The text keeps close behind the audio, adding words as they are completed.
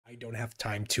I don't have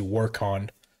time to work on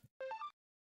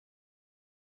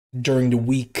during the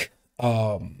week.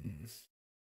 But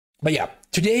yeah,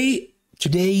 today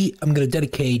I'm gonna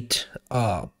dedicate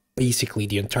basically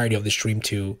the entirety of the stream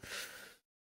to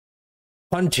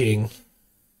hunting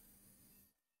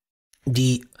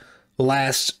the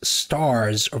last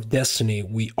stars of destiny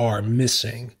we are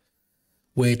missing,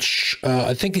 which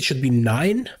I think it should be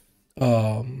 9.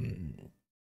 I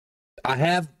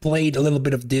have played a little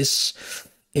bit of this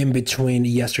in between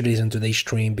yesterday's and today's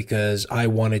stream because I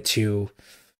wanted to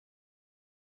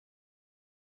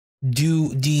do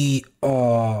the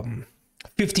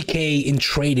 50k in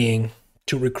trading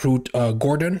to recruit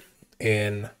Gordon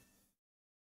in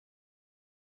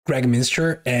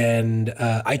Gragminster, and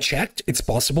I checked, it's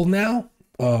possible now.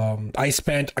 I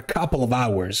spent a couple of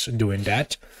hours doing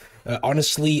that.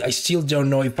 Honestly, I still don't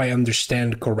know if I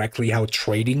understand correctly how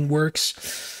trading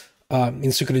works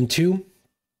in Suikoden II.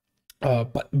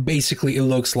 But basically it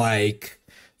looks like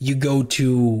you go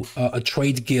to a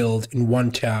trade guild in one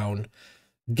town,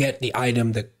 get the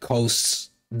item that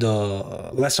costs the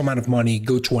less amount of money,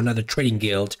 go to another trading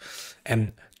guild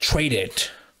and trade it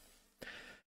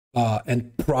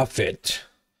and profit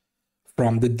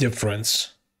from the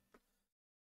difference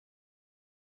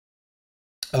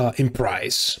in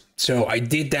price. So I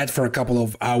did that for a couple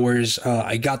of hours.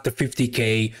 I got the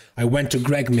 50k. I went to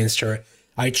Gragminster.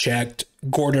 I checked.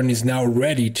 Gordon is now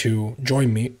ready to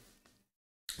join me.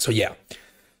 So yeah.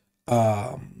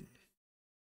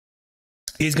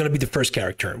 He's going to be the first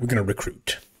character we're going to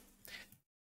recruit.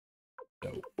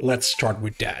 So let's start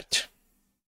with that.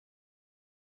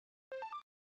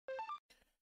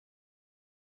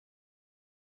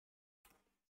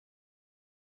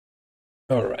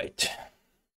 All right.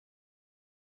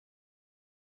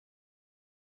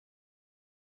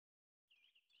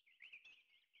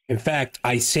 In fact,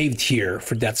 I saved here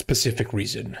for that specific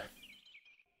reason.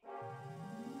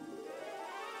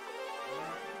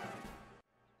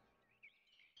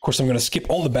 Of course, I'm going to skip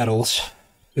all the battles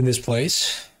in this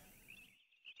place,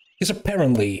 because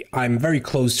apparently I'm very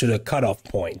close to the cutoff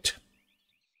point.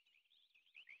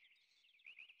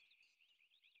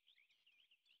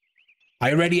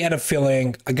 I already had a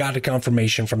feeling, I got a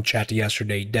confirmation from chat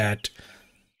yesterday that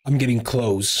I'm getting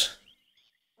close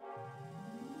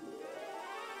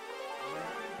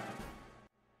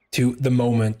to the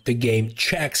moment the game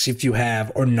checks if you have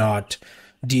or not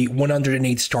the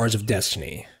 108 stars of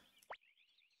destiny.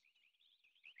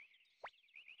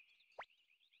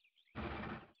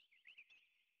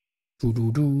 Do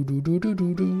do do do do do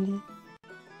do do.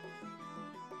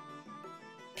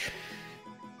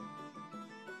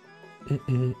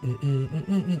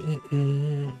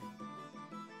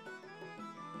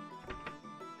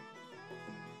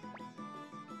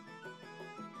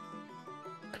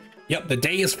 Yep, the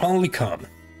day has finally come.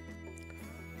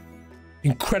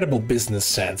 Incredible business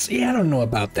sense. Yeah, I don't know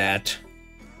about that.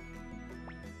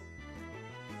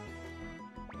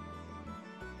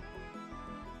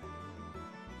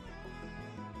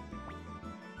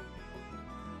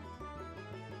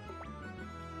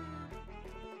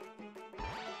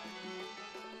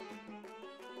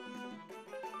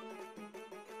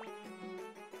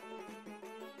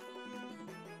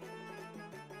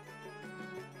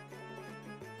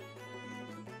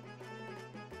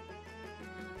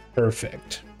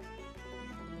 Perfect.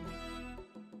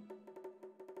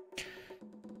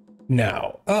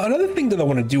 Now, another thing that I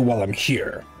want to do while I'm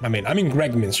here, I mean, I'm in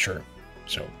Gragminster,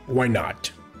 so why not?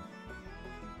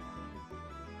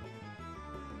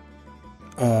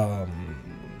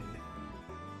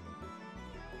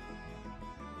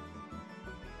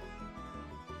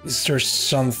 Is there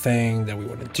something that we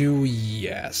want to do?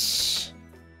 Yes.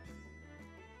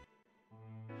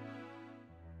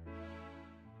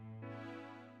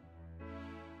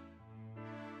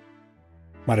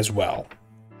 Might as well.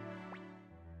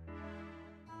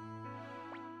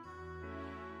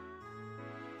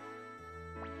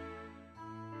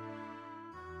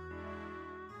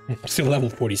 Still level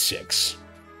 46.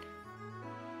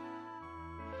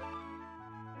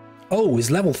 Oh,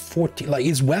 he's level 14. Like,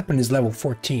 his weapon is level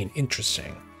 14.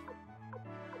 Interesting.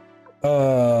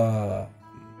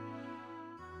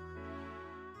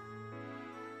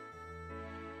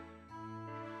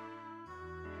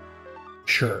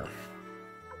 Sure.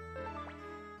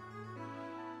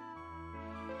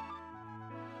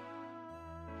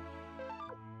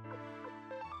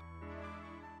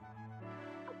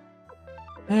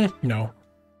 No.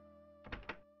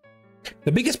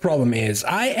 The biggest problem is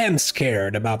I am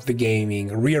scared about the game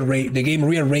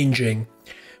rearranging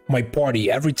my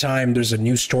party every time there's a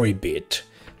new story bit,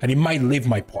 and it might leave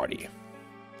my party.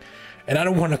 And I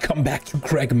don't want to come back to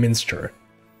Gragminster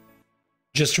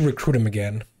just to recruit him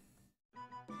again.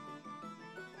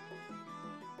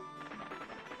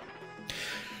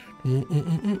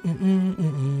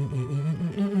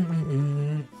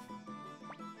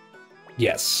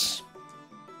 Yes.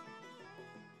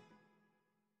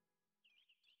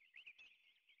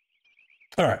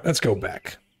 All right, let's go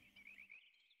back.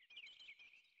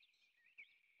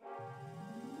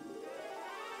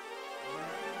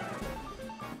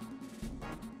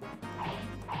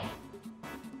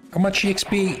 How much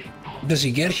EXP does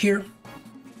he get here?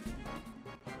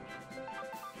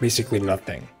 Basically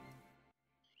nothing.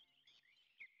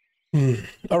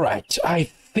 All right, I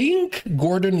think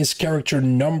Gordon is character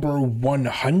number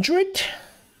 100.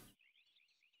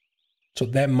 So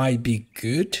that might be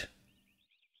good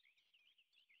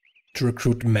to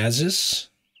recruit Mazus.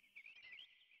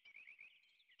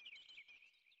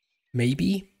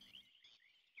 Maybe.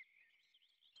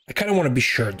 I kind of want to be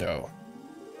sure though.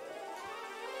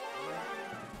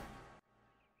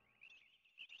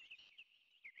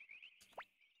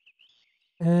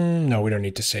 No, we don't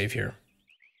need to save here.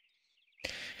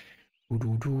 All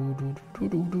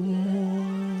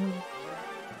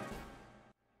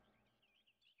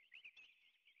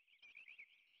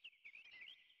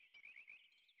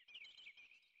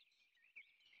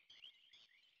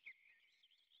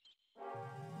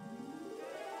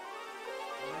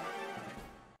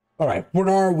right, what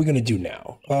are we gonna do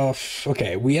now?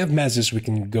 Okay, we have Mazus we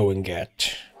can go and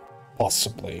get,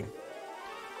 possibly.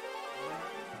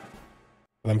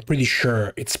 I'm pretty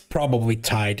sure it's probably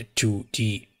tied to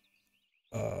the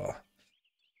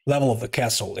level of the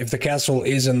castle. If the castle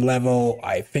is in level,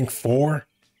 I think 4,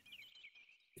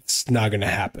 it's not gonna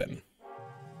happen.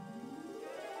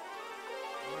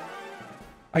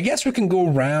 I guess we can go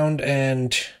around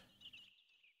and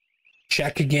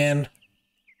check again.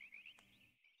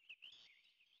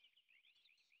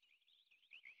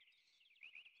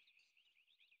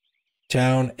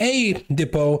 Town. Hey,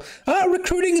 Dippo.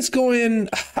 Recruiting is going,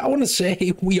 I want to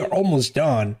say we are almost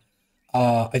done.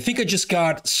 I think I just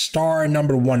got star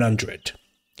number 100.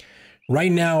 Right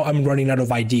now, I'm running out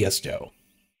of ideas, though,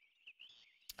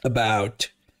 about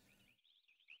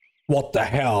what the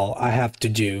hell I have to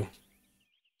do.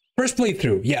 First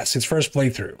playthrough. Yes, it's first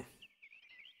playthrough.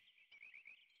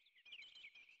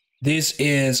 This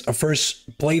is a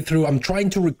first playthrough. I'm trying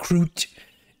to recruit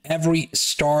every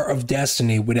Star of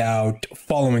Destiny without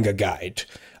following a guide.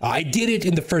 I did it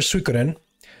in the first Suikoden.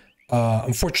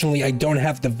 Unfortunately, I don't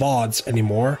have the VODs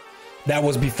anymore. That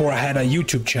was before I had a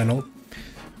YouTube channel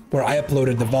where I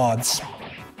uploaded the VODs.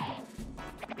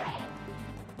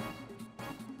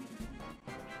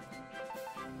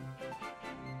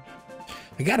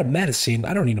 I got a medicine.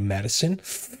 I don't need a medicine.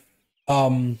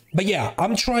 But yeah,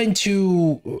 I'm trying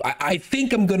to. I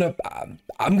think I'm gonna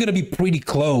be pretty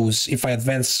close if I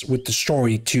advance with the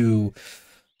story to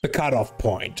the cutoff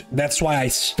point. That's why I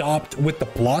stopped with the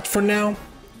plot for now.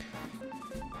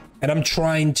 And I'm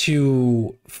trying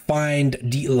to find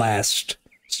the last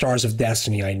Stars of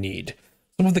Destiny I need.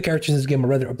 Some of the characters in this game are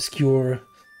rather obscure.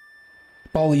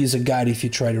 Probably use a guide if you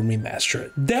try to remaster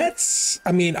it. That's,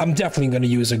 I mean, I'm definitely going to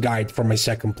use a guide for my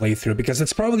second playthrough because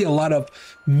it's probably a lot of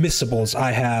missables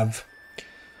I have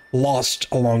lost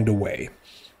along the way.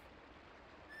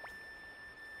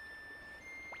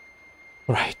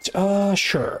 Right,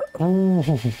 sure. Where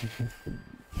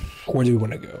do we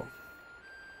want to go?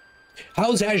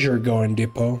 How's Azure going,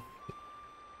 Dippo?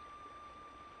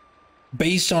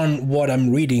 Based on what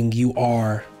I'm reading, you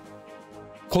are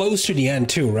close to the end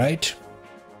too, right?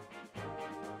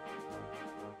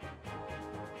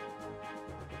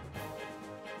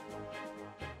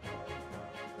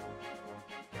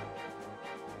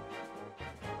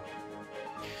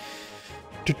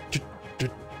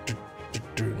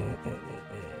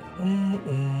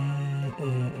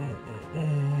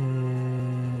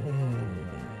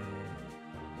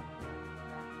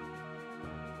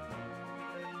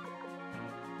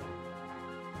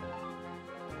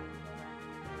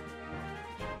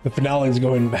 The finale is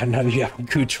going bad now that you have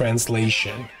good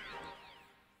translation.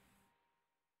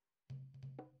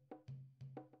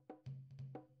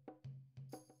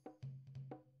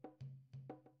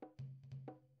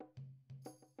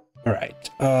 All right,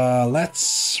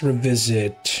 let's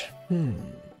revisit. All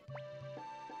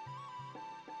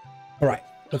right,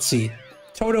 let's see.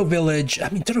 Toto Village. I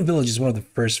mean, Toto Village is one of the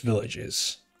first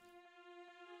villages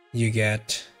you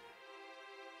get.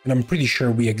 And I'm pretty sure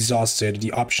we exhausted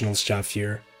the optional stuff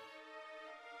here.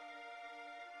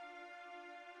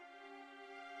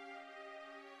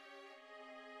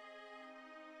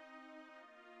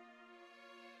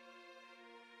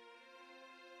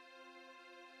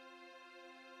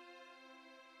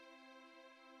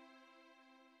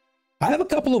 I have a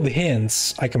couple of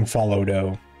hints I can follow,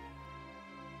 though.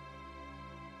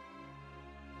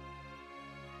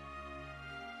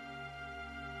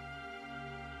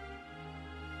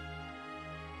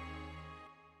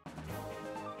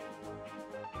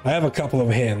 I have a couple of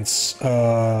hints.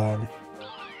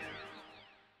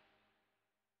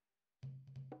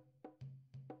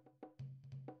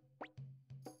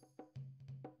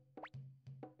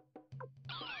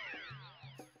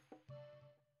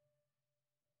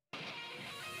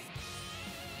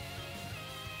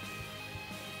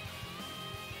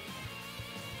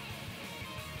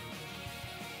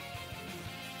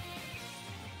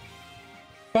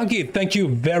 Funky, thank you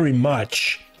very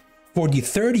much for the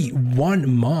 31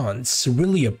 months.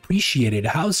 Really appreciate it.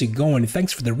 How's it going?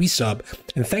 Thanks for the resub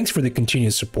and thanks for the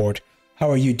continued support. How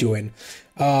are you doing?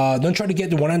 Don't try to get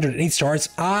the 108 stars.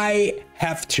 I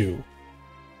have to.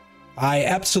 I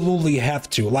absolutely have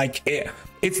to. Like,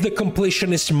 it's the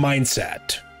completionist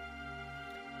mindset.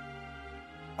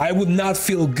 I would not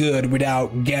feel good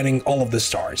without getting all of the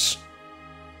stars.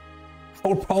 I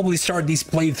will probably start this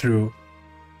playthrough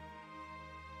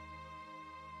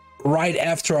right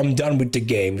after I'm done with the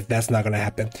game, if that's not gonna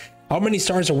happen. How many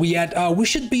stars are we at? We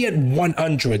should be at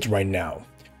 100 right now.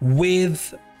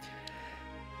 With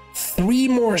 3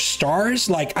 more stars,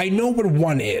 like, I know where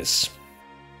 1 is.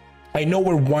 I know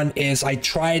where 1 is. I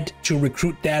tried to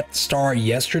recruit that star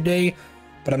yesterday,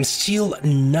 but I'm still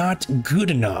not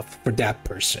good enough for that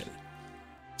person.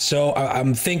 So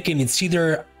I'm thinking it's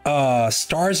either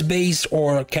stars based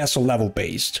or castle level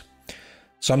based.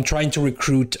 So I'm trying to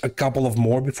recruit a couple of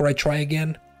more before I try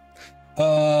again.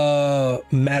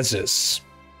 Mazus.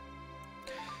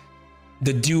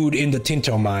 The dude in the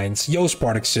Tinto mines. Yo,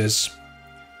 Spartaxus.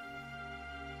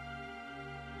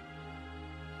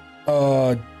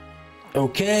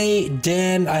 Okay,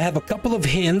 then I have a couple of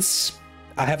hints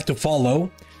I have to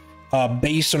follow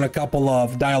based on a couple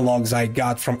of dialogues I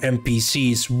got from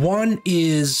NPCs. One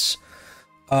is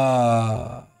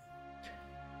a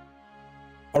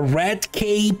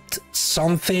red-caped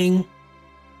something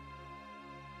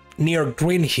near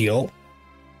Green Hill.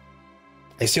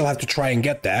 I still have to try and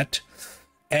get that.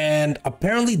 And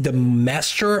apparently the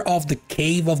master of the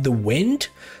Cave of the Wind,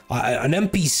 an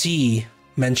NPC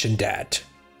mentioned that.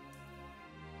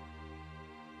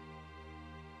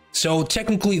 So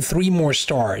technically 3 more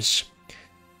stars.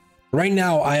 Right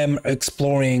now I am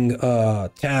exploring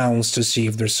towns to see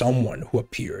if there's someone who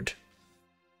appeared.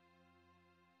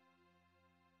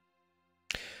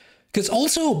 Because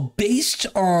also based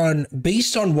on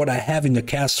what I have in the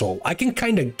castle, I can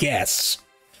kind of guess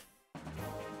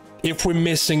if we're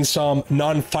missing some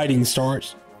non-fighting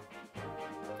stars.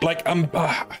 Like I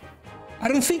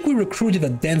don't think we recruited a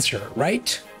dancer,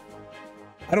 right?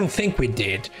 I don't think we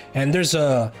did. And there's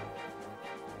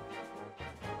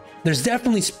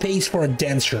definitely space for a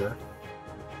dancer.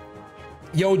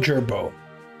 Yo, Gerbo.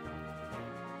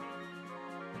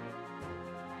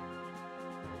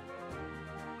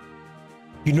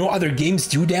 You know other games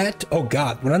do that? Oh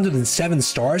god, 107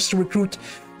 stars to recruit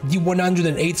the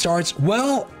 108 stars?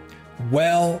 Well,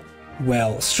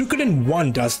 Suikoden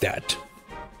 1 does that.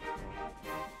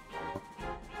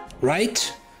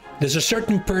 Right? There's a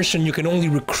certain person you can only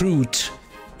recruit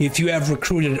if you have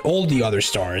recruited all the other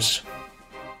stars.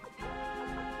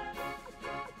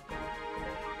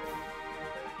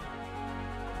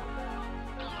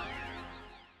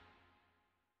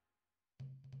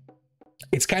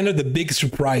 It's kind of the big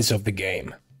surprise of the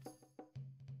game.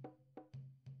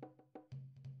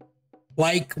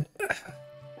 Like,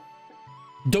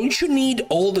 don't you need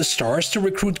all the stars to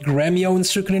recruit Gremio in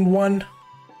Suikoden 1?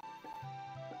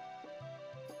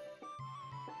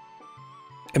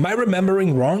 Am I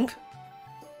remembering wrong?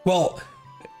 Well,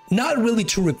 not really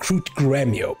to recruit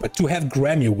Gremio, but to have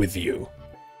Gremio with you.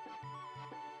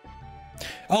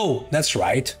 Oh, that's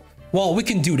right. Well, we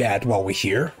can do that while we're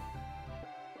here.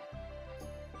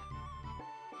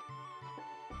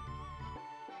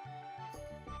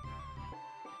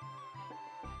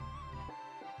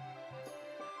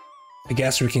 I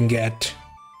guess we can get...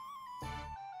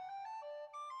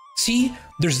 See,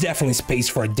 there's definitely space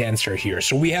for a dancer here,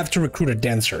 so we have to recruit a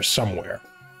dancer somewhere.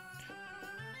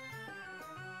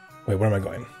 Wait, where am I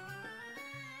going?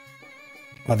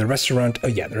 Oh, the restaurant... Oh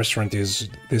yeah, the restaurant is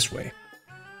this way.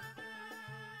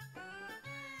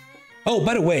 Oh,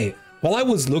 by the way, while I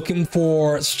was looking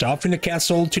for stuff in the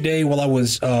castle today, while I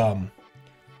was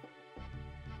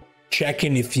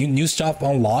checking if new stuff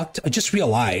unlocked, I just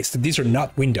realized that these are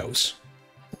not windows.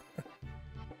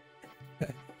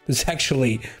 There's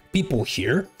actually people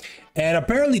here, and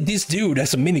apparently this dude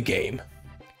has a minigame.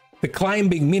 The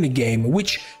climbing minigame,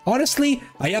 which honestly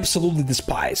I absolutely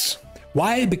despise.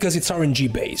 Why? Because it's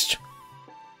RNG based.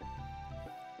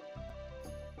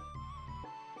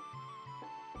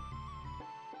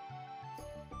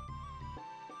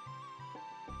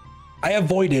 I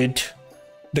avoided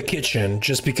the kitchen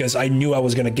just because I knew I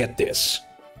was gonna get this.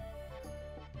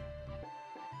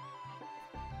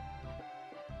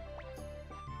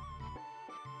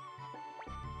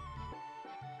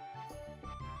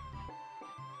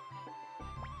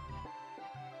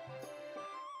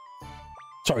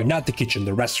 Sorry, not the kitchen,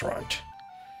 the restaurant.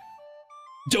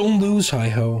 Don't lose,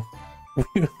 hi-ho.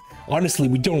 Honestly,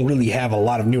 we don't really have a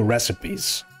lot of new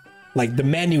recipes. Like, the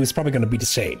menu is probably gonna be the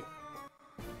same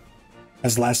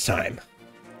as last time.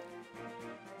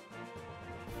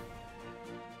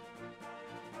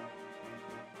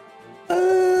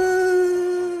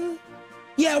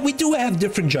 Yeah, we do have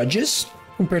different judges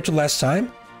compared to last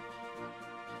time.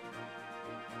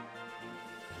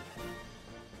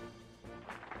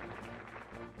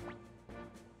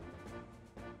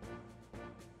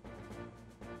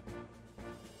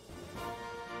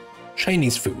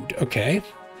 Chinese food, okay.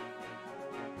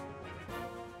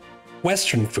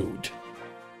 Western food.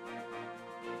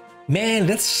 Man,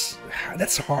 that's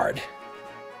hard.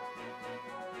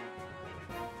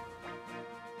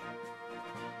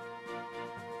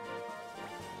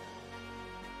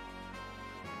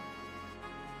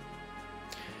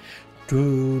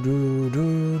 Do, do,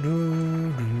 do,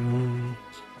 do, do.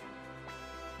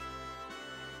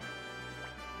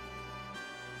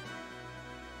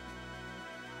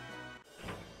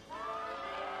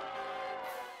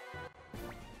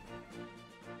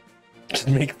 Just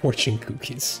make fortune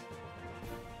cookies.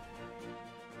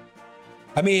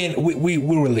 I mean, we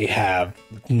really have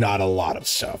not a lot of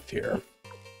stuff here.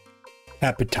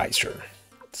 Appetizer.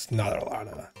 It's not a lot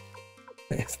of...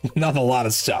 It's not a lot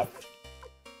of stuff.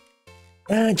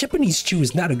 Japanese stew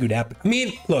is not a good app. I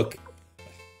mean, look.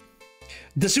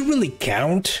 Does it really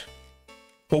count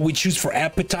what we choose for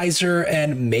appetizer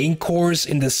and main course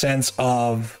in the sense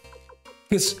of...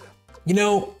 Because, you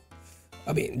know...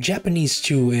 I mean, Japanese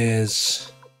stew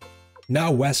is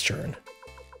not Western.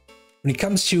 When it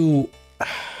comes to...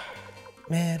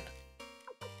 Man.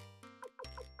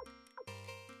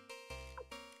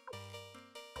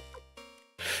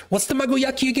 What's the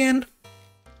magoyaki again?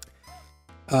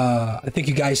 I think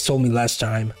you guys told me last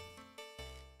time.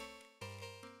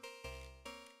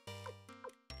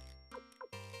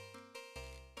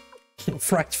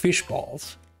 Fried fish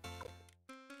balls.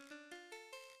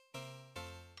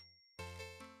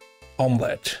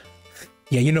 Omelette.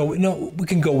 Yeah, you know, we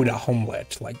can go with a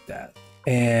omelette like that.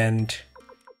 And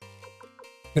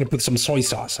I'm gonna put some soy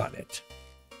sauce on it.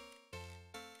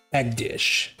 Egg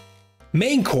dish.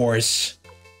 Main course.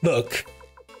 Look.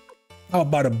 How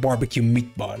about a barbecue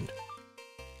meat bun?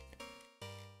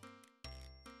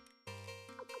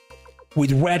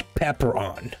 With red pepper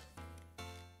on.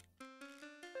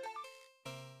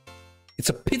 It's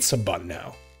a pizza bun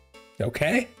now.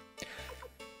 Okay?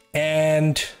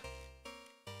 And...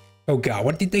 Oh god,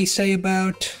 what did they say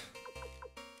about...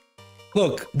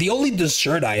 Look, the only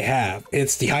dessert I have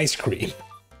is the ice cream.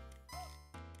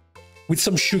 With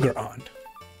some sugar on.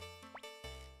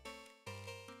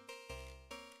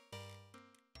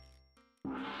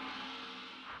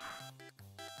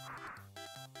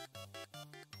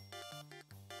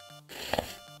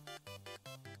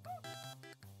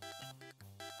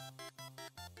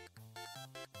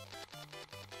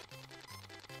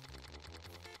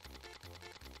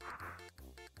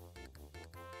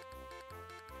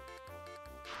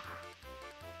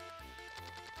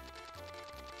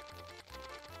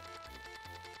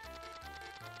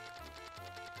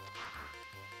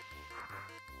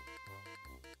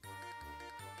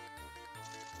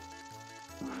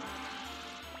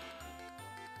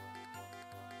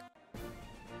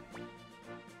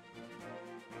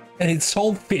 And it's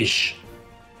all fish.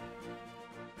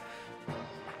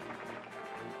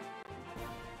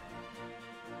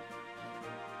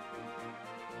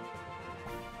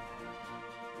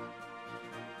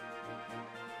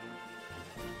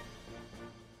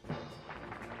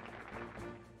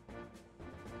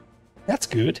 That's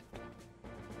good.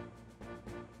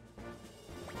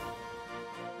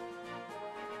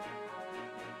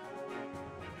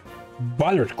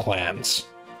 Buttered clams.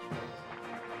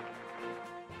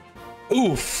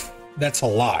 Oof, that's a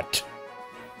lot.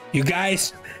 You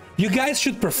guys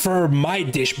should prefer my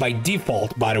dish by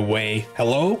default, by the way.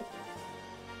 Hello?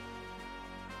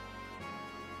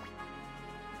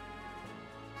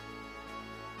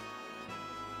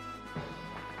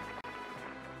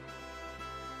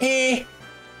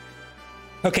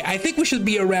 Okay, I think we should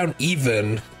be around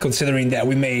even, considering that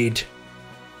we made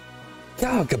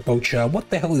God, Gabocha, what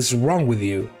the hell is wrong with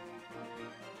you?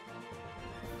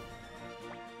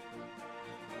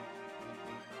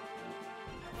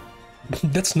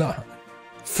 That's not...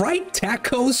 Fried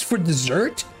tacos for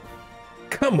dessert?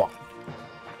 Come on.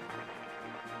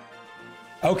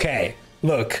 Okay,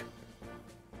 look.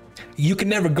 You can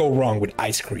never go wrong with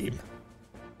ice cream.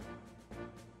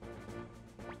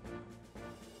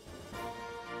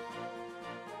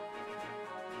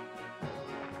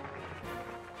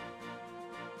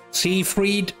 See,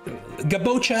 Fried,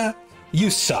 Gabocha, you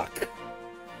suck.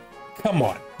 Come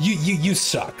on, you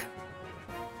suck.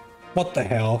 What the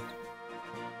hell?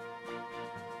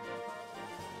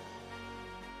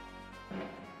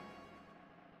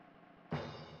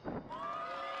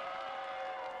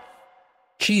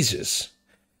 Jesus.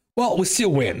 Well, we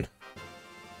still win.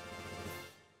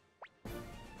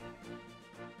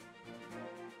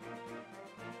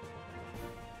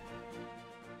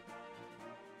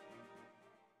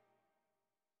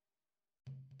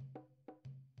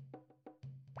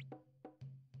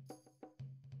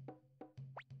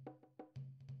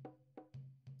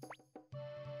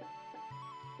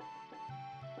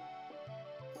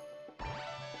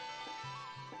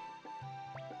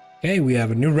 Okay, we have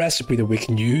a new recipe that we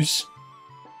can use.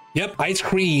 Yep, ice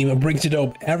cream brings it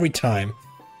up every time.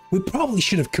 We probably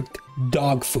should have cooked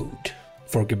dog food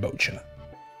for Gabocha.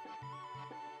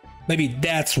 Maybe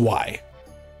that's why.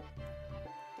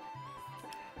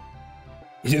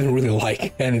 He didn't really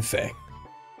like anything.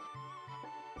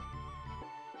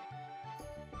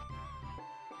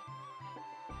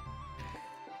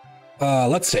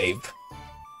 Let's save.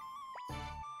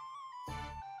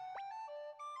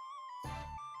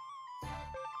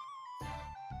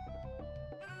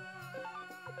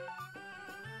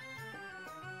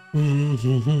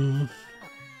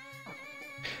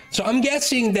 So I'm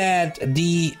guessing that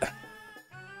the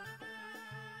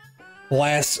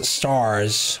last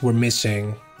stars we're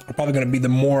missing are probably going to be the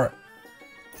more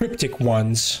cryptic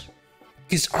ones.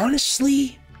 Because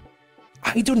honestly,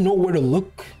 I don't know where to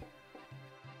look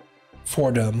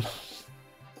for them.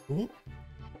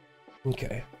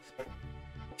 Okay.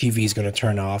 TV is going to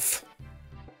turn off.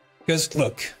 Because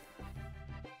look.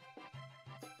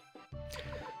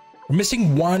 We're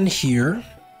missing one here.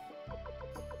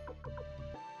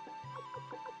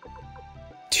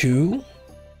 2,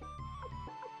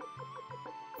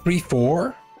 3,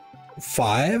 4,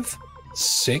 5,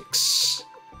 6,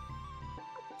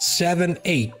 7,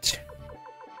 8.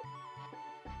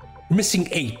 We're missing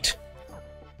 8.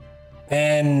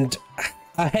 And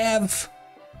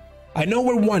I know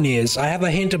where one is. I have a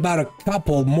hint about a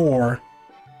couple more.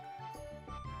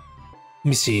 Let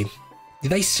me see.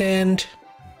 Did I send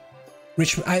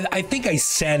Richmond? I think I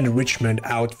sent Richmond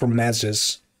out for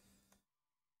Mazus.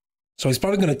 So he's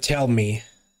probably going to tell me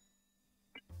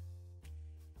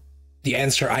the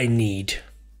answer I need.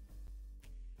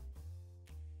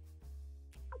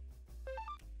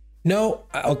 No?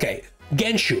 Okay.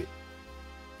 Genshu.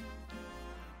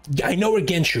 I know where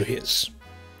Genshu is.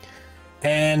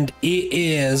 And it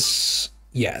is...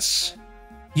 Yes.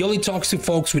 He only talks to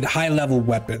folks with high-level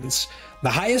weapons.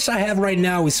 The highest I have right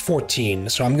now is 14,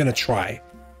 so I'm going to try.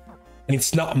 And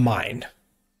it's not mine.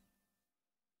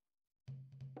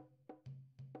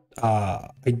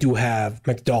 I do have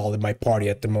McDowell in my party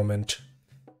at the moment.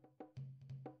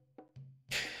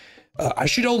 I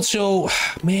should also...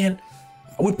 Man,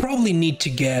 I would probably need to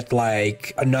get,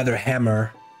 like, another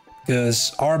hammer.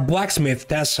 Because our blacksmith,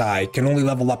 Tesai, can only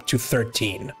level up to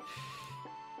 13.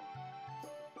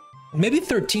 Maybe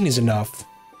 13 is enough.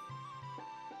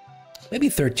 Maybe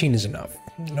 13 is enough.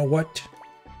 You know what?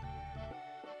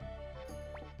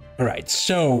 Alright,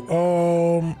 so...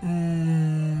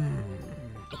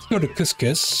 let's go to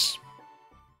Couscous.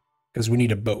 Because we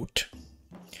need a boat.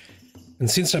 And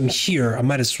since I'm here, I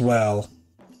might as well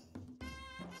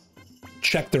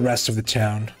check the rest of the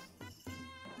town.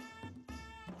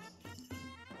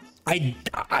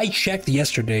 I checked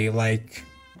yesterday, like,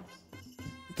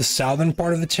 the southern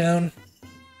part of the town.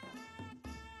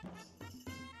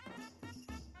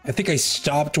 I think I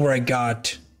stopped where I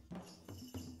got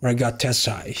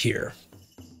Tesai here.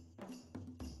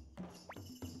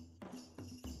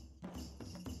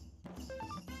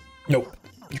 Nope,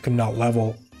 you cannot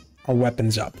level our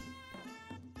weapons up.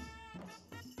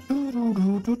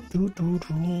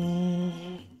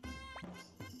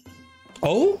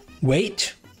 Oh,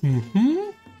 wait.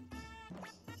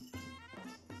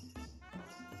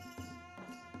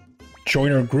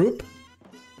 Join our group?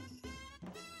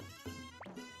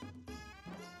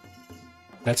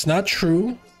 That's not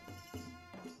true.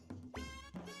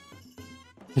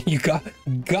 You got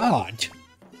God.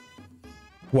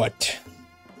 What?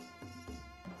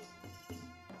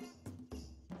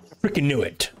 Freaking knew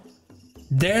it.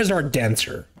 There's our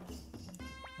dancer.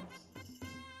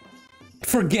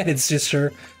 Forget it,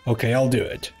 sister. Okay, I'll do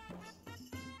it.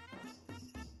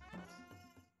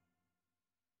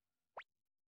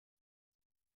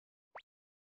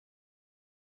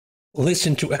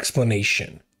 Listen to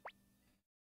explanation.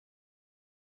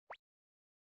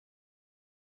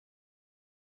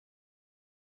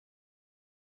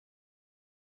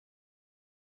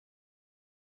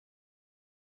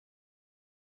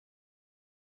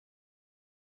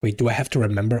 Wait, do I have to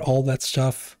remember all that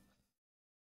stuff?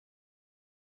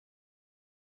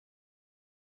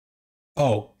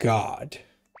 Oh, God.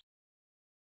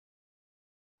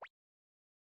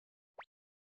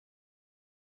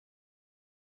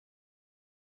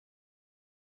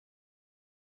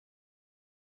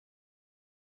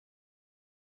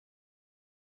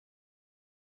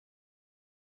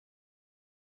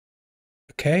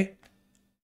 Okay.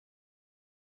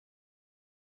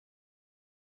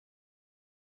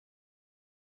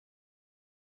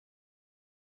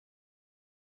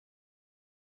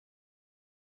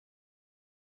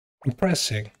 I'm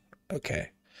pressing.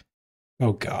 Okay.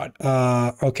 Oh, God.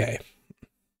 Okay.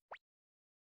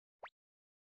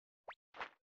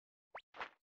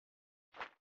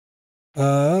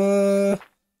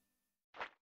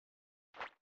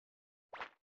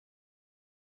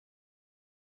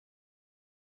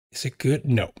 Is it good?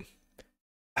 No.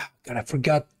 Ah, God, I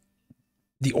forgot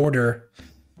the order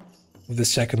of the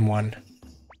second one.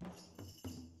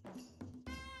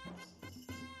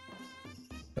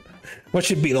 What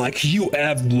should be like, you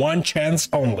have one chance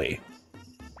only.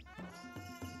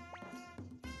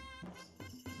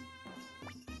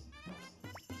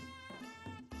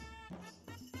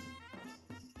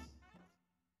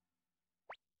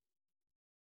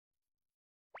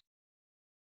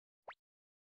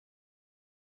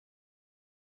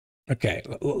 Okay,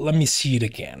 let me see it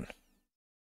again.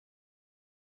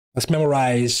 Let's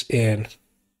memorize in.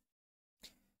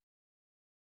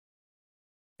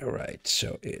 All right,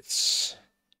 so it's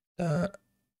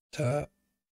okay,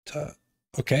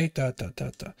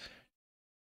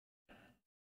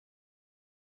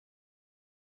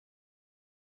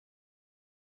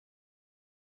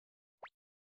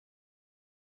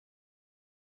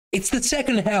 It's the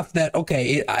second half that,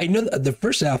 okay, I know the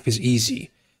first half is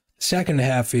easy. The second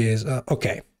half is,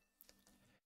 okay.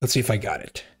 Let's see if I got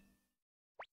it.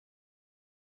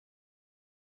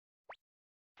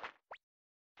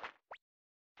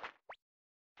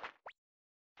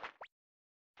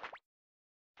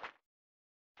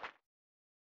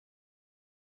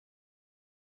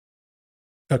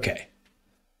 Okay.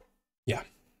 Yeah,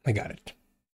 I got it.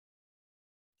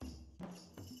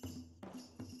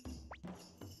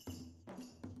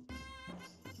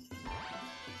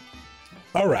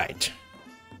 All right.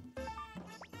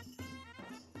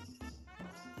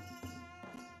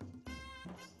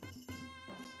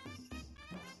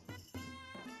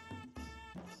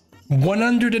 One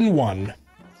hundred and one.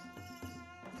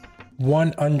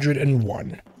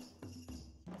 101.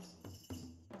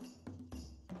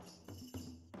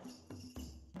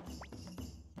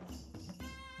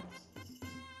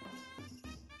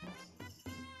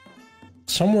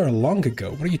 Somewhere long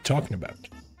ago. What are you talking about?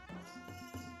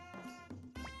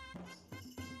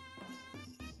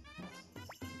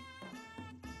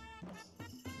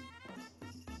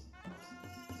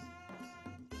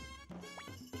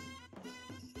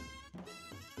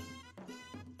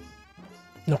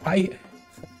 No, I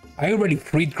already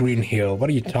freed Green Hill. What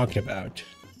are you talking about?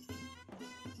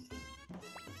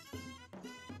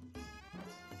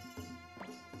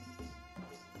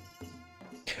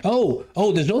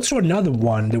 Oh, there's also another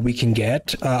one that we can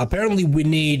get. Apparently we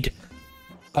need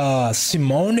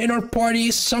Simone in our party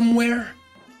somewhere.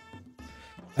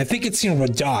 I think it's in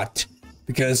Radot,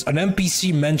 because an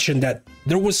NPC mentioned that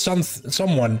there was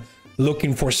someone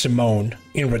looking for Simone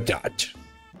in Radot.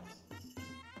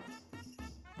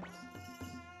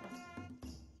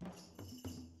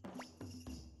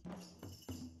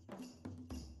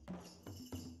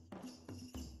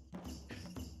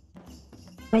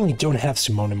 I probably don't have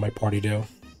Simone in my party though.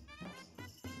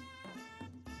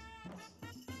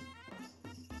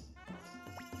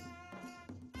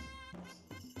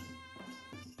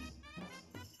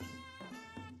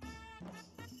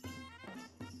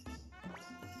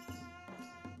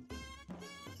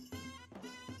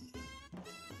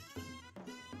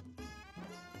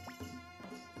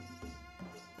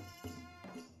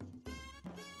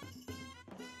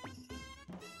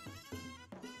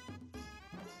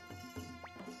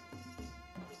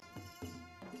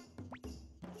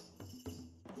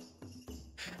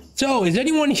 So, is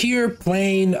anyone here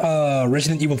playing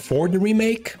Resident Evil 4, the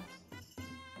remake?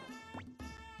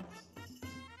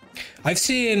 I've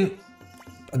seen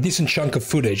a decent chunk of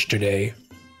footage today.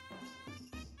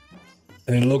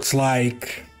 And it looks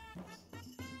like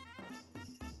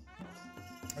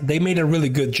they made a really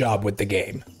good job with the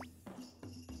game.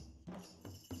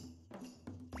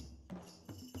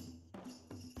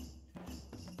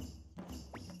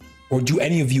 Or do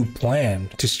any of you plan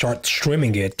to start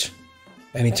streaming it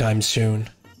anytime soon?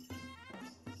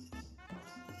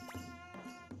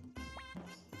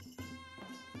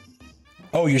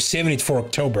 Oh, you're saving it for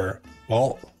October.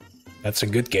 Well, that's a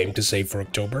good game to save for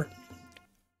October.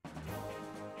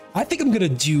 I think I'm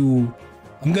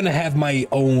gonna have my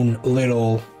own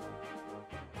little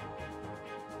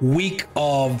week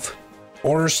of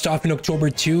order stuff in October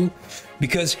too.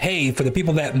 Because, hey, for the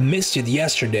people that missed it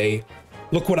yesterday,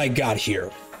 look what I got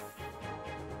here.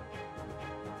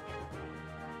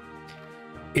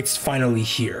 It's finally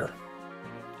here.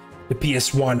 The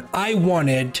PS1. I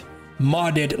wanted,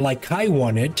 modded like I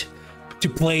wanted, to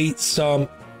play some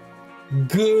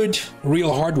good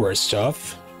real hardware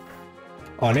stuff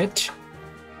on it.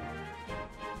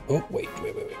 Oh, wait.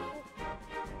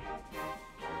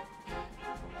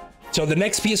 So the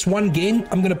next PS1 game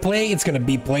I'm gonna play, it's gonna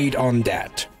be played on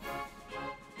that.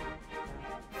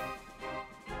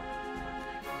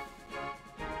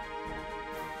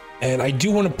 And I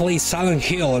do want to play Silent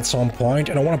Hill at some point,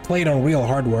 and I want to play it on real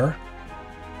hardware.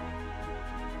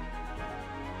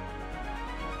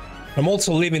 I'm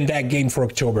also leaving that game for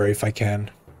October if I can.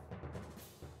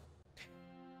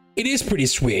 It is pretty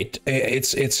sweet.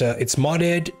 It's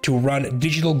modded to run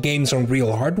digital games on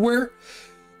real hardware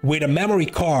with a memory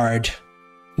card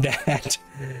that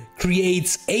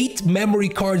creates 8 memory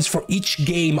cards for each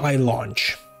game I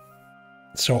launch.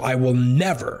 So I will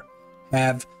never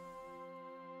have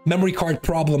memory card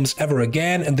problems ever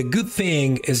again. And the good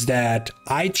thing is that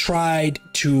I tried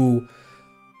to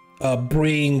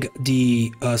bring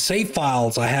the save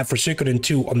files I have for Suikoden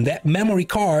II on that memory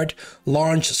card,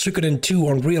 launch Suikoden II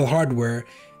on real hardware,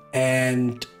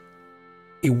 and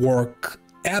it worked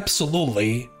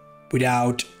absolutely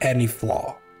without any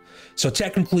flaw. So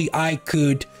technically I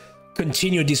could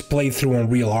continue this playthrough on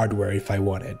real hardware if I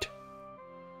wanted.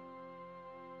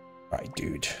 Right,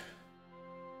 dude.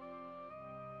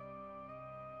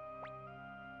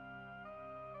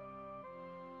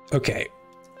 Okay,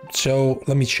 so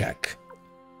let me check.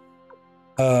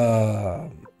 Can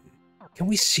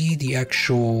we see the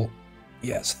actual...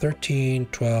 Yes, 13,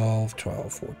 12,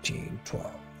 12, 14,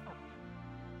 12.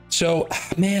 So,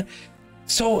 man,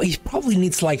 so he probably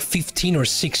needs like 15 or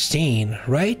 16,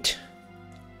 right?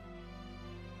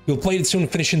 We'll play it soon,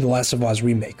 finishing The Last of Us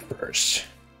remake first.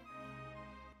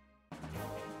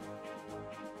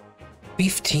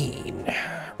 15.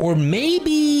 Or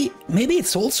maybe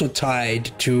it's also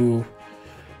tied to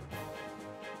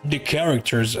the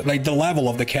characters, like the level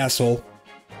of the castle.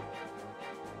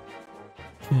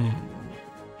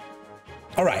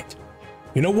 All right.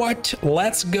 You know what?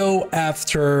 Let's go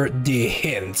after the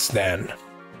hints then.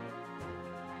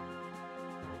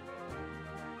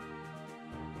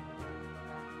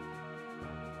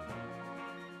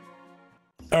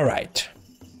 All right.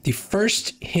 The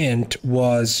first hint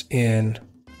was in...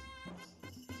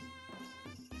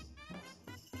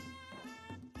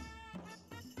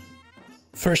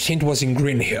 First hint was in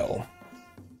Green Hill.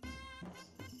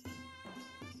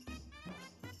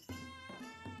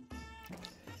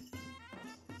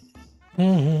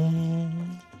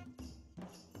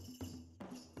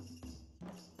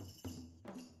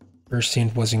 First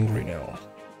hint was in Green Hill.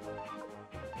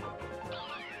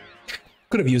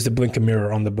 Could have used the blinking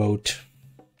mirror on the boat,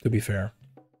 to be fair.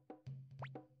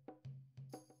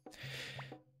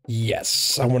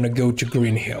 Yes, I want to go to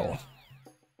Green Hill.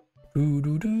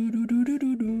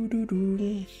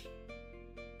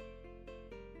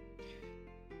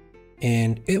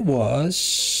 And it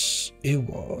was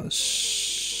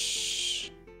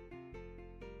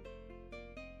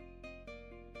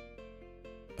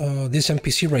this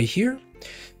NPC right here.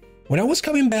 When I was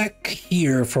coming back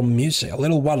here from music a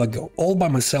little while ago, all by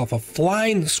myself, a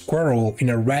flying squirrel in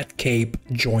a rat cape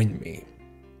joined me.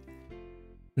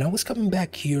 When I was coming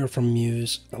back here from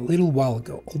Muse a little while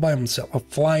ago, all by himself, a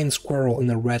flying squirrel in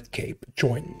a red cape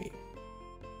joined me.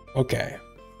 Okay.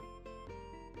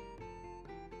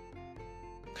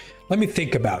 Let me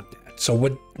think about that. So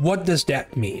what does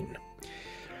that mean?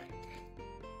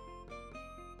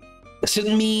 Does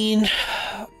it mean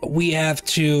we have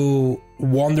to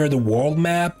wander the world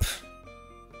map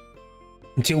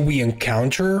until we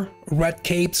encounter a red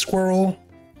cape squirrel?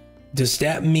 Does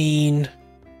that mean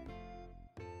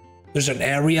there's an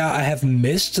area I have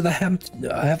missed that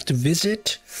I have to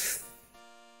visit?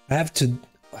 I have to...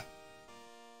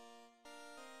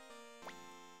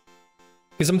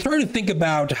 Because I'm trying to think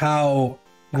about how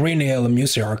Green Hill and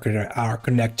Muse are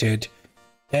connected,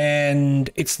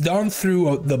 and it's done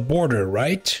through the border,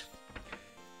 right?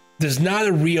 There's not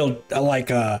a real like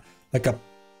a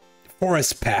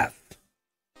forest path,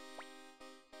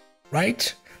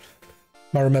 right?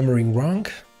 Am I remembering wrong?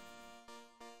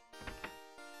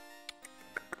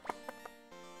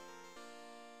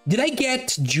 Did I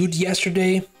get Jude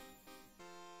yesterday?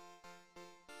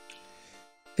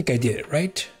 I think I did it,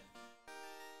 right?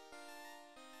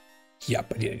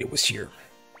 Yep, I did it. It was here.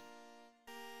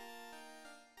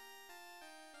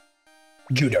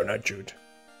 Judo, not Jude.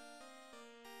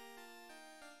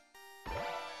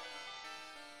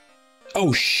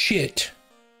 Oh shit.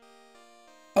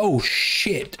 Oh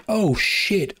shit. Oh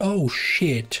shit. Oh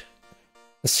shit.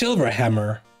 A silver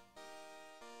hammer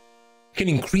can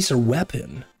increase a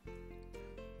weapon.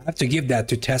 I have to give that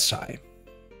to Tessai.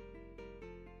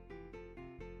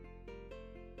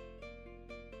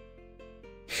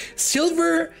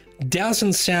 Silver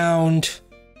doesn't sound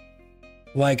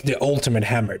like the ultimate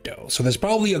hammer though, so there's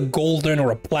probably a golden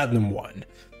or a platinum one.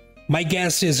 My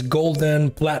guess is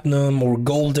golden, platinum, or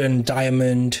golden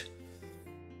diamond.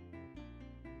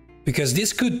 Because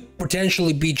this could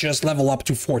potentially be just level up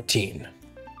to 14.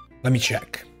 Let me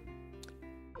check.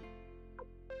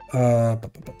 Where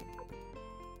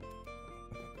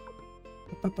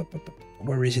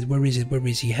is it? Where is it? Where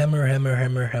is he? Hammer, hammer,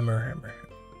 hammer, hammer, hammer.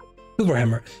 Silver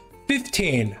hammer.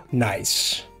 15.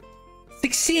 Nice.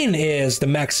 16 is the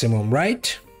maximum,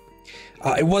 right?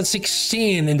 It was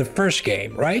 16 in the first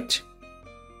game, right?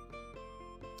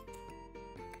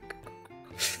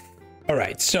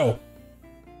 Alright, so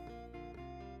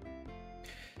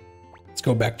let's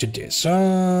go back to this.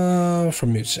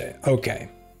 From Muse. Okay.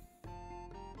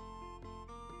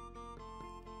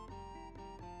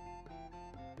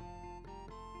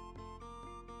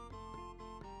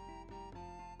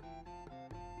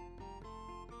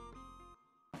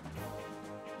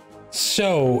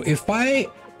 So if I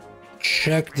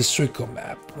check the Suikoden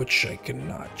map, which I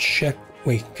cannot check.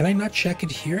 Wait, can I not check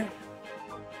it here?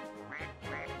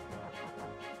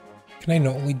 Can I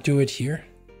not only do it here?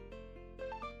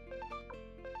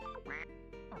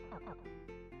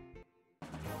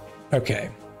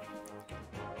 Okay.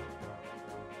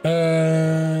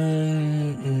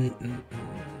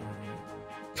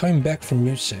 Coming back from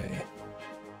Muse.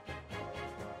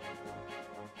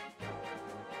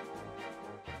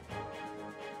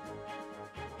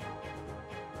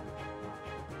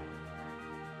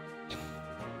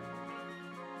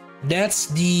 That's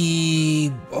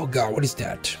the... Oh god, what is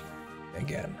that?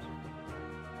 Again.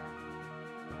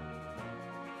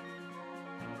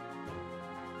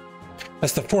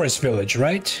 That's the forest village,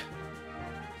 right?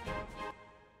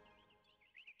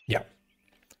 Yeah.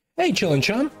 Hey, Chillin'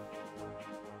 Chum.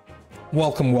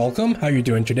 Welcome, welcome. How you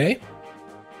doing today?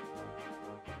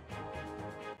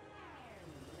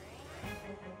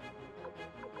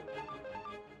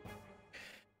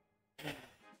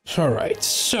 All right,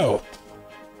 so...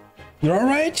 You're all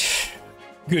right?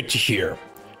 Good to hear.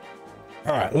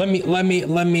 All right, let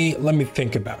me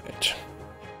think about it.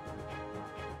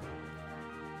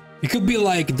 It could be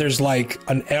like there's like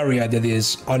an area that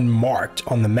is unmarked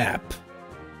on the map.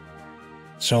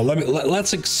 So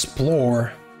let's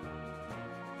explore.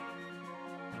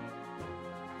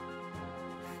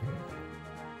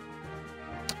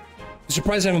 I'm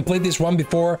surprised I haven't played this one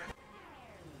before.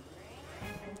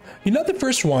 You're not the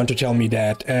first one to tell me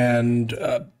that, and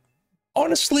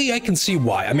honestly, I can see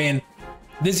why. I mean,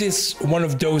 this is one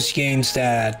of those games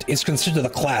that is considered a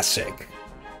classic.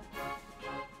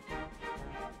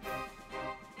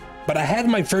 But I had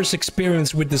my first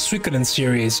experience with the Suikoden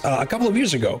series a couple of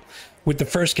years ago with the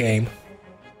first game.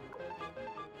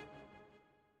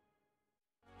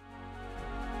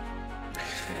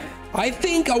 I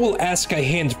think I will ask a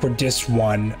hint for this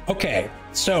one. Okay,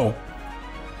 so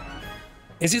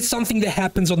is it something that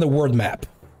happens on the world map?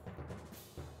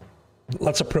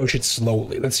 Let's approach it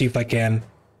slowly. Let's see if I can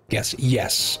guess.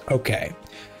 Yes. Okay.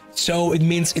 So it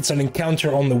means it's an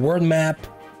encounter on the world map.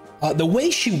 The way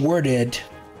she worded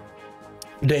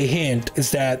the hint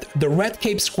is that the red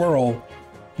cape squirrel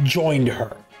joined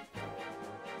her.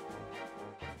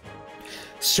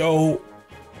 So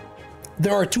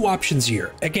there are two options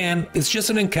here. Again, it's just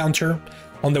an encounter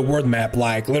on the world map,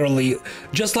 like literally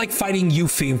just like fighting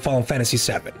Yuffie in Final Fantasy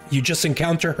VII. You just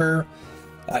encounter her.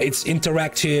 It's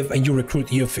interactive and you recruit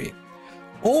Yuffie.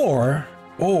 Or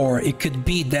it could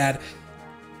be that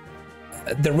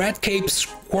the red cape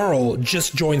squirrel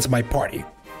just joins my party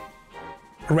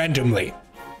randomly.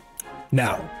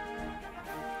 Now,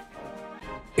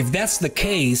 if that's the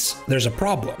case, there's a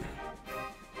problem.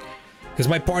 because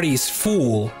my party is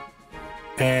full,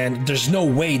 and there's no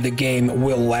way the game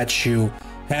will let you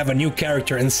have a new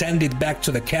character and send it back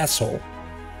to the castle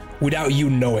without you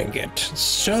knowing it.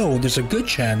 So there's a good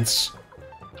chance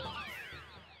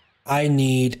I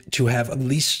need to have at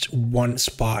least one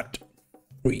spot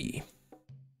free.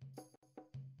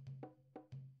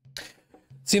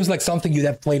 Seems like something you'd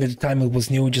have played at the time it was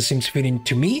new. It just seems fitting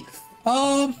to me.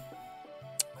 To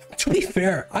be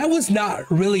fair, I was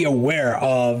not really aware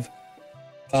of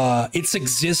its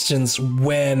existence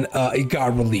when it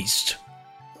got released.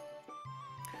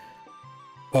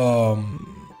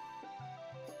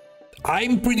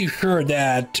 I'm pretty sure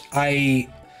that I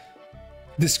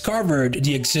discovered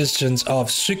the existence of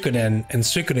Suikoden and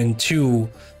Suikoden II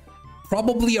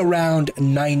probably around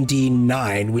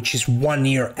 99, which is 1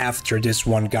 year after this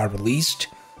one got released.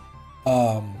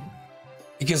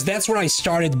 Because that's where I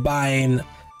started buying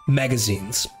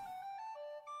magazines.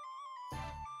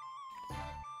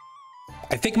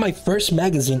 I think my first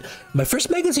magazine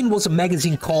was a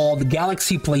magazine called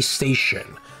Galaxy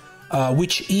PlayStation,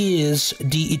 which is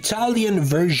the Italian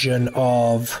version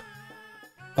of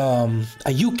a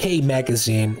UK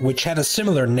magazine, which had a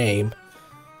similar name.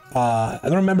 I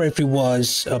don't remember if it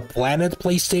was a Planet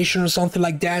PlayStation or something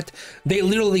like that. They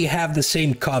literally have the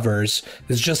same covers.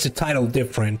 It's just the title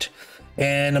different.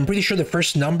 And I'm pretty sure the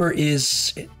first number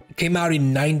came out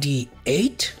in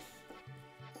 98.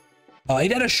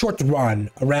 It had a short run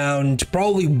around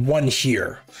probably 1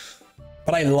 year.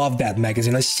 But I love that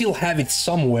magazine. I still have it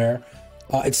somewhere.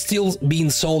 It's still being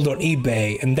sold on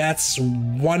eBay, and that's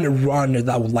one run that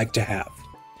I would like to have.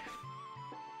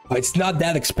 It's not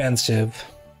that expensive.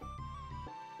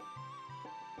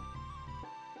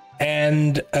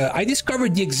 And I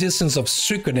discovered the existence of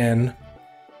Suikoden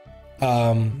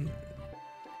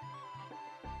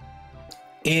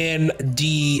in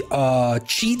the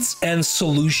cheats and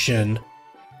solution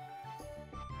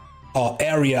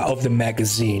area of the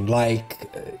magazine. Like,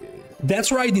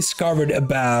 that's where I discovered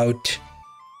about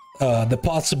the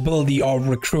possibility of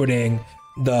recruiting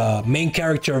the main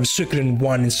character of Suikoden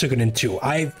 1 and Suikoden 2.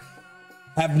 I've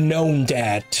known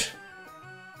that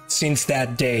since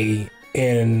that day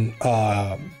in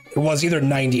it was either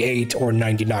 98 or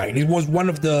 99. It was one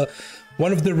of the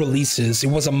releases. It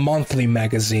was a monthly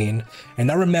magazine, and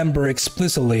I remember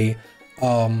explicitly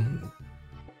a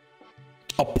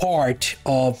part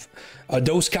of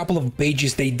those couple of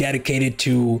pages they dedicated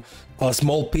to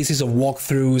small pieces of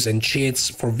walkthroughs and cheats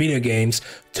for video games,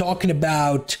 talking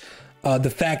about the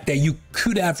fact that you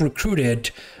could have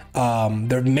recruited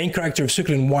the main character of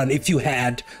Suikoden 1 if you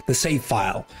had the save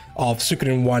file of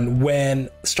Suikoden 1 when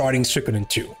starting Suikoden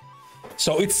 2.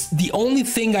 So it's the only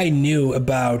thing I knew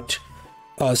about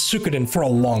Suikoden for a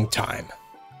long time.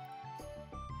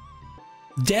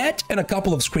 That and a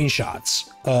couple of screenshots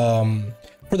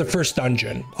for the first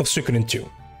dungeon of Suikoden 2.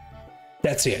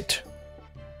 That's it.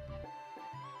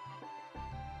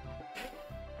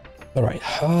 All right.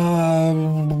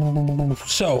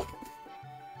 So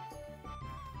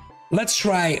let's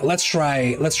try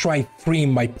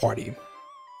freeing my party.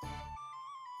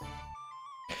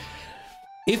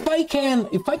 If I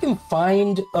can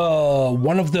find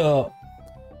one of the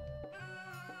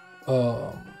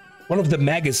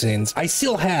magazines, I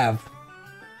still have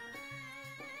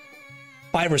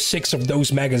 5 or 6 of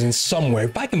those magazines somewhere.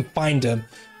 If I can find them,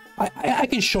 I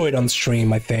can show it on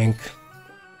stream, I think.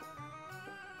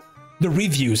 The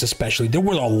reviews, especially. There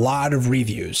were a lot of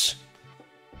reviews.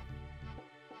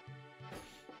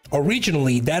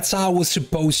 Originally, that's how I was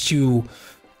supposed to...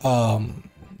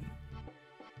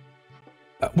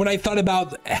 when I thought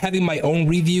about having my own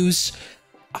reviews,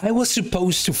 I was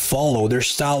supposed to follow their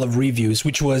style of reviews,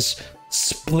 which was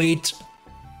split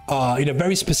in a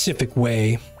very specific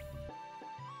way.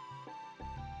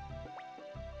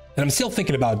 And I'm still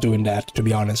thinking about doing that, to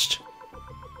be honest.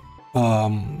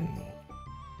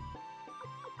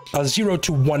 A 0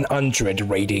 to 100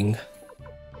 rating.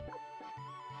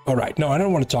 Alright, no, I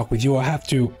don't want to talk with you. I have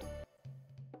to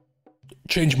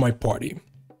change my party.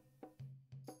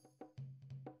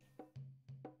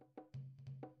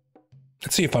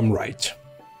 Let's see if I'm right.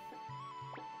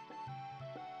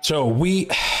 So we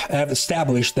have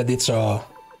established that it's a...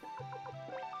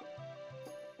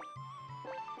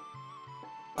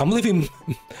 I'm leaving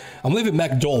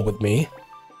MacDowell with me.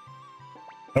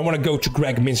 I want to go to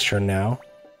Greg Minster now.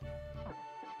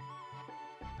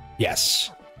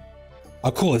 Yes.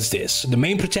 How cool is this? The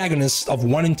main protagonist of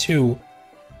 1 and 2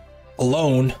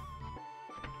 alone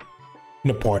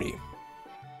in a party.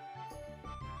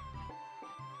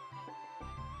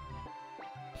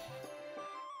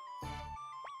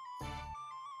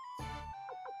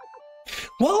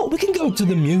 Well, we can go to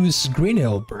the Muse Green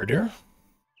Hill Birder.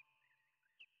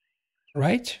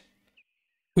 Right?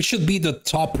 Which should be the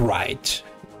top right.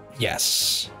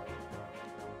 Yes.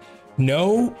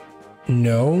 No.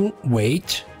 No.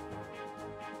 Wait.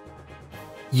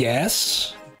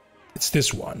 Yes. It's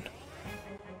this one.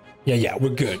 Yeah, we're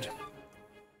good.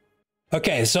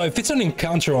 Okay, so if it's an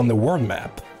encounter on the world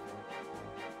map,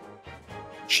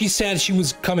 she said she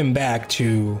was coming back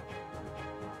to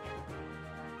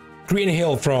Green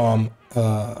Hill from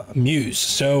Muse,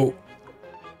 so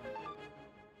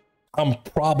I'm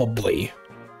probably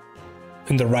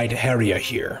in the right area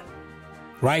here.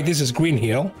 Right? This is Green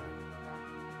Hill.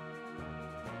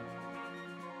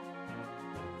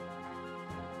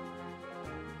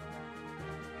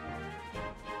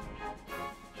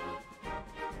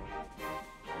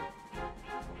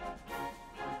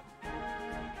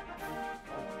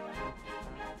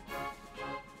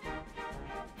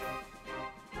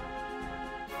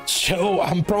 So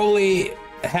I'm probably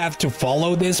have to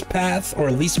follow this path, or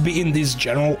at least be in this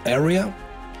general area,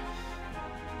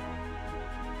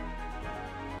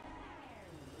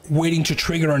 waiting to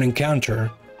trigger an encounter.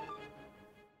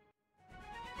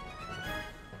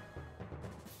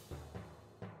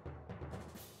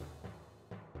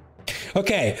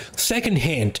 Okay, second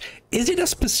hint. Is it a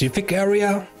specific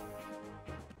area?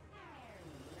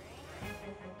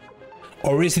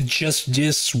 Or is it just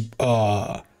this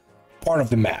part of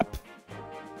the map?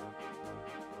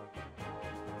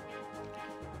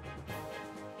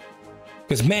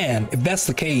 Because man, if that's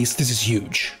the case, this is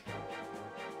huge.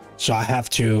 So I have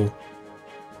to...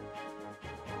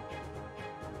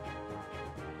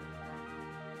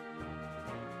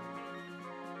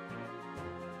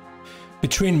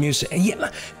 Between music,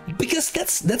 yeah, because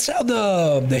that's how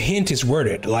the hint is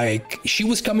worded. Like, she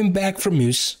was coming back from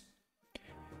Muse,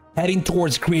 heading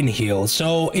towards Green Hill,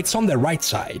 so it's on the right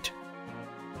side.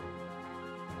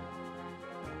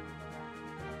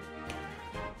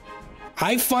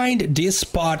 I find this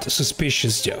spot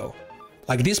suspicious though.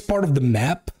 Like, this part of the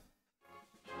map,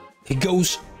 it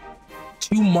goes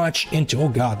too much into, oh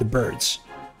god, the birds.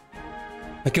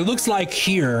 Like, it looks like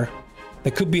here,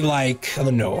 there could be like, I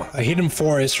don't know, a hidden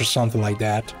forest or something like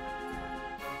that.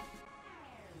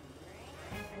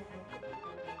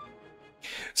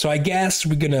 So I guess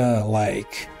we're gonna,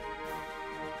 like,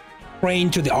 praying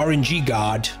to the RNG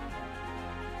god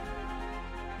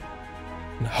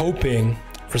and hoping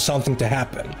for something to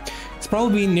happen. It's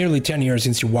probably been nearly 10 years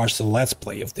since you watched the Let's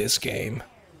Play of this game.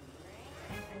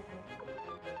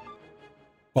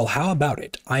 Well, how about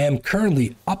it? I am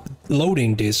currently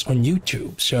uploading this on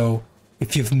YouTube, so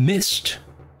if you've missed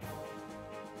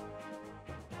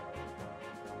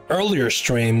earlier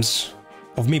streams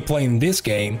of me playing this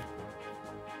game,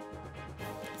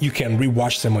 you can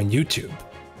rewatch them on YouTube.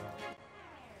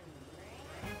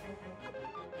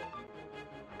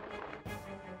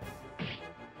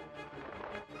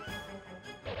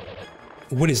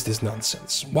 What is this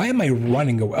nonsense? Why am I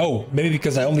running away? Oh, maybe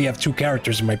because I only have 2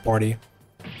 characters in my party.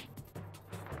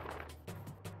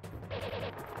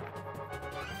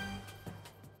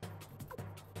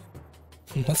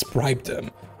 Let's bribe them.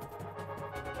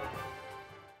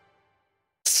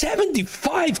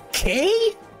 75k?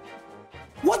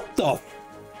 What the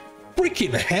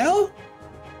freaking hell?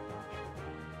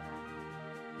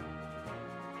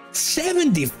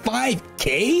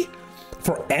 75k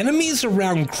for enemies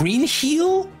around Green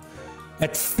Hill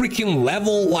at freaking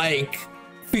level like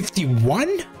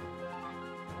 51?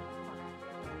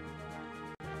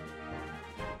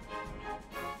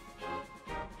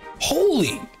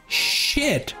 Holy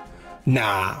shit.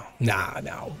 Nah. Nah.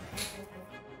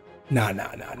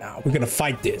 We're gonna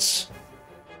fight this.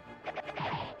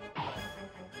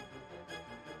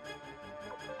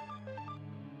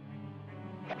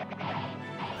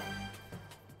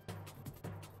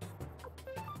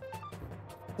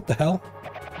 What the hell?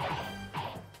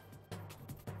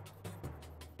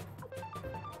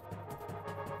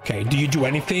 Okay, do you do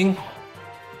anything?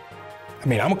 I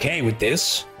mean, I'm okay with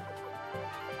this.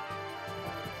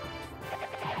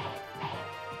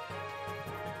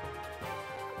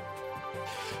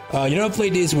 You know, I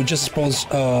played this with just suppose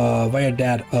via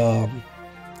that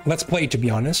Let's Play, to be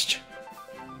honest.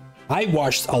 I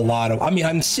watched a lot of, I mean,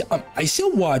 I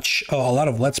still watch a lot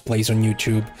of Let's Plays on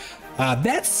YouTube.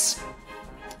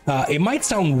 It might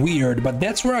sound weird, but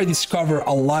that's where I discover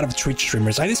a lot of Twitch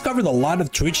streamers. I discovered a lot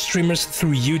of Twitch streamers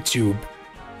through YouTube.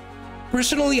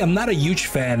 Personally, I'm not a huge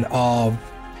fan of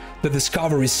the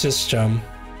discovery system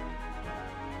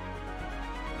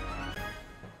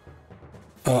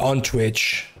on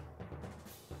Twitch.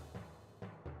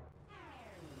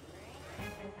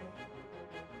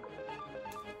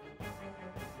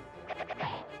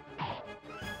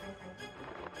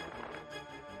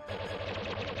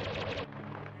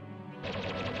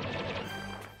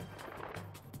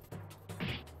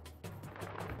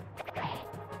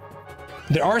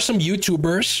 There are some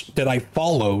YouTubers that I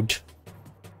followed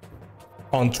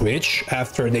on Twitch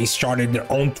after they started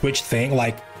their own Twitch thing,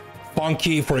 like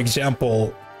Funky, for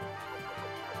example,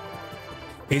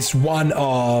 is one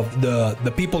of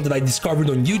the people that I discovered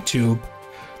on YouTube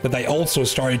that I also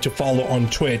started to follow on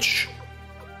Twitch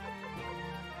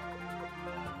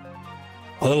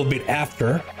a little bit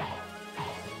after.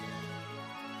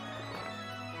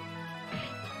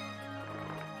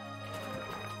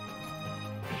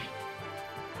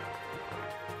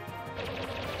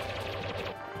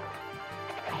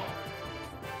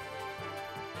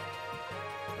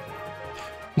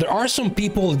 There are some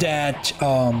people that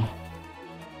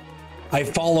I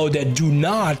follow that do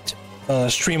not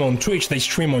stream on Twitch, they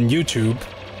stream on YouTube.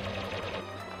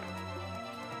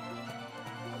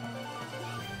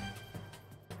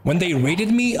 When they rated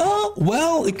me,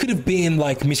 well, it could have been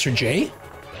like Mr. J.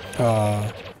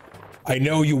 I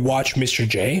know you watch Mr.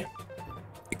 J.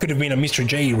 It could have been a Mr.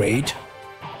 J raid.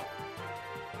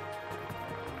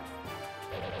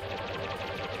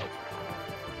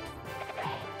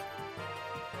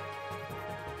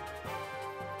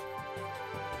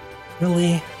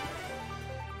 Really?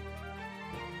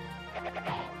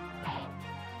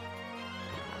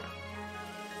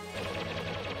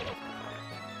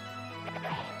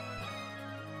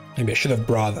 Maybe I should have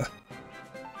brought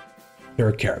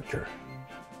your character.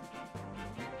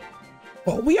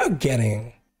 Well, we are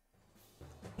getting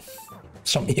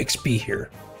some EXP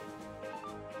here.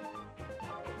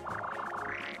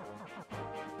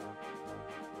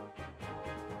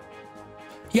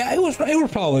 Yeah, it was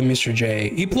probably Mr. J.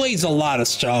 He plays a lot of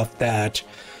stuff that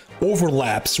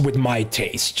overlaps with my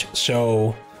taste,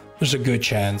 so there's a good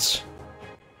chance.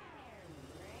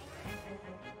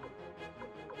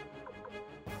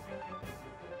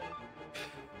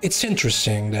 It's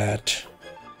interesting that...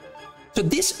 So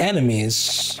these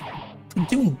enemies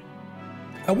do...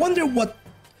 I wonder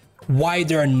why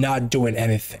they're not doing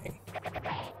anything.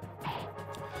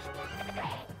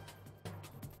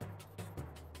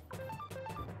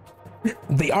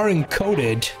 They are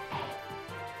encoded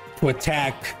to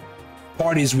attack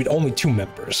parties with only 2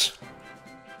 members.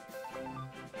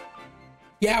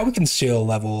 Yeah, we can still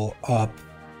level up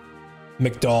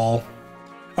McDowell.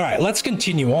 Alright, let's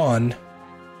continue on.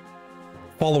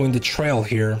 Following the trail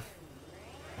here.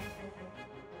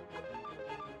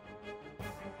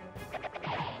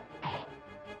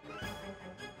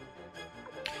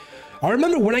 I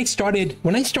remember when I started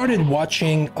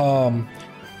watching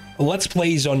Let's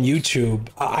Plays on YouTube,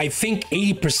 I think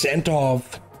 80%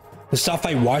 of the stuff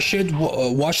I watched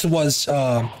was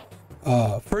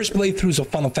first playthroughs of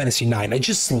Final Fantasy IX. I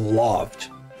just loved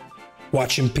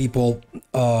watching people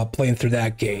playing through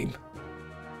that game.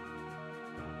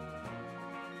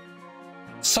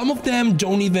 Some of them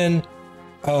don't even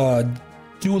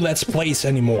do Let's Plays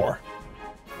anymore.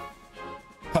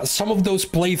 Some of those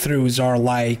playthroughs are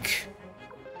like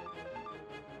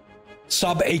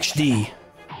sub HD.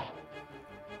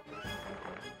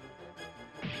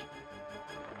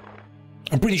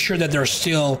 I'm pretty sure that there are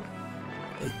still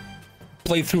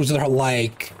playthroughs that are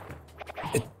like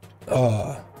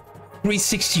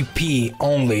 360p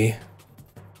only.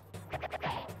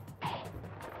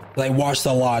 That I watched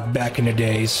a lot back in the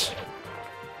days.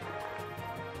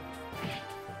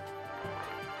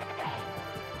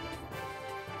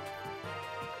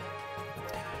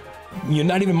 You're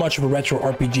not even much of a retro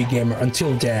RPG gamer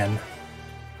until then.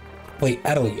 Play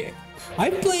Atelier. I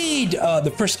played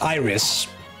the first Iris.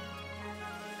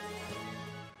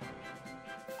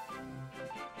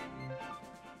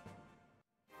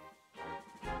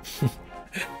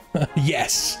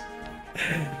 Yes.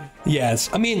 Yes.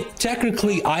 I mean,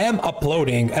 technically, I am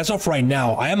uploading, as of right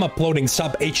now, I am uploading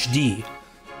sub HD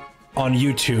on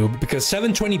YouTube because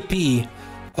 720p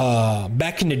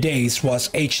back in the days was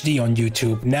HD on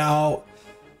YouTube. Now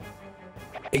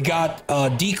it got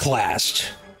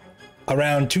declassed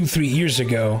around 2-3 years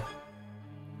ago,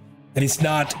 and it's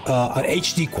not an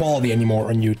HD quality anymore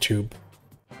on YouTube.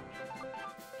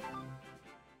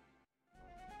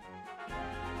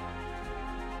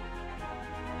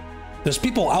 There's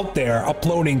people out there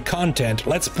uploading content,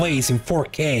 Let's Plays in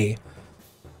 4K,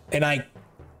 and I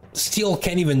still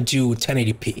can't even do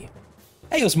 1080p.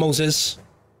 Hey, Osmosis.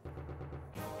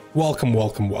 Welcome,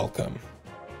 welcome, welcome.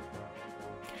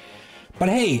 But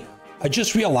hey, I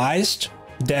just realized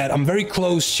that I'm very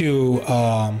close to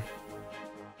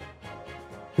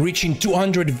reaching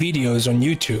 200 videos on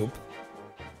YouTube.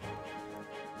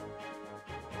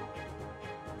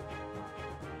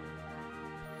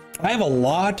 I have a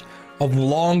lot of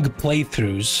long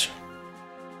playthroughs.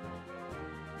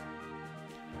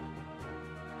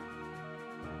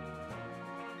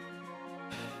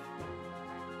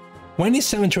 When is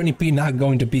 720p not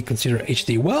going to be considered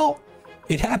HD? Well,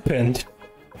 it happened.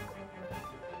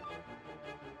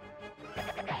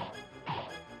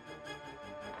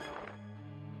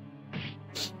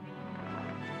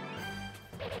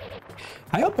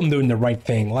 I hope I'm doing the right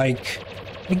thing. Like,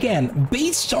 again,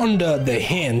 based on the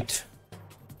hint,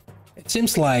 it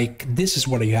seems like this is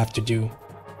what you have to do.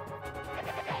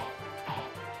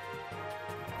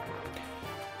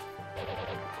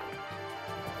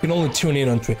 You can only tune in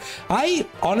on Twitch. I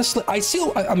honestly, I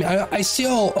still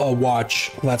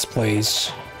watch Let's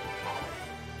Plays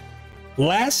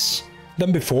less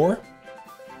than before,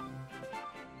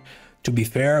 to be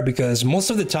fair, because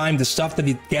most of the time the stuff that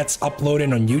it gets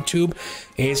uploaded on YouTube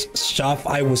is stuff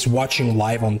I was watching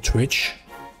live on Twitch.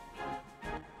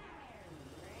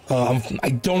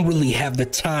 I don't really have the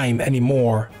time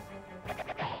anymore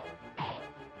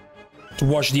to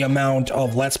watch the amount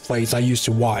of Let's Plays I used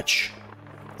to watch.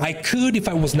 I could if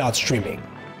I was not streaming,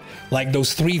 like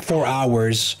those 3-4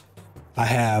 hours I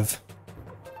have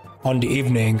on the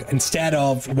evening, instead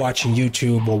of watching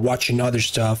YouTube or watching other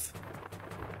stuff.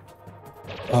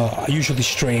 I usually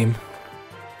stream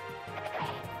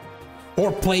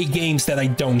or play games that I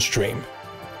don't stream.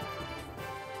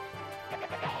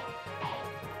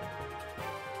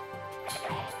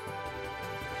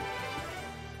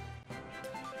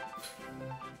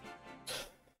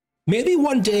 Maybe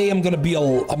one day I'm gonna be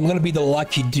the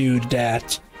lucky dude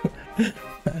that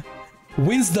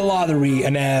wins the lottery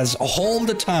and has all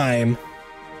the time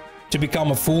to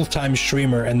become a full-time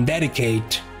streamer and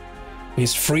dedicate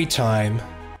his free time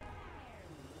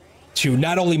to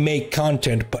not only make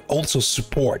content but also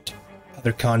support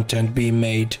other content being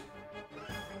made.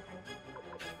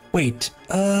 Wait,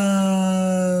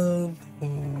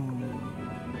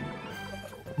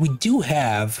 we do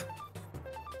have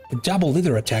a double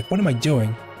leader attack. What am I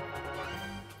doing?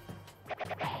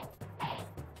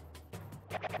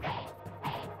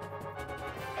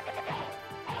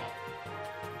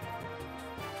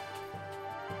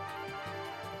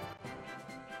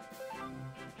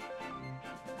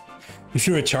 If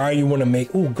you retire, you want to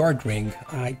make... Oh, guard ring.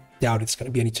 I doubt it's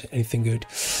going to be anything good.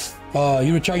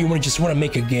 You retire, you just want to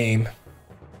make a game.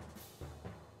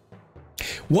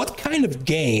 What kind of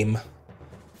game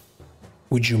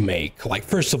would you make? Like,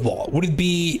 first of all, would it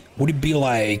be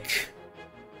like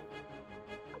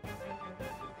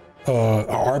a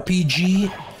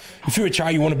RPG? If you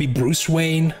retire, you want to be Bruce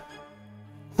Wayne?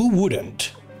 Who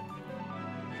wouldn't?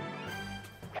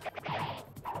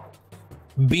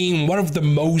 Being one of the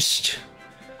most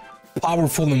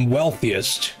powerful and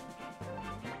wealthiest.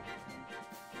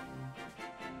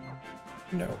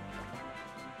 No.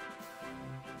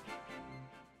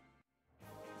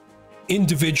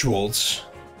 Individuals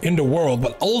in the world,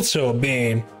 but also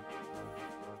being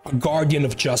a guardian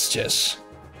of justice.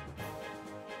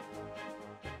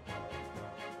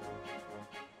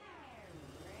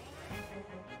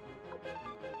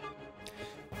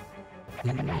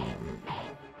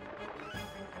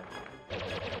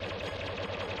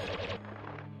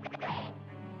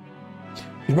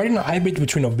 You're writing a hybrid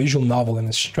between a visual novel and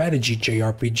a strategy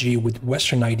JRPG with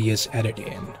Western ideas added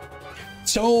in.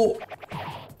 So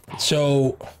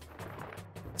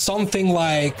something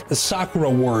like the Sakura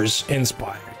Wars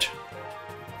inspired.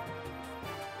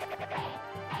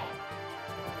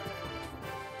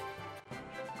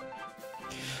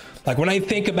 Like, when I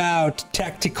think about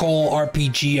tactical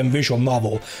RPG and visual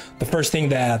novel, the first thing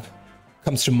that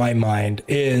comes to my mind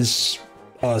is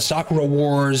Sakura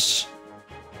Wars,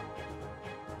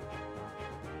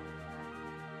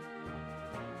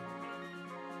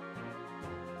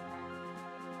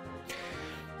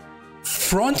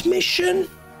 Front Mission?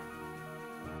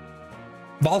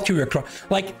 Valkyria Cross.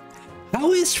 Like,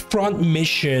 how is Front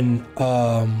Mission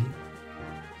on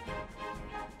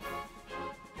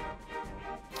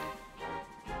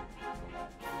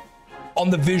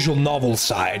the visual novel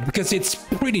side? Because it's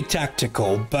pretty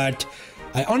tactical, but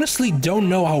I honestly don't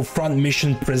know how Front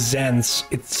Mission presents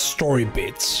its story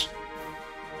bits.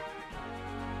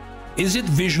 Is it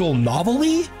visual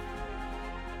novel-y?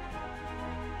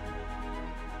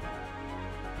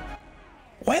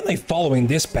 Why am I following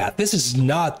this path? This is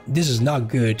not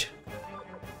good.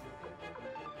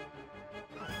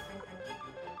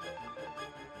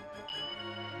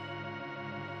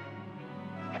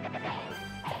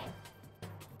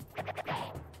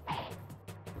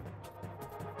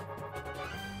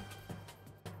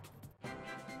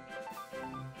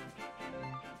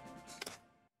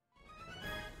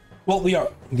 Well, we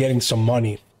are getting some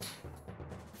money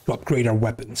to upgrade our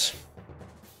weapons.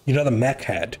 You're not a mech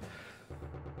head.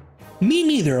 Me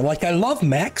neither. Like, I love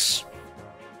mechs.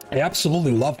 I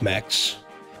absolutely love mechs.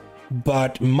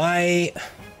 but my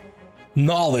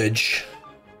knowledge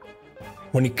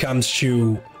when it comes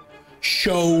to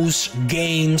shows,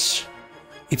 games,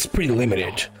 it's pretty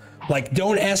limited. Like,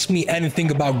 don't ask me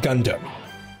anything about Gundam,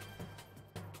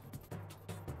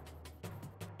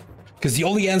 because the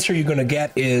only answer you're gonna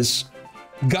get is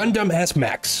Gundam has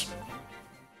mechs.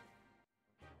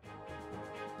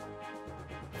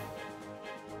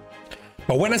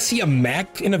 But when I see a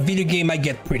mech in a video game, I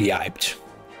get pretty hyped.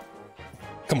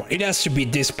 Come on, it has to be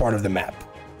this part of the map.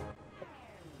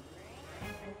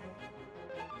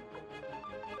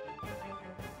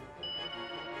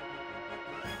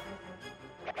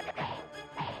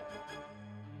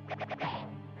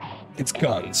 It's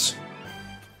guns.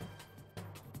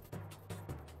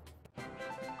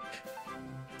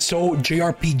 So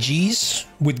JRPGs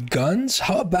with guns?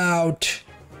 How about,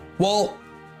 well,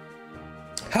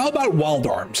 how about Wild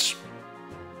Arms?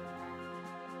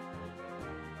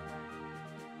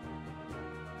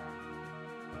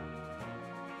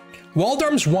 Wild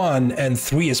Arms 1 and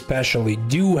 3 especially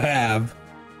do have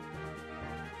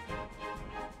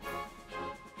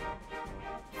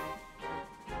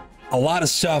a lot of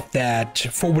stuff that,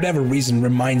 for whatever reason,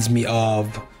 reminds me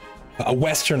of a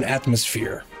Western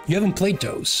atmosphere. You haven't played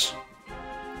those.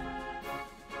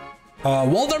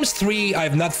 Wild Arms 3, I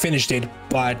have not finished it,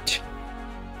 but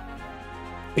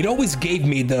it always gave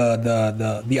me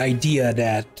the idea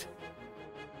that,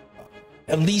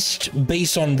 at least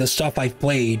based on the stuff I've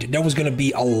played, there was gonna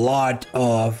be a lot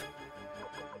of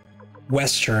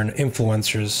Western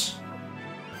influencers.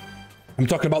 I'm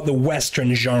talking about the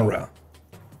Western genre.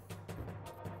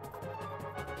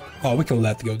 Oh, we can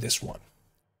let go this one.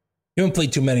 You haven't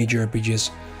played too many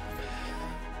JRPGs.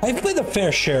 I've played a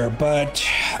fair share, but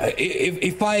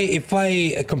if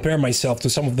I compare myself to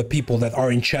some of the people that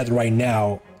are in chat right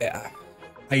now,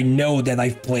 I know that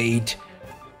I've played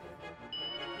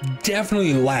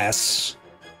definitely less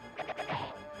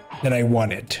than I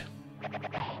wanted.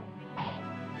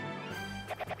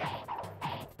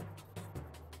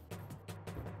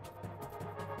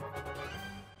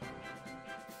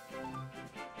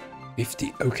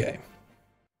 Okay.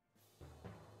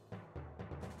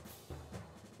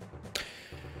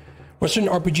 Western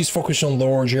RPGs focus on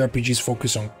lore, JRPGs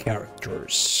focus on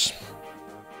characters.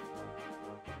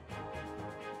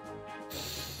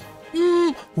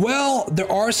 Well,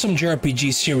 there are some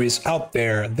JRPG series out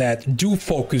there that do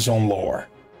focus on lore.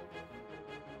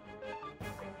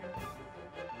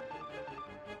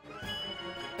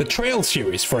 The Trail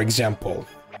series, for example.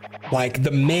 Like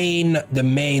the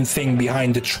main thing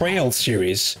behind the Trail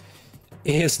series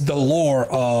is the lore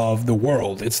of the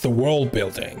world. It's the world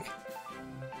building.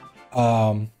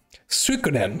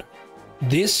 Suikoden,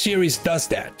 this series does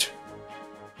that.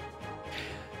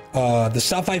 The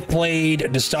stuff I've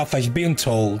played, the stuff I've been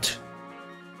told,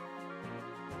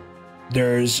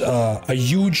 there's a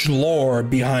huge lore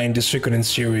behind the Suikoden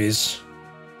series.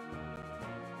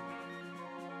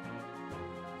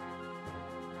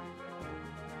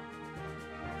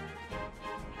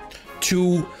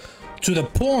 To the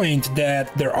point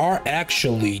that there are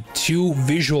actually 2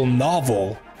 visual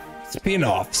novel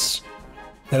spin-offs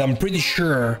that I'm pretty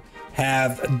sure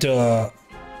have the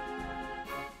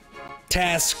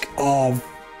task of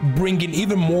bringing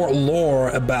even more lore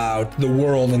about the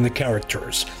world and the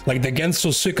characters, like the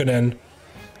Genshu Suikoden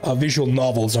visual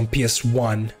novels on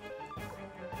PS1.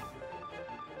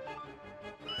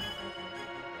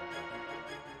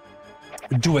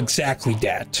 Do exactly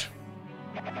that.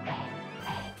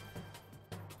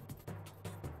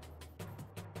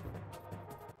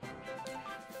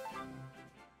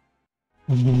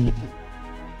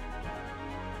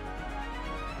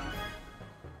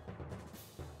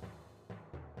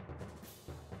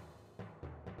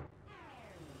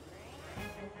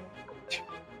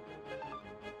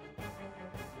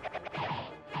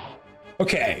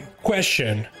 Okay,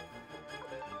 question.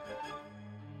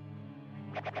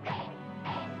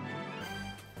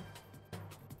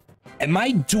 Am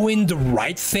I doing the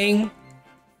right thing?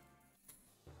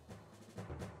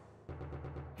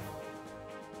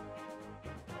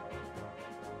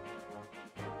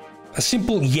 A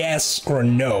simple yes or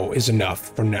no is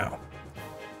enough for now.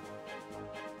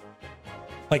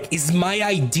 Like, is my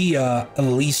idea at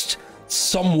least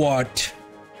somewhat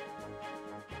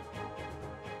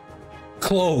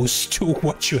close to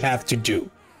what you have to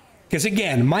do? Because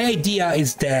again, my idea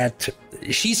is that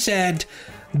she said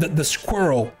that the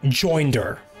squirrel joined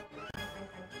her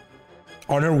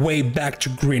on her way back to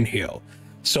Green Hill.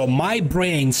 So my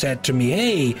brain said to me,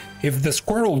 hey, if the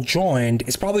squirrel joined,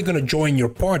 it's probably going to join your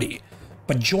party.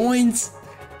 But joins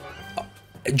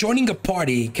joining a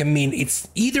party can mean it's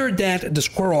either that the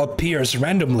squirrel appears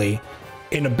randomly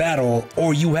in a battle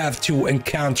or you have to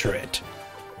encounter it.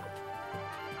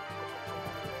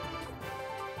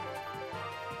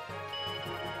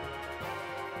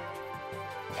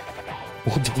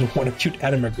 Who doesn't want a cute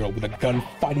anime girl with a gun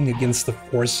fighting against the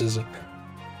forces?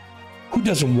 Who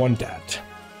doesn't want that?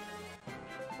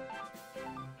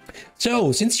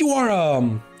 So, since you are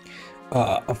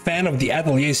a fan of the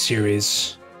Atelier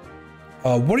series,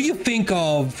 what do you think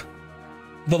of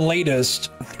the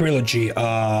latest trilogy?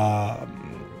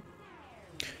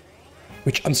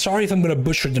 Which I'm sorry if I'm gonna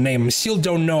butcher the name. I still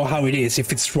don't know how it is,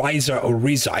 if it's Ryza or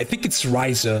Riza. I think it's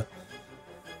Ryza.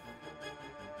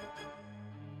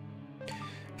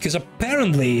 Because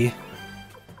apparently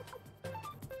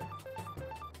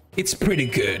it's pretty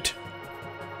good.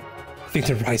 I think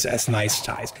the Ryza has nice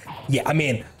ties. Yeah, I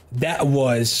mean, that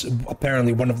was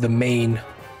apparently one of the main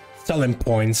selling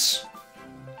points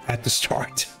at the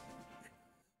start.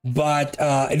 But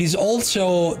it is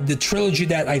also the trilogy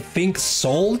that I think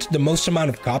sold the most amount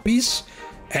of copies,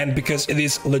 and because it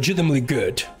is legitimately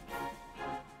good.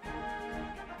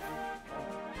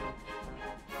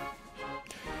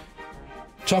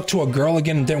 Talked to a girl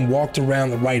again and then walked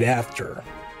around right after.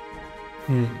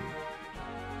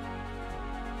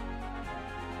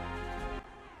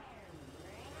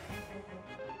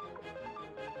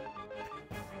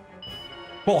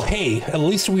 Well, hey, at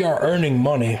least we are earning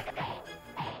money.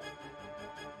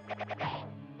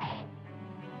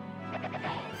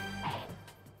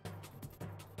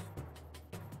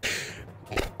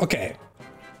 Okay.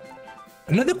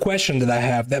 Another question that I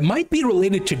have that might be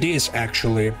related to this,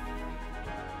 actually.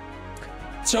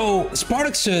 So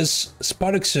Spartaxus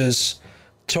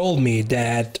told me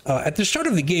that at the start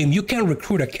of the game you can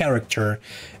recruit a character,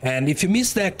 and if you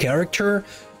miss that character,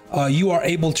 you are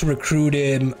able to recruit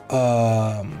him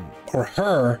or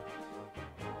her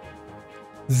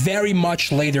very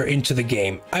much later into the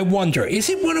game. I wonder, is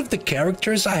it one of the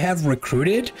characters I have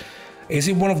recruited? Is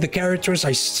it one of the characters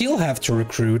I still have to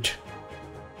recruit?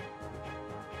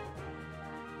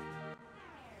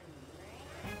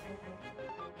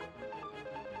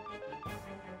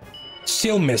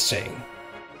 Still missing.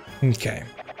 Okay.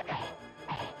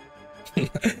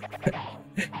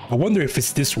 I wonder if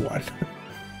it's this one.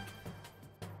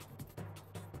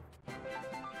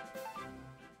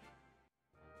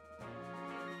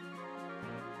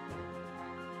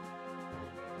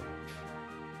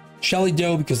 Shelly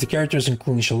though, because the characters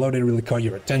including Charlotte really caught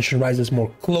your attention, rises more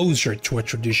closer to a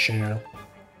traditional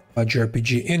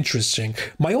JRPG. Interesting.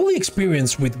 My only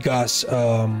experience with Gus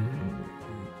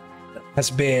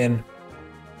has been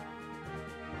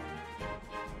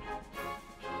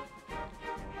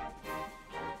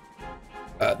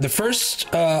the first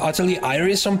Atelier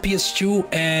Iris on PS2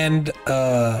 and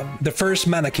the first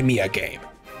Manakimiya game.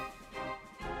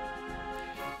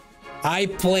 I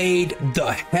played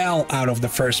the hell out of the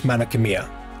first Manakimiya.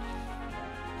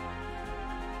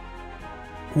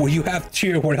 Well, you have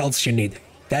tier, what else you need?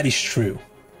 That is true.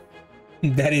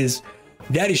 That is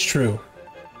true.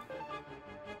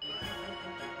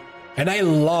 And I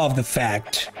love the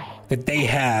fact that they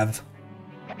have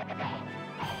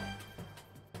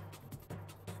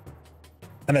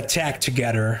an attack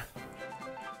together.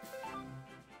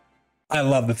 I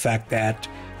love the fact that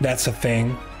that's a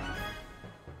thing.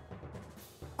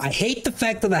 I hate the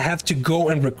fact that I have to go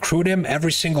and recruit him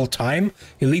every single time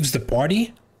he leaves the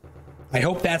party. I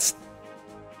hope that's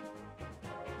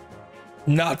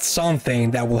not something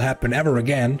that will happen ever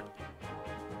again.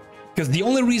 Because the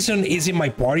only reason he's in my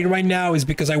party right now is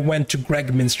because I went to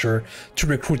Gregminster to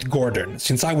recruit Gordon.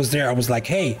 Since I was there, I was like,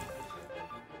 hey,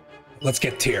 let's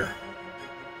get tier.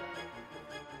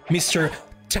 Mr.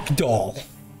 Techdoll.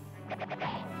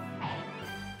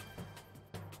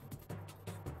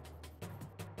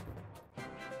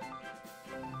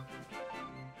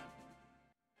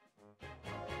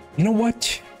 You know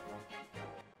what?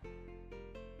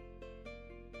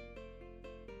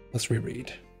 Let's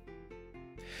reread.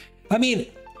 I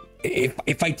mean,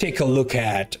 if I take a look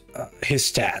at his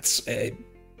stats,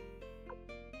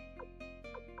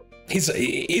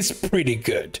 he's pretty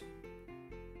good.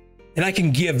 And I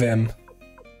can give him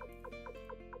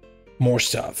more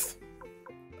stuff.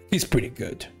 He's pretty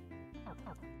good.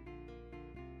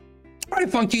 Alright,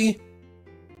 Funky.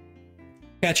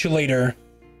 Catch you later.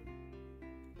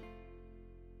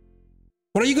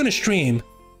 What are you gonna stream?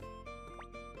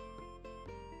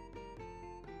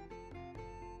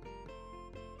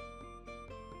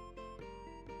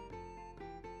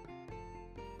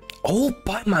 All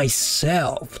by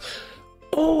myself.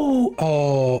 Oh.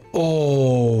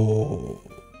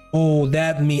 Oh,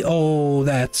 oh,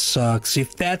 that sucks.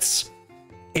 If that's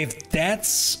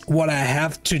what I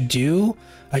have to do,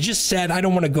 I just said I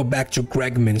don't want to go back to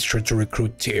Gregminster to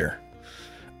recruit tier.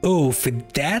 Oh,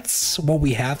 if that's what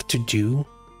we have to do,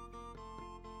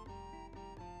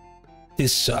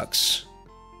 this sucks.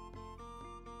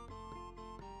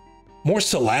 More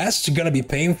Celeste? Gonna be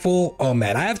painful? Oh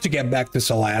man, I have to get back to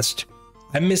Celeste.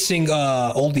 I'm missing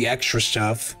all the extra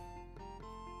stuff.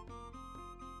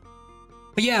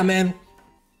 But yeah, man.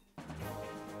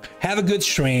 Have a good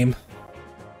stream.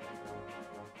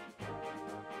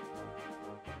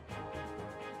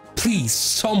 Please,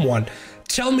 someone,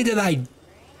 tell me that I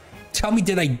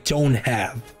don't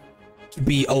have to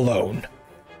be alone.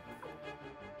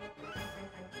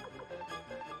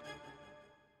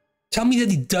 Tell me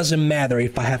that it doesn't matter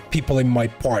if I have people in my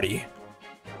party.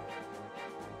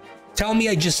 Tell me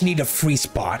I just need a free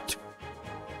spot.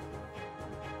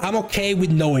 I'm okay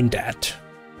with knowing that.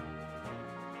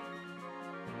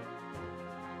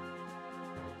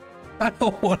 I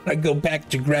don't want to go back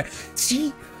to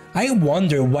See, I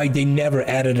wonder why they never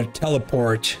added a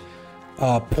teleport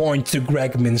point to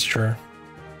Gregminster.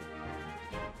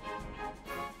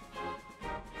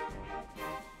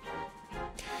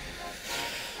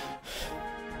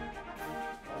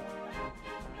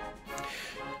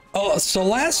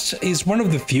 Celeste is one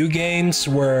of the few games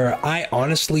where I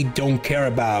honestly don't care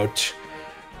about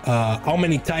how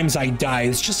many times I die.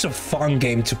 It's just a fun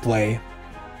game to play.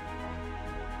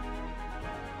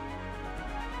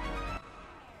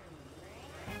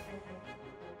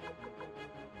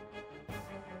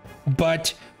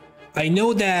 But I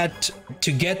know that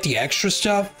to get the extra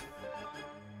stuff,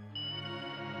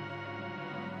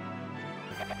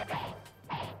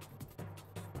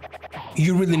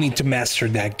 you really need to master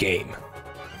that game.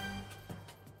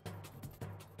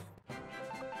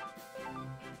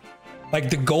 Like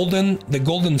the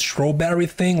golden strawberry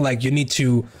thing, like you need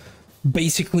to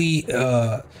basically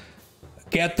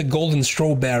get the golden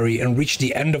strawberry and reach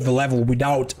the end of the level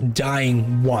without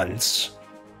dying once.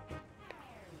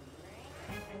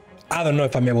 I don't know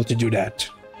if I'm able to do that.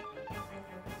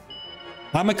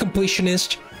 I'm a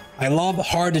completionist. I love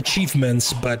hard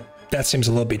achievements, but that seems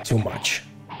a little bit too much.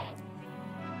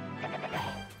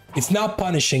 It's not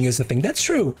punishing is the thing. That's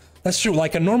true. That's true.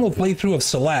 Like a normal playthrough of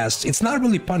Celeste, it's not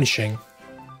really punishing.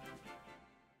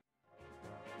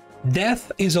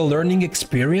 Death is a learning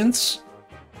experience.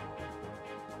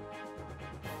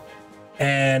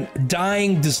 And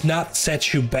dying does not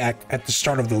set you back at the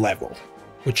start of the level,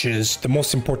 which is the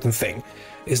most important thing.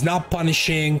 It's not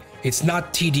punishing. It's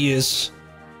not tedious.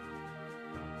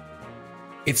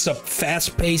 It's a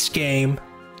fast-paced game.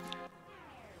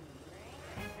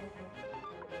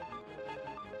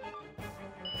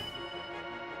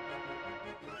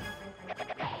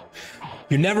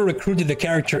 You never recruited the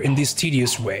character in this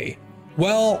tedious way.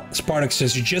 Well, Spartak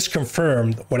says you just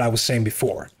confirmed what I was saying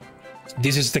before.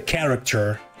 This is the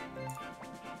character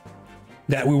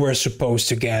that we were supposed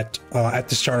to get at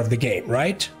the start of the game,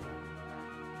 right?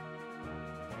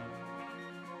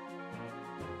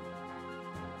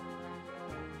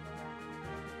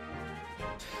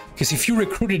 Because if you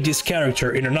recruited this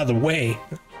character in another way...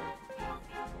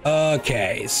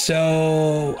 Okay,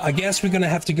 so I guess we're gonna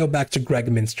have to go back to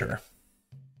Gregminster.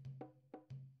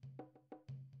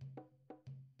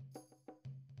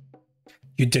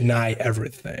 You deny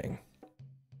everything.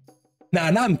 Now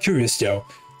I'm curious though.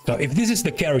 So if this is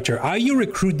the character, how you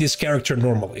recruit this character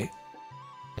normally?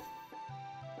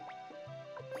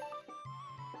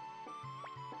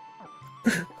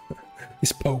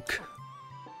 His poke.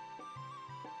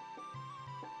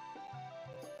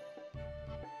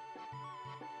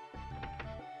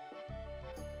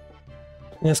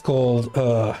 It's called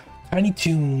Tiny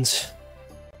Toons.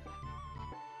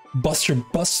 Buster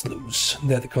Bust Loose.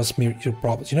 That caused me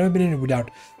problems. You've never been in it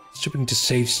without stripping to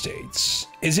save states.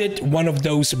 Is it one of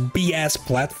those BS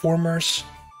platformers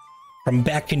from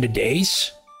back in the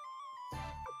days?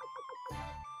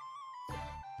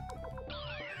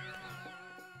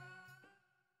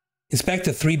 Inspect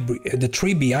the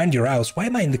tree behind your house. Why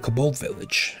am I in the Kobold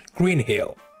Village? Green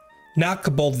Hill. Not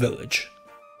Kobold Village.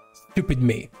 Stupid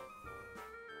me.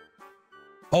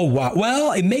 Oh wow,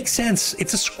 well, it makes sense.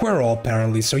 It's a squirrel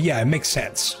apparently, so yeah, it makes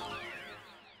sense.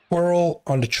 Squirrel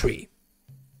on the tree.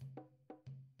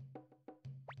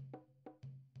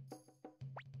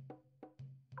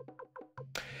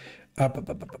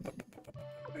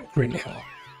 Green Hill.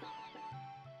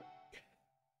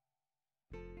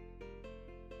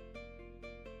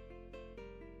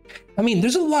 I mean,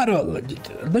 there's a lot of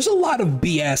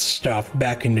BS stuff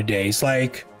back in the days,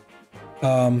 like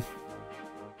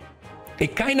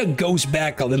it kind of goes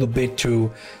back a little bit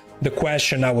to the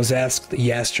question I was asked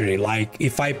yesterday, like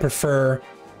if I prefer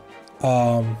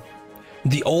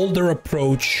the older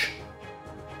approach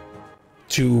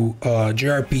to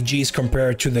JRPGs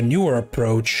compared to the newer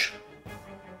approach.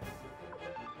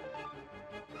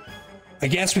 I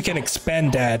guess we can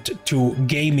expand that to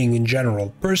gaming in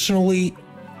general. Personally,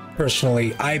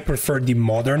 I prefer the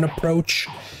modern approach.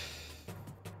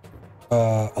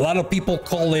 A lot of people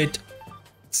call it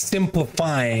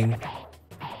simplifying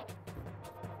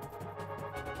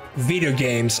video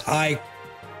games. I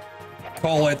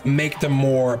call it make them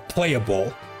more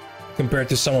playable compared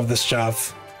to some of the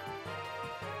stuff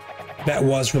that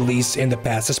was released in the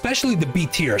past, especially the B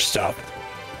tier stuff.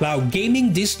 Now,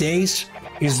 gaming these days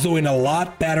is doing a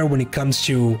lot better when it comes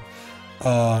to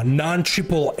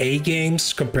non-AAA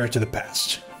games compared to the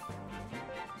past.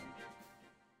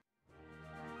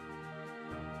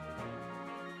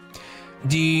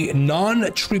 The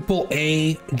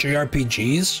non-AAA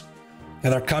JRPGs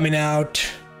that are coming out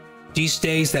these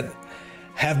days, that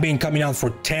have been coming out for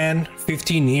 10,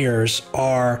 15 years,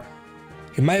 are,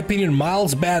 in my opinion,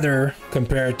 miles better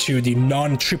compared to the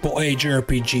non-AAA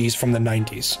JRPGs from the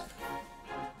 90s.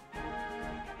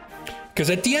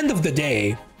 Because at the end of the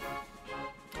day,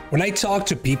 when I talk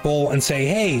to people and say,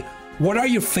 hey, what are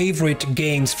your favorite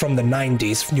games from the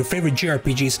 90s, your favorite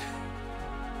JRPGs,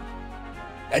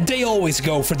 they always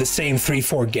go for the same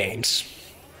 3-4 games.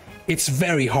 It's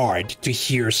very hard to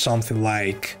hear something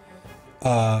like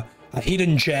a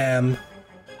hidden gem,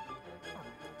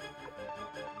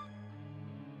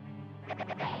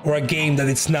 or a game that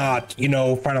it's not, you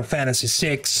know, Final Fantasy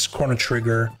VI, Chrono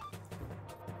Trigger.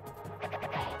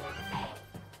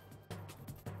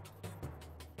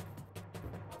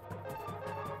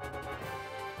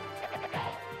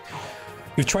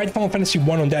 We've tried Final Fantasy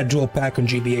I on that dual pack on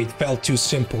GBA. It felt too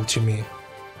simple to me.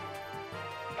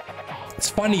 It's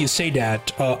funny you say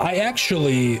that. I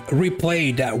actually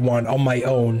replayed that one on my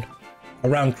own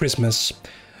around Christmas.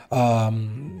 For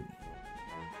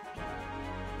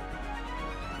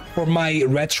my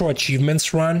retro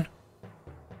achievements run.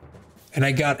 And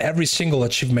I got every single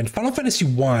achievement. Final Fantasy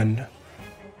I,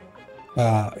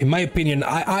 in my opinion,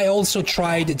 I also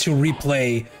tried to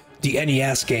replay the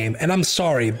NES game. And I'm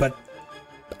sorry, but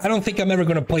I don't think I'm ever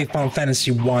going to play Final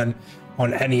Fantasy I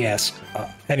on NES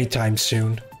anytime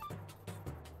soon.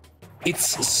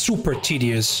 It's super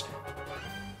tedious.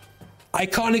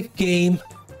 Iconic game.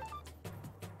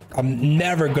 I'm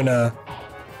never gonna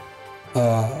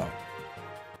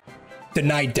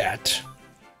deny that.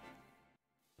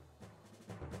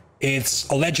 It's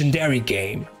a legendary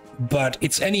game, but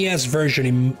its NES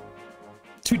version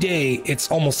today, it's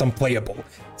almost unplayable.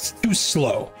 It's too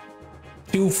slow.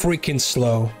 Too freaking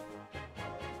slow.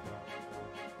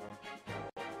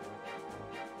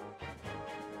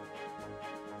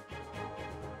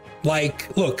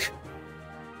 Like, look,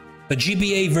 the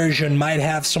GBA version might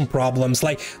have some problems.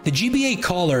 Like, the GBA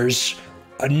colors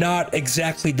are not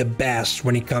exactly the best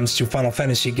when it comes to Final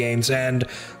Fantasy games, and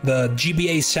the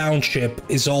GBA sound chip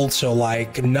is also,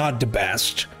 like, not the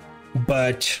best.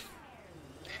 But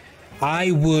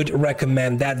I would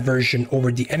recommend that version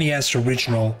over the NES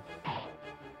original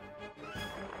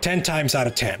 10 times out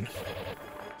of 10.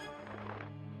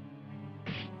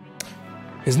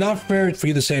 It's not fair for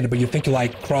you to say it, but you think you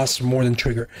like Cross more than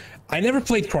Trigger. I never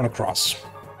played Chrono Cross,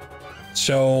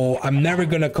 so I'm never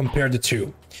gonna compare the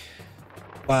two.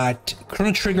 But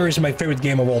Chrono Trigger is my favorite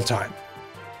game of all time.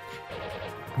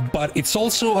 But it's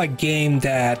also a game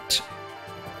that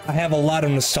I have a lot of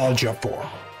nostalgia for.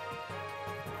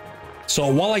 So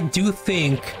while I do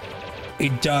think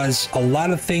it does a lot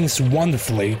of things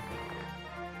wonderfully,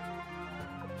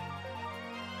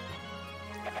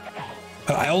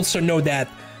 I also know that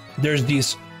there's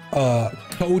this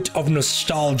coat of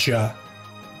nostalgia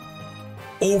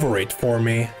over it for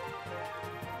me.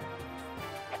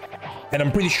 And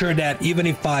I'm pretty sure that even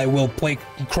if I will play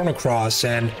Chrono Cross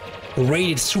and rate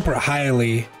it super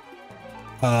highly,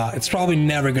 it's probably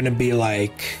never gonna be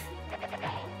like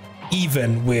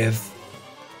even with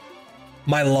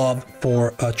my love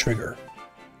for Trigger.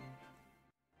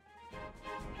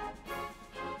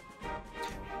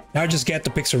 Now just get the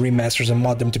pixel remasters and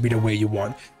mod them to be the way you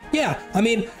want. Yeah, I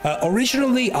mean,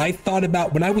 originally I thought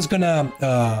about when I was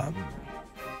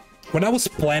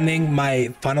planning my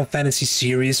Final Fantasy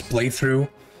series playthrough,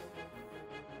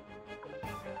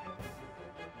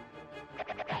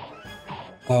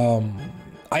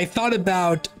 I thought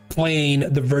about playing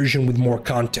the version with more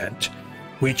content,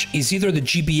 which is either the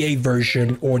GBA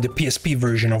version or the PSP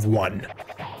version of 1.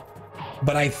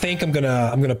 But I think I'm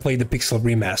gonna play the pixel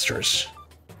remasters.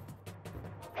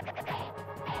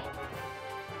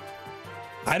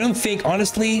 I don't think,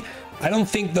 honestly, I don't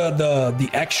think the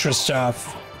extra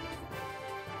stuff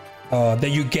that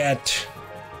you get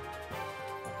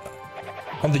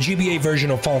on the GBA version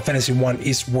of Final Fantasy 1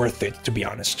 is worth it, to be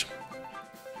honest.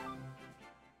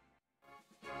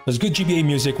 There's good GBA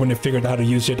music when they figured out how to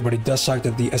use it, but it does suck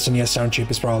that the SNES sound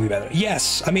chip is probably better.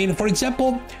 Yes, I mean, for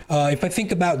example, if I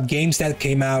think about games that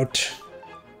came out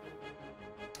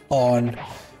on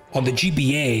the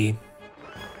GBA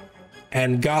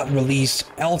and got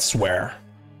released elsewhere,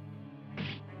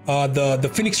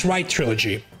 the Phoenix Wright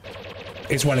trilogy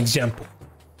is one example.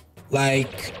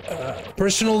 Like,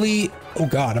 personally, oh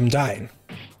god, I'm dying.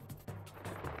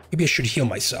 Maybe I should heal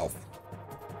myself.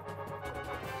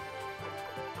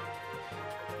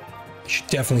 I should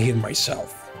definitely heal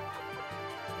myself.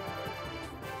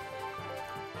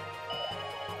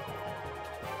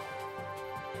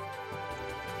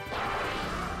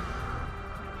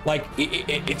 Like,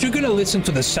 if you're gonna listen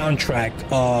to the soundtrack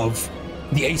of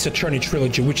the Ace Attorney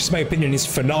trilogy, which in my opinion is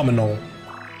phenomenal,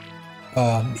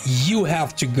 you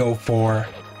have to go for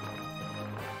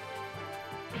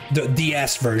the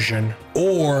DS version,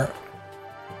 or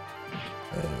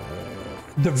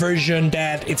the version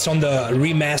that it's on the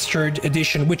remastered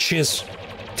edition, which is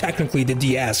technically the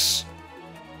DS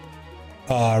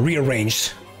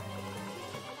rearranged.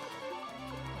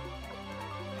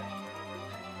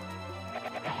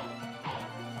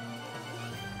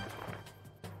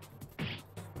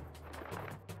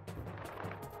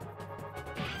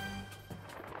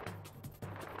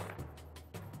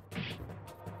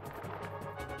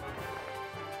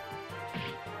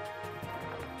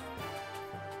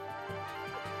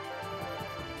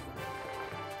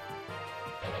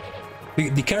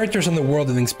 The characters in the world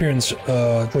and experience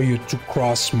draw you to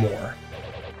Cross more.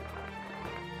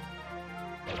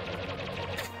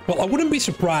 Well, I wouldn't be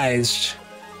surprised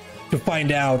to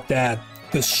find out that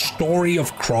the story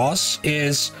of Cross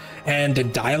is, and the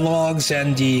dialogues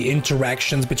and the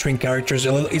interactions between characters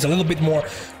is a little bit more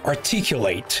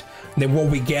articulate than what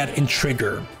we get in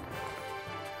Trigger.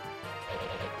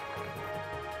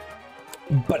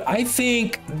 But I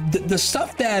think the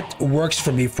stuff that works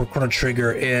for me for Chrono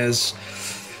Trigger is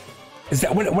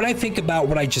that when I think about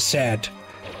what I just said,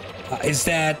 is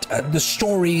that the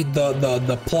story,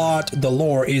 the plot, the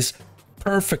lore is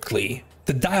perfectly,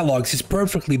 the dialogues is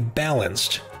perfectly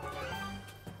balanced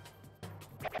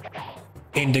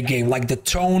in the game. Like the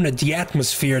tone, the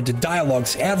atmosphere, the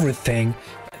dialogues, everything,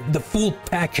 the full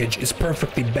package is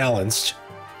perfectly balanced.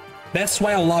 That's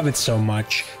why I love it so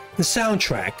much. The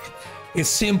soundtrack is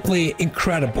simply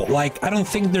incredible. Like, I don't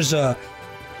think there's a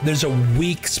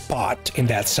weak spot in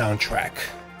that soundtrack.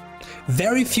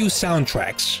 Very few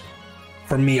soundtracks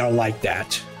for me are like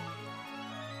that.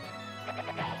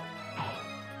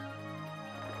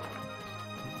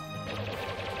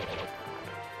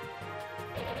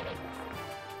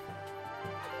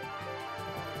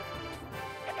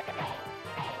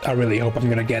 I really hope I'm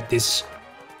gonna get this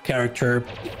character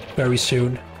very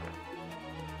soon.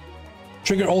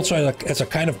 Trigger also has a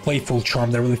kind of playful charm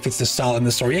that really fits the style and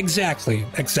the story. Exactly.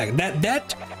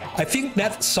 That I think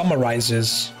that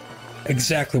summarizes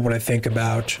exactly what I think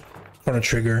about Chrono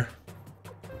Trigger.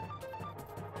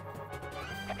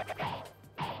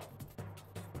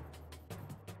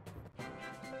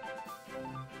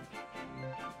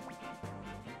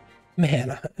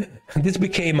 Man, this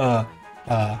became a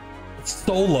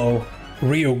solo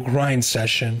Rio grind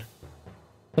session.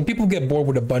 Some people get bored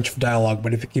with a bunch of dialogue,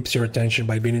 but if it keeps your attention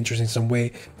by being interesting in some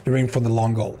way, you're in for the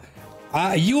long goal.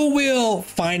 You will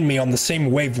find me on the same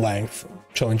wavelength,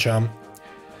 Chillin' Chum.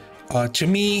 To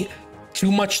me,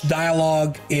 too much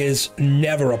dialogue is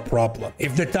never a problem.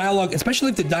 If the dialogue,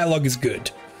 especially if the dialogue is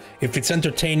good, if it's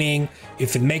entertaining,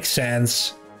 if it makes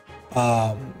sense,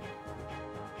 I'll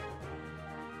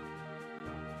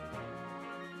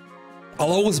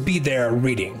always be there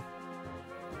reading.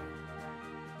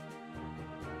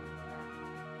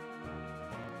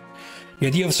 The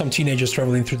idea of some teenagers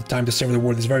traveling through the time to save the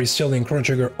world is very silly, and Chrono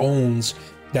Trigger owns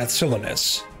that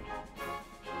silliness.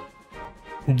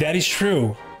 That is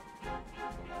true.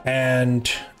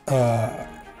 And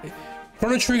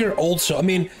Chrono Trigger also, I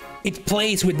mean, it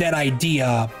plays with that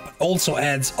idea, but also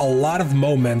adds a lot of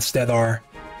moments that are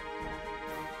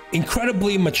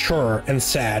incredibly mature and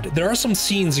sad. There are some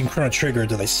scenes in Chrono Trigger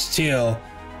that still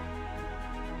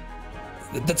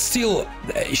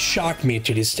shock me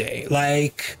to this day.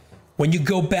 Like, when you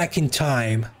go back in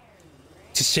time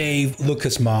to save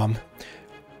Luca's mom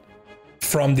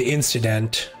from the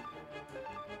incident,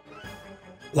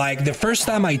 like the first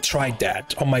time I tried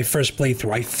that on my first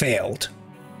playthrough, I failed.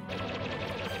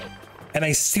 And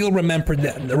I still remember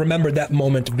that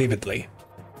moment vividly.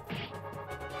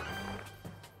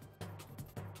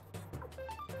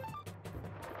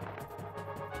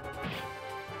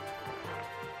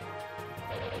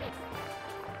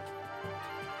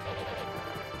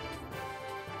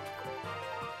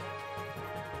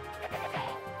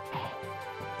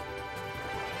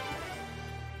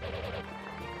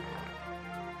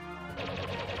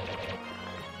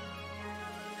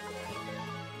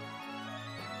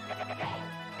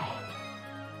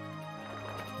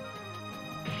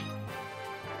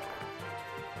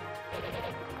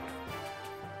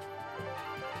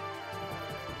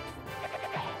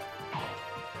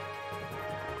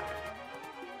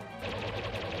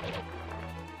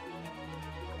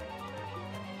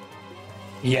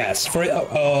 Yes, for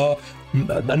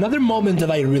another moment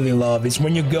that I really love is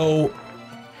when you go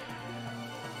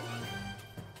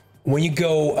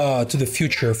to the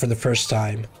future for the first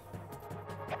time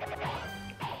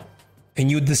and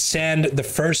you descend the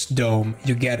first dome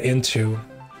you get into,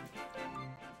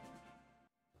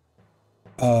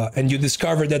 and you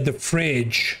discover that the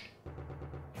fridge,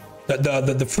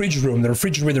 the fridge room, the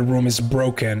refrigerator room is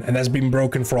broken and has been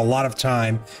broken for a lot of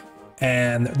time,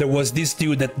 and there was this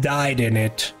dude that died in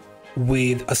it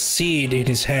with a seed in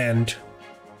his hand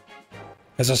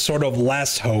as a sort of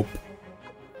last hope.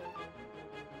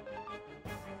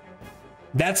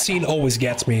 That scene always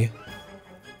gets me.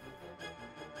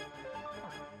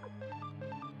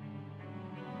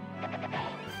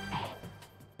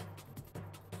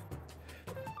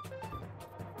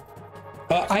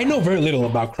 I know very little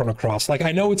about Chrono Cross. Like,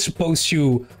 I know it's supposed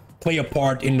to play a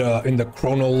part in the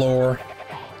Chrono lore.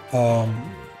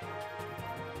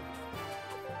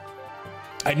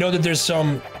 I know that there's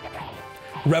some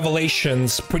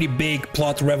revelations, pretty big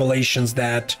plot revelations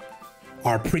that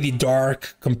are pretty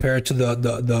dark compared to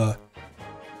the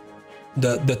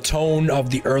tone of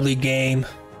the early game.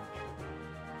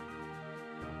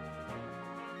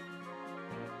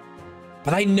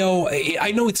 But I know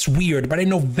it's weird, but I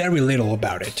know very little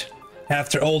about it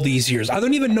after all these years. I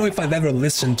don't even know if I've ever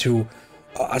listened to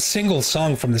a single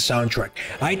song from the soundtrack.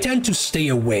 I tend to stay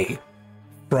away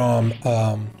from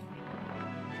the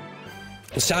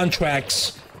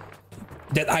soundtracks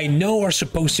that I know are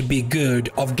supposed to be good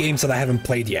of games that I haven't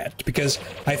played yet, because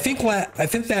I think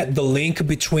that the link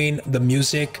between the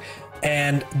music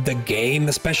and the game,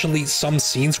 especially some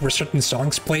scenes where certain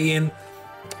songs play in,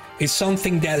 is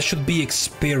something that should be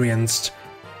experienced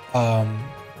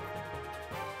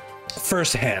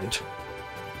firsthand.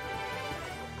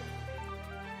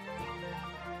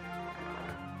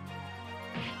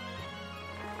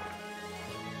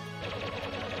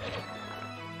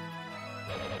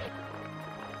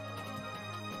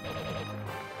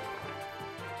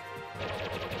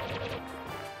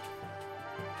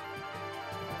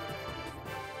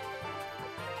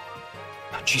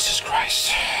 Oh, Jesus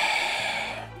Christ.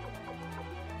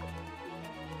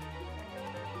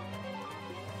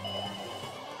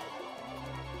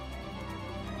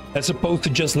 As opposed to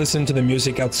just listen to the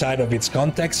music outside of its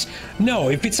context. No,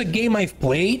 if it's a game I've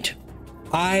played,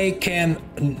 I can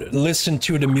listen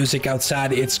to the music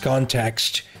outside its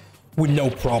context with no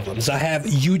problems. I have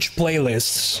huge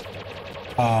playlists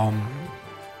of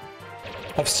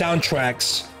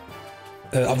soundtracks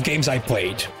of games I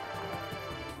played.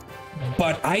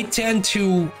 But I tend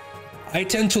to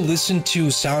listen to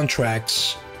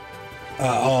soundtracks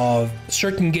of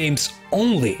certain games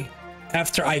only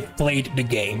after I've played the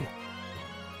game.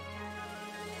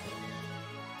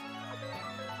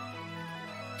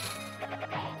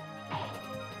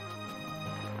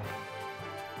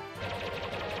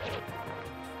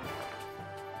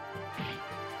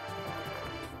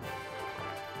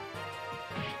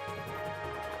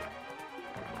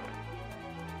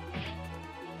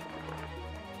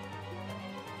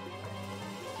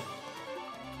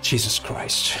 Jesus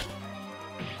Christ.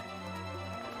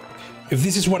 If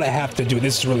this is what I have to do,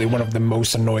 this is really one of the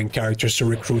most annoying characters to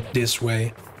recruit this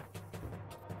way.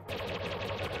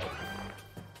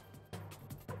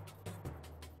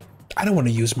 I don't want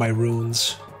to use my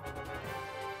runes.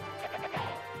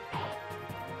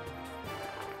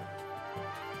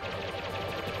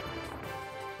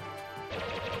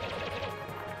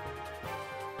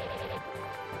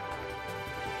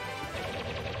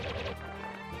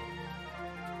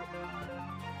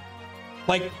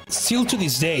 Like, still to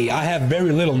this day, I have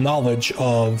very little knowledge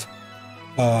of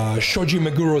Shoji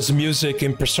Meguro's music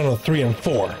in Persona 3 and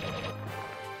 4.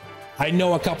 I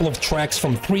know a couple of tracks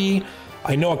from 3,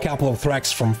 I know a couple of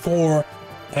tracks from 4,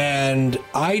 and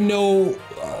I know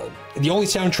the only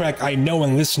soundtrack I know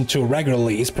and listen to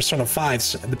regularly is the Persona 5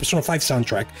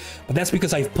 soundtrack, but that's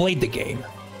because I've played the game.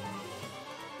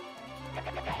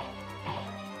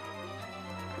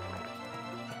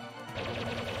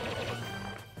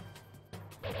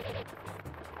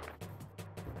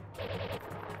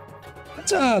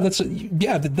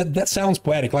 Yeah, that sounds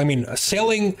poetic. I mean,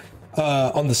 sailing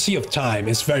on the Sea of Time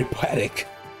is very poetic.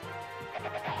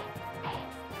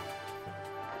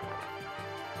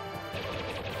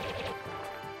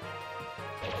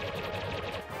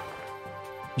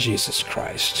 Jesus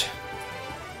Christ.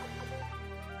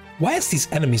 Why is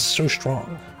these enemies so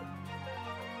strong?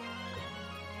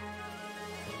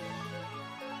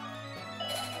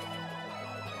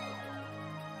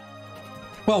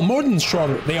 Well, more than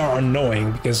strong, they are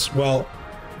annoying because, well,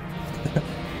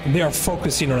 they are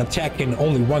focusing on attacking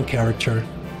only one character.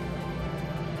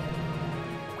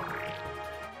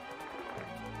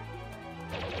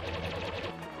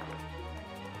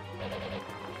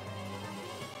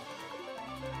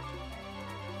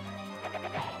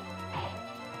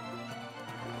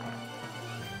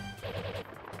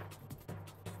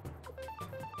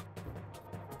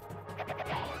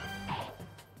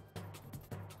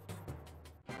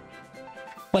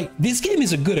 Like, this game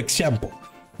is a good example.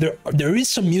 There is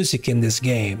some music in this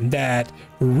game that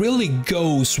really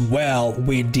goes well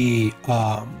with the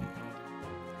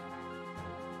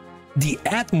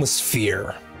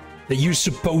atmosphere that you're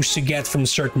supposed to get from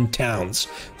certain towns,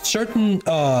 certain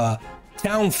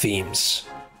town themes.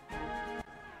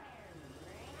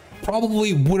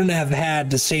 Probably wouldn't have had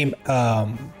the same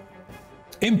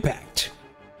impact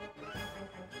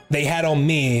they had on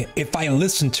me if I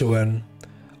listened to it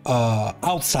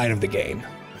outside of the game.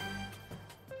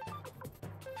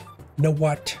 You know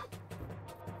what?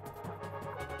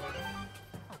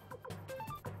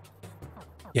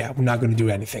 Yeah, we're not going to do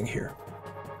anything here.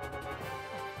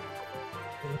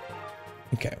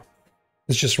 Okay,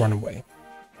 let's just run away.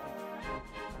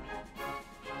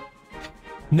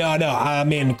 No, I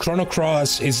mean, Chrono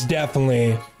Cross is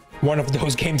definitely one of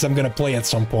those games I'm going to play at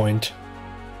some point.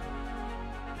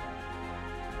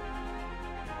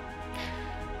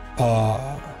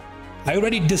 I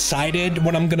already decided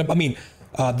what I'm going to... I mean...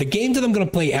 the game that I'm going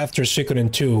to play after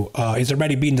Suikoden II is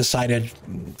already being decided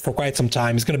for quite some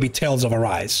time. It's going to be Tales of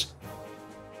Arise.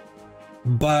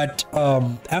 But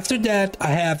after that, I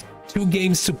have 2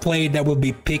 games to play that will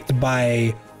be picked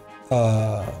by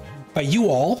you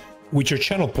all with your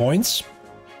channel points.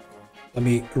 Let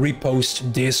me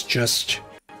repost this just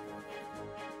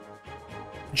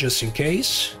in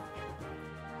case.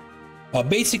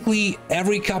 Basically,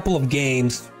 every couple of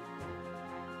games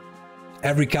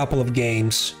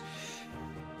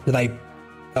that I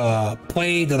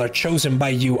play that are chosen by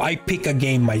you, I pick a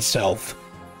game myself.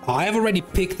 I have already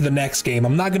picked the next game.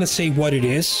 I'm not gonna say what it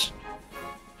is.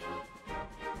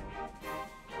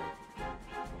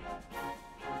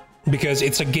 Because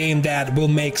it's a game that will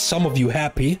make some of you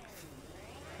happy.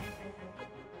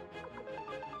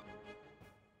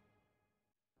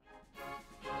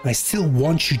 I still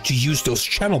want you to use those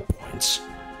channel points.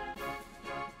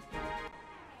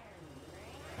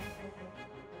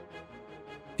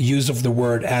 Use of the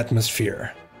word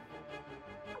atmosphere.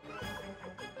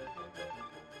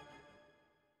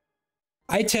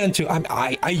 I tend to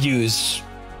I use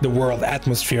the word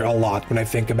atmosphere a lot when I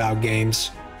think about games,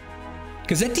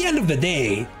 because at the end of the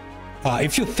day,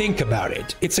 if you think about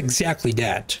it, it's exactly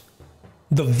that.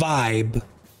 The vibe,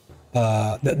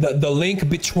 the link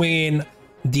between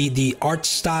the art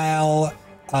style,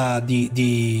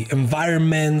 the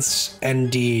environments,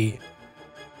 and the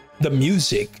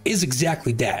music is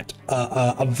exactly that,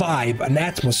 a vibe, an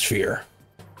atmosphere.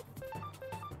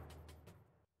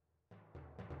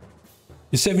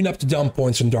 You're saving up to down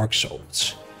points on Dark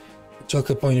Souls. Talk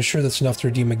up on, you're sure that's enough to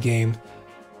redeem a game?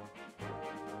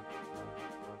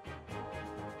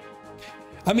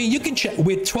 I mean, you can check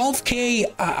with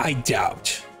 12K. I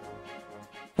doubt.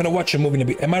 I'm gonna watch a movie in a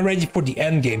bit. Am I ready for the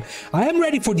end game? I am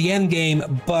ready for the end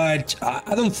game, but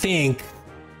I don't think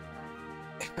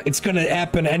it's gonna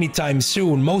happen anytime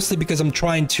soon, mostly because I'm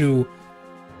trying to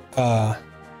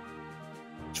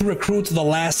recruit the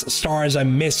last stars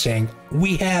I'm missing.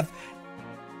 We have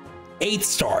 8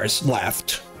 stars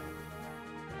left.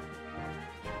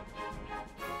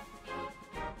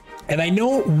 And I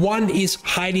know one is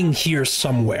hiding here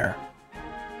somewhere.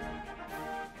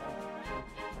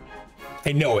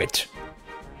 I know it.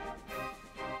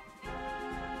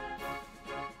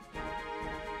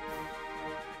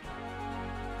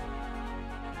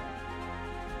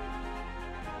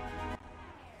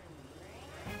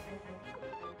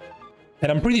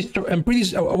 And I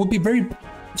would be very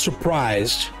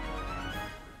surprised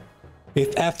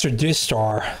if after this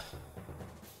star,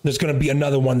 there's gonna be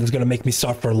another one that's gonna make me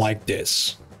suffer like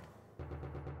this.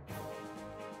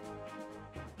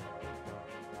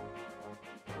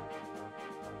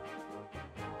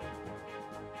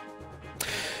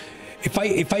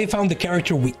 If I found the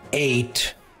character with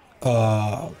 8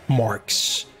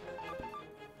 marks,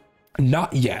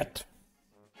 not yet.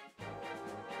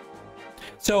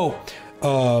 So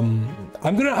I'm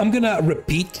gonna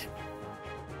repeat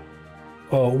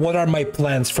what are my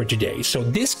plans for today. So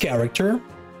this character,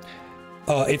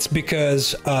 it's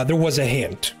because there was a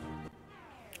hint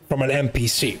from an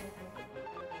NPC.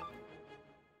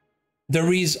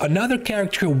 There is another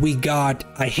character we got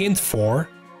a hint for,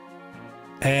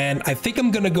 and I think I'm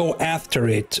gonna go after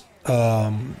it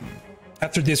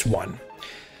after this one.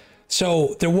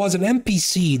 So there was an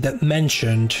NPC that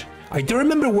mentioned, I don't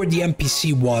remember where the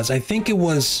NPC was. I think it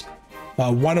was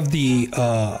one of the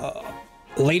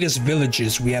latest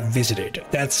villages we have visited,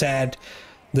 that said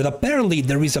that apparently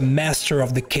there is a master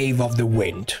of the Cave of the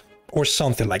Wind or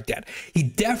something like that. He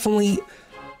definitely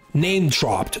name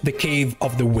dropped the Cave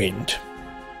of the Wind.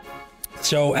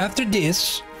 So after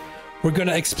this, we're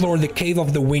gonna explore the Cave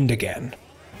of the Wind again.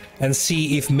 and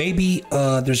see if maybe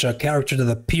there's a character that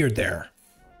appeared there.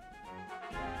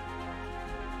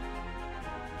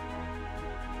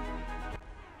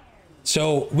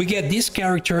 So we get this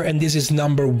character, and this is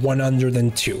number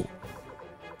 102.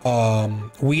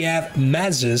 We have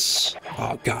Mazus.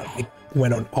 Oh god, it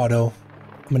went on auto.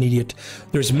 I'm an idiot.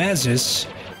 There's Mazus,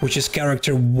 which is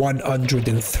character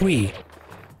 103.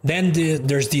 Then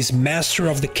there's this Master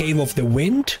of the Cave of the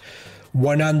Wind,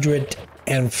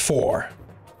 104.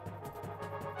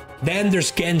 Then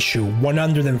there's Genshu,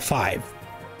 105.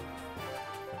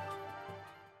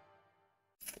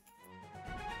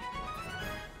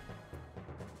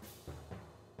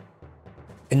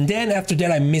 And then after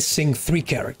that, I'm missing 3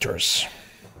 characters.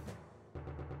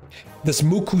 Does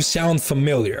Muku sound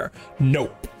familiar?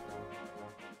 Nope.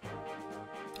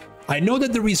 I know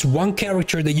that there is one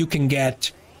character that you can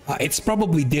get. It's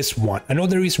probably this one. I know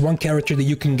there is one character that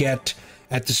you can get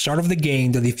at the start of the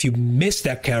game, that if you miss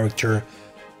that character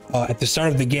at the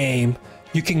start of the game,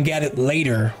 you can get it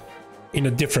later in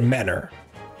a different manner.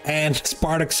 And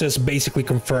Spartax has basically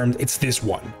confirmed it's this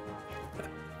one.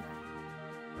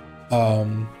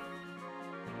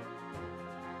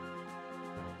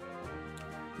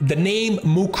 The name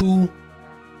Muku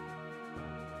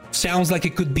sounds like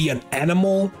it could be an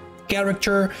animal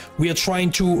character. We are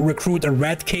trying to recruit a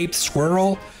red-caped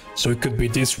squirrel, so it could be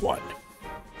this one.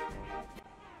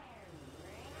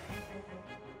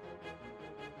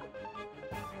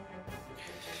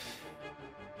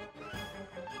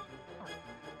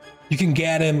 You can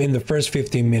get him in the first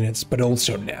 15 minutes, but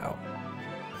also now.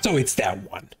 So it's that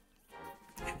one.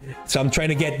 So I'm trying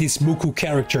to get this Muku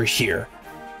character here.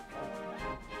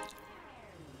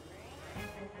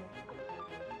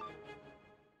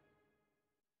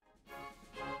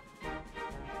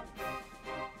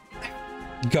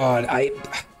 God,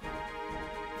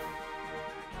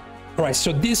 Alright,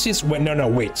 so this is when... No,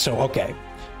 wait. So, okay.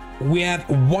 We have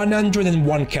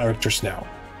 101 characters now.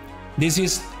 This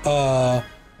is... Okay,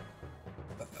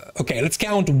 let's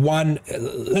count one...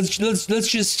 Let's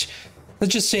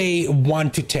just say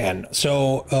 1 to 10.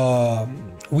 So,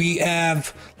 we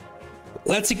have...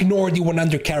 Let's ignore the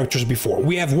 100 characters before.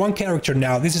 We have 1 character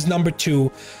now. This is number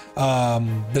 2.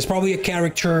 There's probably a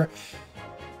character...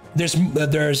 There's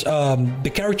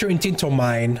the character in Tinto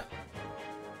Mine.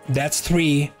 That's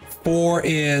 3. 4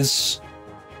 is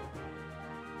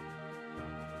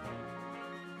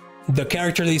the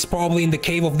character that is probably in the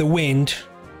Cave of the Wind.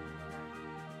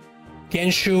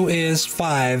 Genshu is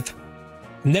 5.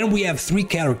 And then we have 3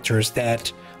 characters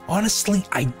that honestly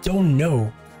I don't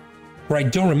know, or I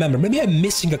don't remember. Maybe I'm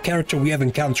missing a character we have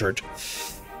encountered.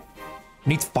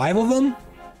 Need 5 of them?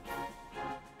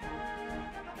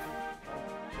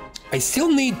 I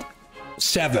still need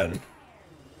 7.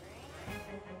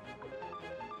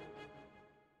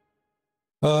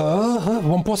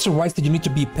 One poster writes that you need to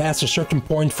be past a certain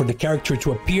point for the character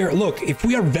to appear. Look, if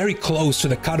we are very close to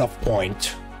the cutoff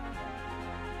point,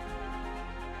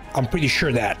 I'm pretty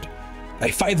sure that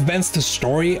if I advance the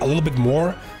story a little bit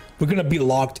more, we're gonna be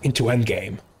locked into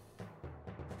endgame.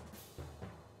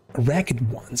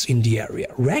 Ragged ones in the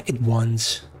area. Ragged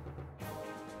ones.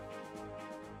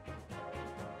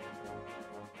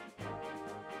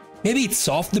 Maybe it's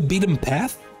off the beaten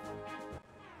path?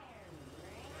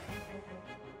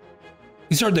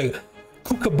 These are the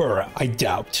Kookaburra, I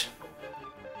doubt.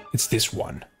 It's this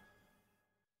one.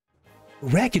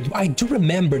 Ragged, I do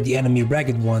remember the enemy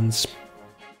ragged ones.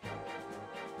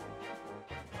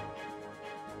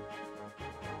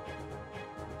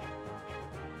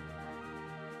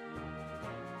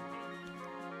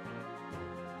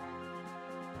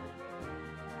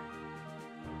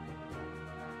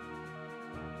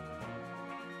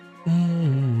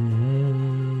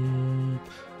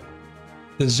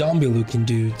 The zombie-looking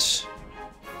dudes.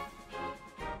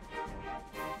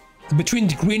 Between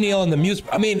the Green Hill and the Muse,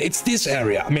 I mean, it's this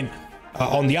area. I mean,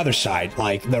 on the other side,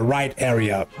 like the right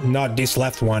area, not this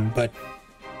left one, but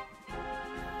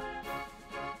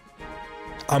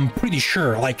I'm pretty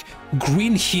sure, like,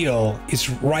 Green Hill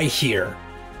is right here.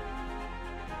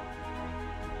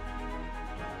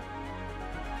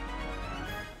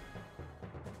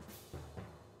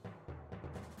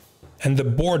 And the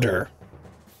border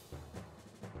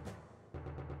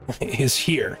is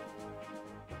here.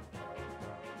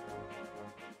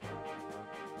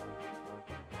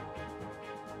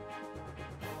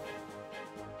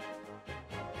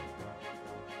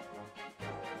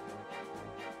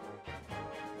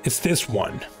 It's this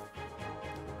one.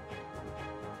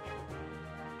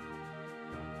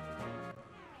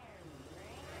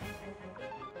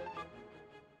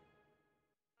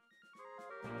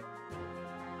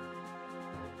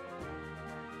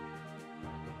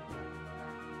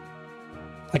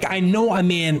 Like, I know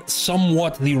I'm in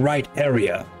somewhat the right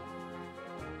area.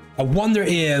 I wonder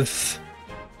if...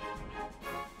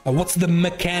 what's the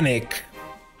mechanic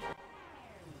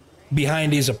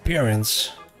behind his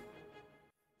appearance?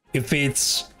 If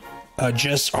it's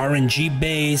just RNG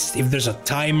based, if there's a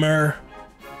timer,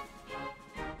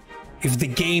 if the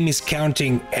game is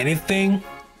counting anything.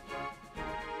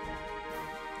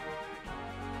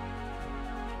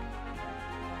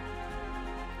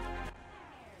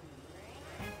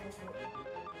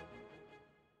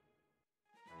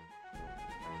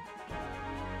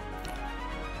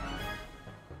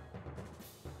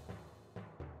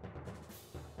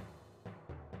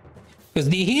 Because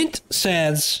the hint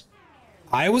says,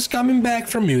 I was coming back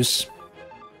from Muse,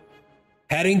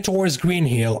 heading towards Green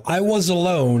Hill. I was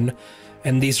alone,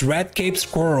 and this red-caped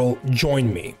squirrel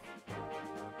joined me.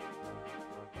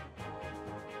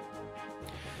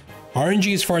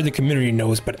 RNG as far as the community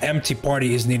knows, but empty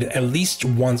party is needed at least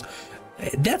once.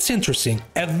 That's interesting.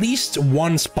 At least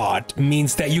one spot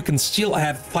means that you can still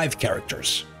have 5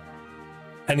 characters.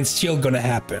 And it's still gonna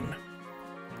happen.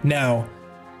 Now,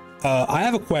 I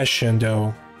have a question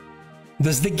though.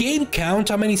 Does the game count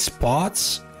how many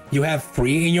spots you have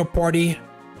free in your party?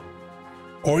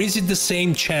 Or is it the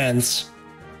same chance?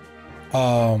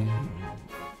 Even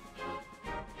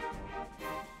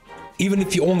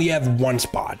if you only have 1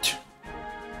 spot.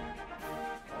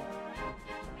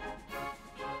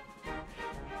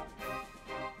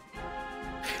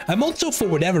 I'm also, for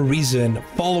whatever reason,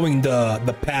 following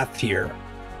the path here,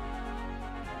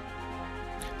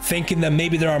 thinking that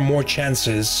maybe there are more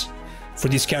chances for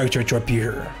this character to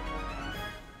appear.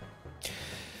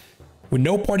 With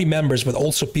no party members, but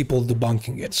also people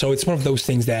debunking it. So it's one of those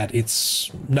things that it's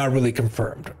not really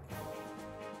confirmed.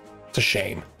 It's a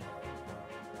shame.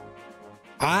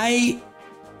 I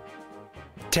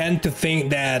tend to think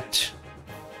that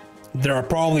there are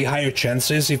probably higher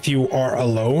chances if you are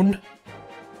alone.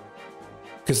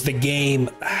 Because the game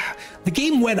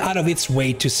went out of its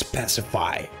way to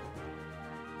specify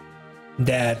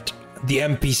that the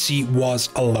NPC was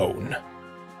alone.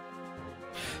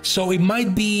 So it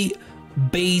might be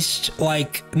based,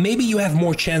 like, maybe you have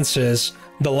more chances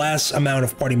the less amount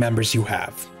of party members you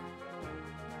have.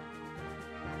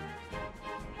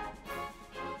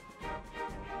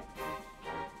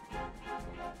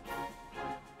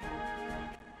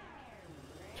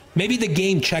 Maybe the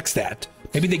game checks that.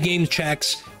 Maybe the game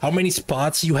checks how many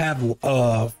spots you have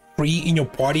free in your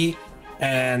party,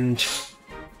 and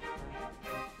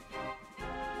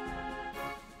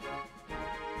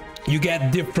you get a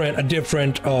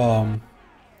different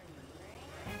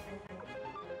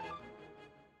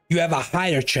you have a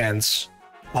higher chance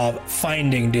of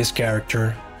finding this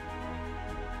character.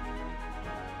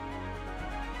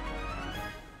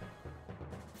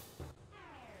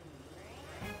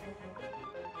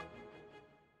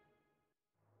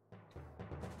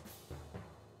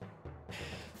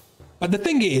 But the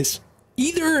thing is,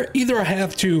 either I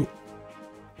have to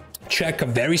check a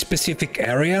very specific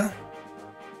area,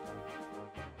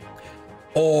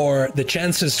 or the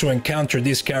chances to encounter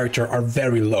this character are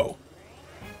very low.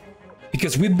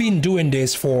 Because we've been doing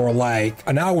this for like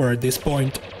an hour at this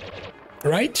point,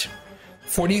 right?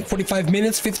 45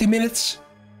 minutes, 50 minutes?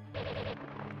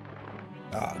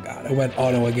 Oh god, I went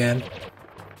auto again.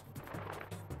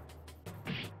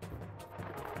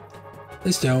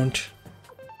 Please don't.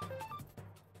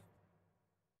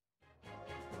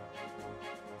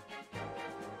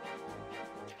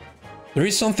 There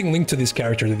is something linked to this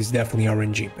character that is definitely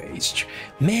RNG based.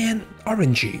 Man,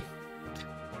 RNG.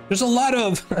 There's a lot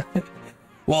of...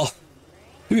 well,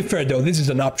 to be fair though, this is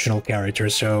an optional character,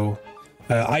 so...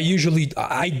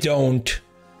 I don't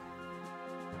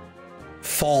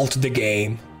fault the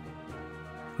game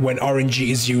when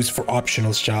RNG is used for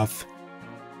optional stuff.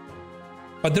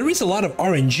 But there is a lot of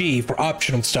RNG for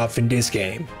optional stuff in this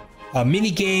game.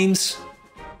 Mini games...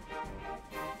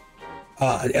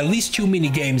 at least 2 mini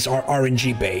games are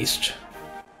RNG based.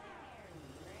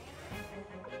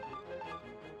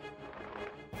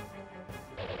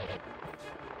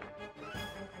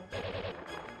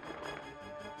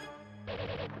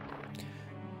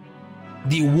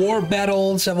 The war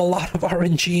battles have a lot of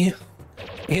RNG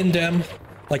in them,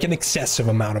 like an excessive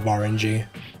amount of RNG.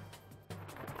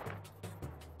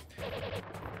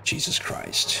 Jesus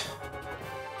Christ.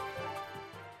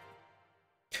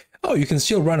 Oh, you can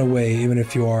still run away even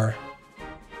if you are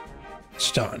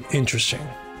stunned. Interesting.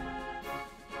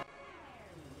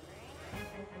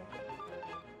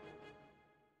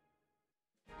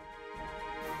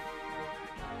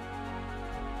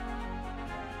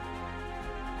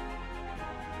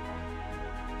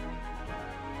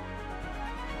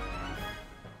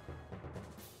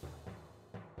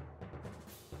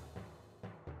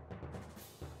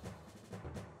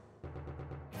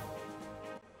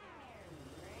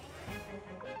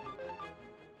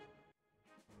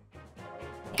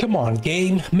 Come on,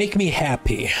 game. Make me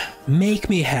happy.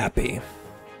 Make me happy.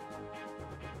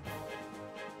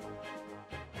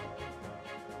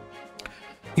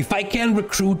 If I can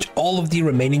recruit all of the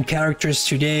remaining characters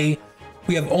today,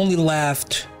 we have only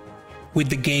left with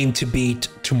the game to beat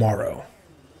tomorrow.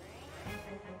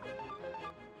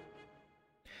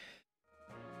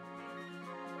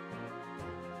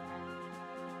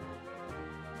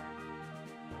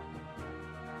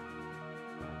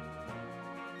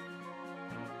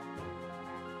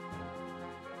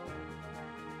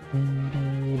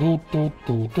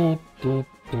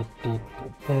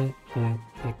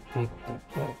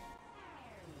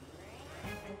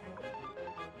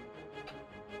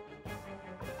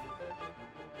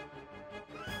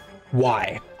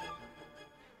 Why?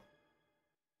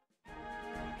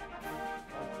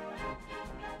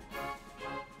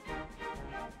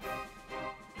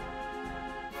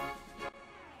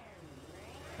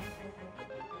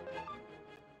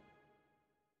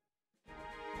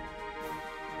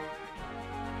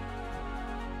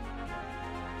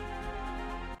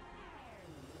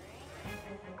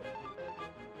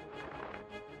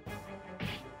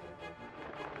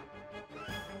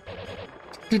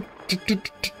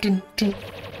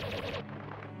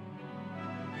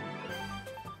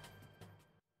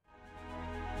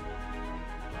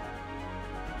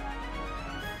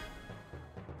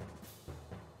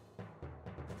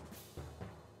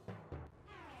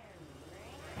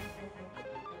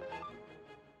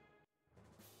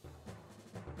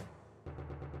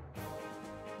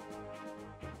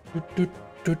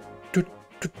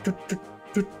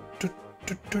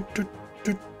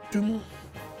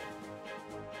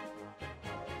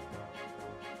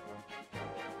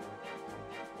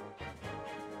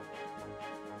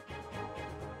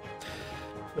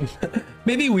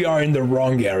 Maybe we are in the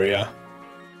wrong area.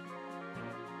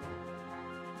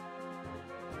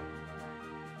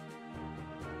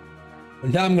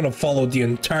 Now I'm gonna follow the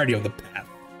entirety of the path.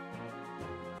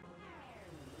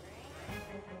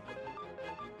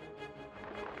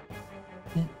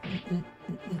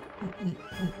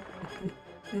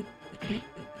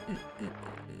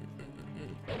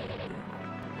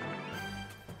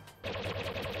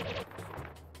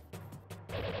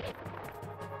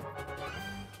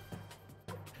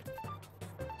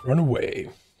 Run away.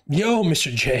 Yo,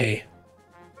 Mr. J.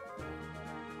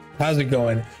 How's it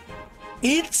going?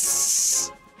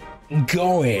 It's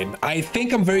going. I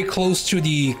think I'm very close to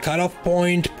the cutoff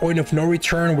point of no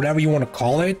return, whatever you want to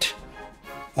call it.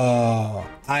 I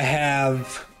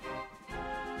have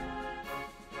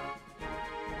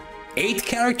 8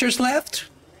 characters left.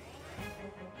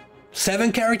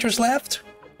 7 characters left.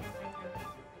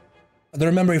 I don't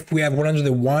remember if we have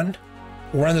 101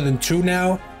 or 102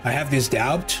 now. I have this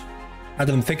doubt now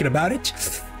that I'm thinking about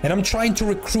it. And I'm trying to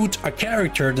recruit a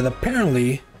character that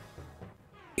apparently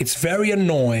it's very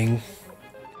annoying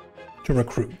to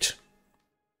recruit.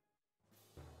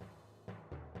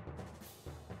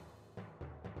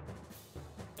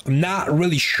 I'm not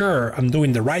really sure I'm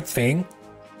doing the right thing.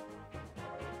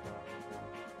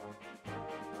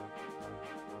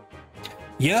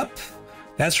 Yep,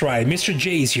 that's right. Mr.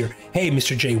 J is here. Hey,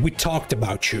 Mr. J, we talked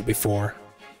about you before.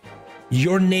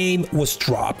 Your name was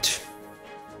dropped.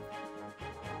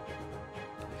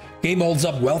 Game holds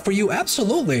up well for you?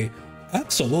 Absolutely.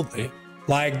 Absolutely.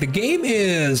 Like, the game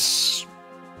is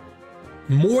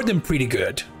more than pretty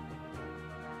good.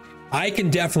 I can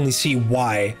definitely see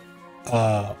why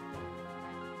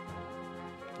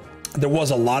there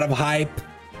was a lot of hype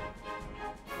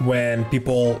when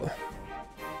people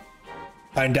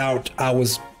find out I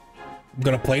was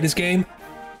gonna play this game.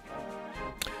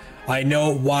 I know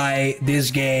why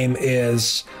this game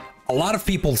is a lot of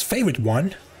people's favorite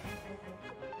one.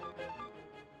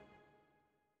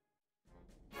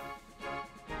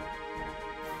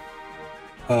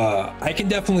 I can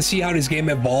definitely see how this game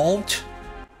evolved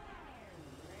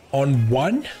on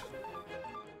 1.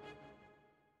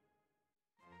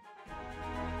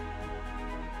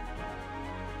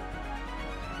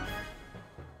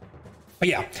 But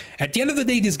yeah, at the end of the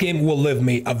day, this game will leave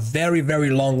me a very,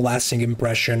 very long-lasting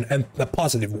impression, and a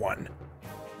positive one.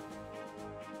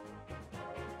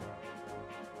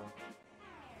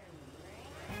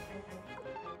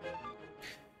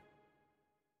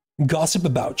 Gossip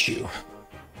about you.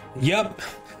 Yep.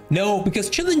 No, because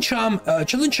Chillin'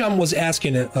 Chum was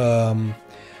asking,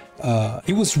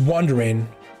 he was wondering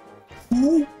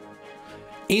who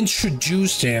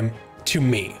introduced him to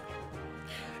me.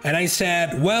 And I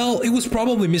said, well, it was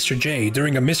probably Mr. J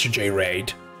during a Mr. J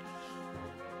raid.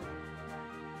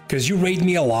 Because you raid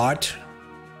me a lot.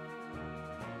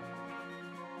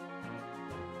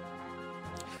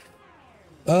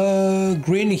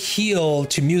 Green Hill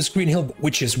to Muse Green Hill,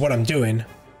 which is what I'm doing.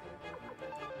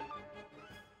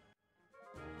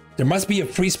 There must be a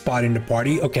free spot in the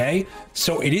party. Okay,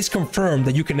 so it is confirmed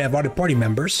that you can have other party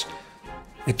members.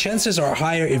 The chances are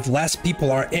higher if less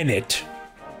people are in it.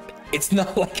 It's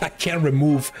not like I can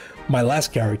remove my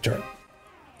last character.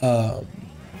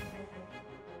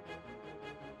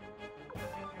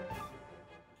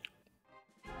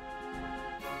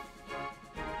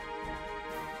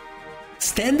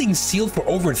 Standing still for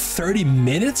over 30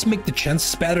 minutes make the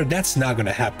chances better? That's not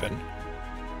gonna happen.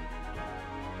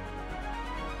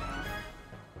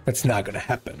 That's not gonna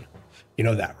happen. You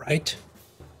know that, right?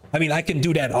 I mean, I can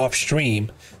do that off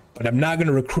stream, but I'm not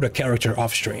gonna recruit a character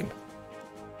off stream.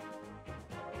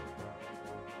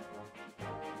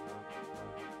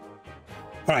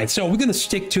 All right, so we're gonna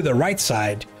stick to the right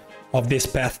side of this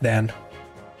path then.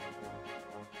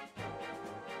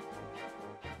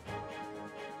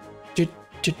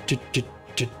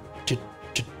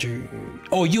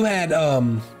 Oh, you had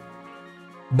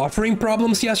buffering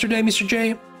problems yesterday, Mr.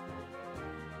 J?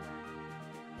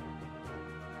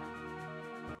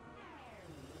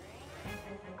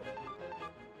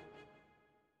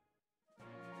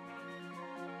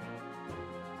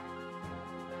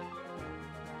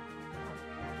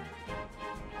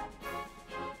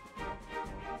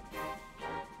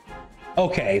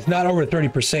 Okay, it's not over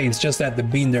 30%, it's just that the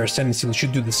bean there standing still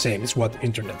should do the same, is what the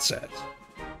internet says.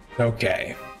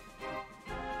 Okay.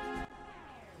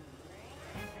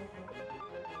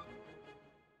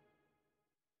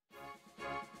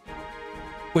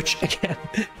 Which, again,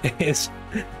 is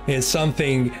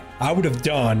something I would have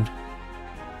done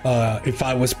if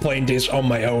I was playing this on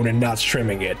my own and not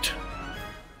streaming it.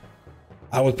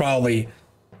 I would probably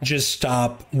just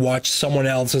stop, watch someone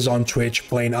else's on Twitch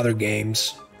playing other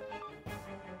games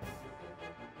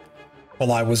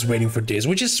while I was waiting for this,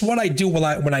 which is what I do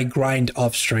when I grind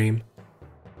off stream.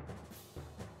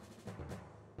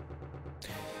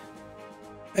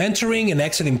 Entering and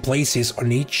exiting places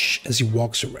on each as he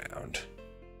walks around.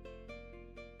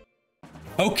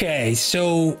 Okay,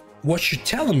 so what you're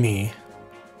telling me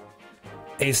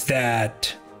is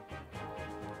that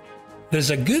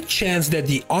there's a good chance that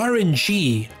the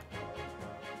RNG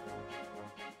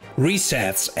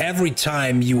resets every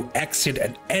time you exit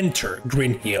and enter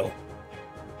Green Hill.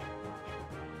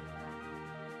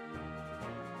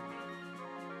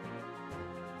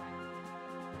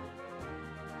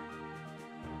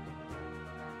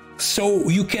 So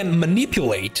you can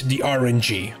manipulate the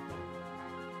RNG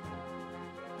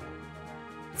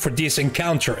for this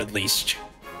encounter, at least.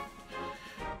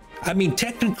 I mean,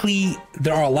 technically,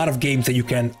 there are a lot of games that you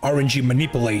can RNG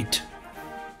manipulate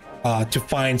to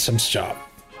find some stuff.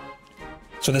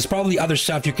 So there's probably other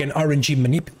stuff you can RNG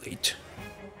manipulate.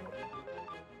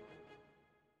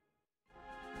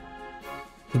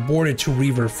 The border to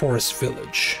River Forest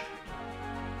Village.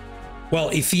 Well,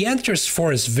 if he enters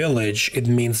Forest Village, it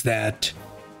means that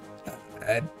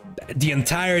the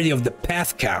entirety of the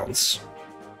path counts.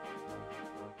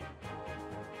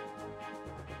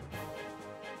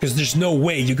 Because there's no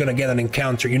way you're gonna get an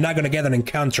encounter. You're not gonna get an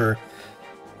encounter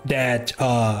that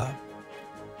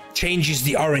changes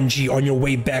the RNG on your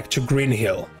way back to Green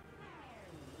Hill.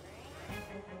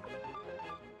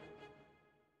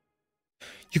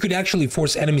 You could actually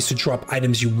force enemies to drop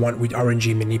items you want with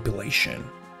RNG manipulation.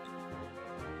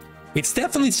 It's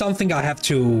definitely something I have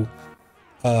to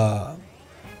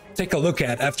take a look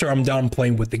at after I'm done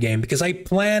playing with the game, because I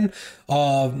plan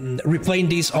replaying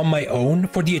these on my own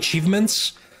for the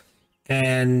achievements,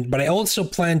 but I also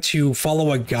plan to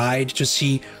follow a guide to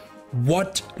see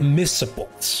what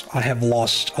missables I have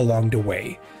lost along the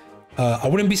way. I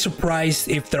wouldn't be surprised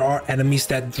if there are enemies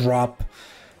that drop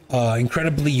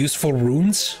incredibly useful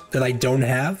runes that I don't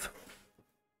have,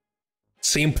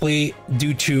 simply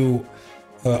due to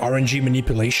RNG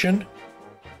manipulation.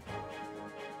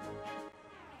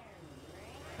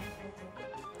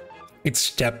 It's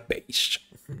step-based.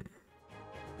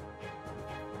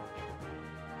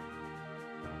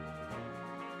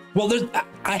 Well,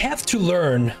 I have to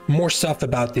learn more stuff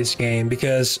about this game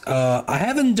because I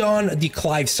haven't done the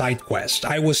Clive side quest.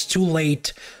 I was too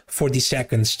late for the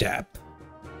second step.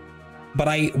 But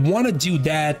I want to do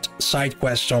that side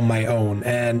quest on my own,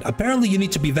 and apparently you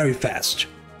need to be very fast.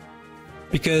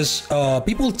 Because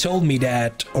people told me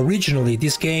that originally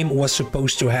this game was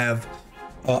supposed to have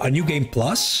a New Game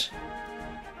Plus,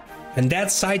 and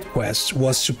that side quest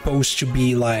was supposed to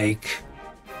be like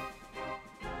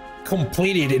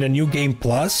completed in a New Game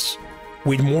Plus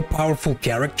with more powerful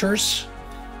characters.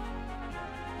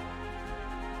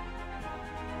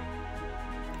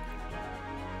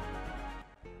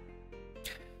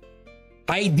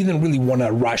 I didn't really want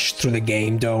to rush through the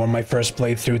game, though, on my first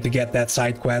playthrough to get that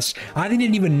side quest. I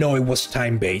didn't even know it was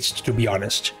time-based, to be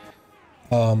honest.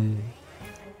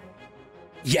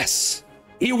 Yes,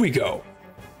 here we go.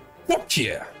 Fuck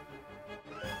yeah.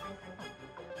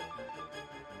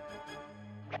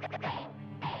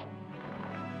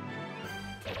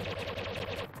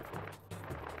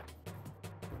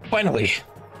 Finally.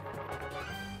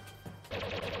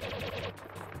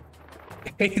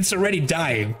 It's already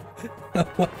dying.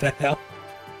 What the hell?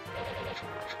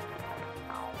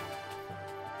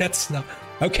 That's not...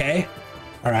 Okay.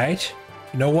 Alright.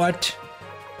 You know what?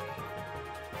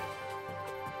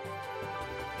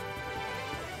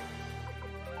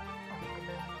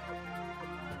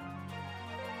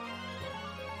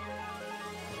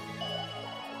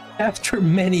 After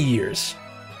many years.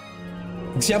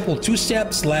 Example, 2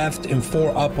 steps left and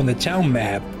 4 up on the town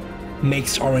map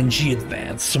makes RNG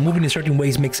advance. So moving in certain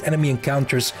ways makes enemy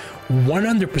encounters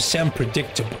 100%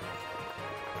 predictable.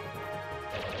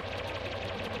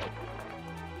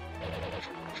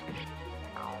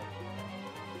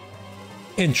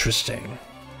 Interesting.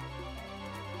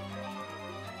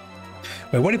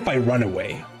 Wait, what if I run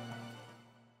away?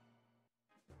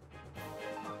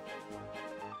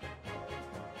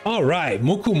 All right,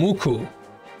 Mukumuku.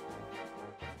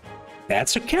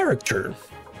 That's a character.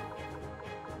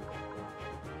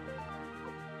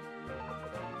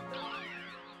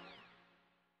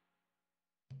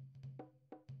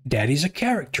 Daddy's a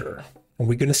character. And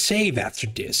we're gonna save after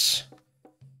this.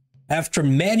 After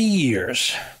many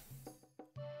years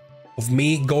of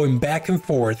me going back and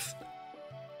forth.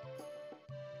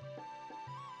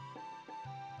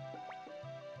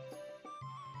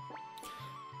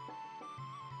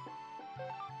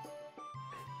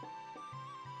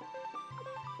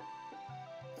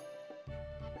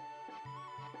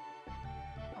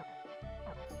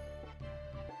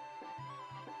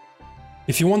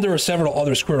 If you want, there are several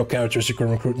other Squirrel characters you can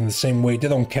recruit in the same way. They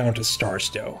don't count as stars,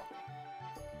 though.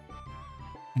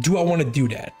 Do I want to do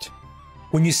that?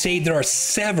 When you say there are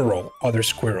several other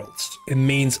Squirrels, it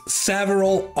means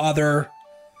several other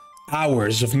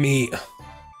hours of me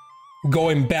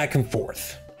going back and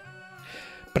forth.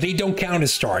 But they don't count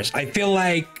as stars. I feel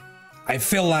like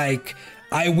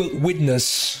I will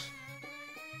witness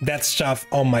that stuff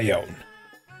on my own.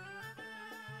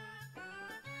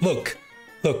 Look,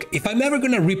 if I'm ever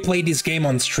gonna replay this game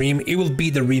on stream, it will be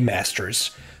the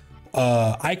remasters.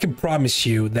 I can promise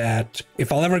you that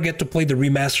if I'll ever get to play the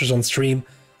remasters on stream,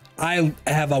 I'll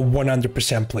have a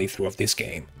 100% playthrough of this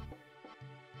game.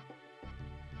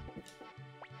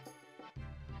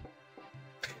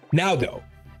 Now though,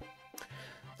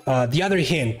 the other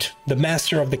hint, the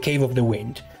Master of the Cave of the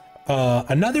Wind.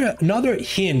 Another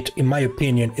hint, in my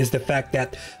opinion, is the fact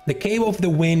that the Cave of the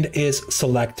Wind is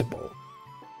selectable.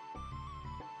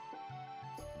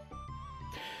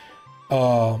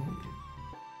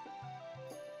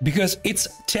 Because it's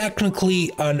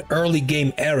technically an early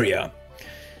game area.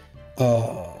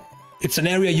 It's an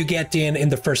area you get in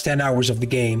the first 10 hours of the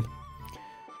game.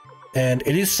 And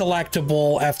it is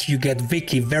selectable after you get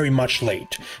Vicky very much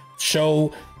late.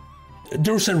 So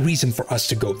there's a reason for us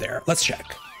to go there. Let's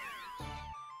check.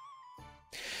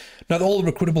 Not all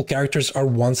recruitable characters are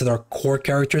ones that are core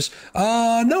characters.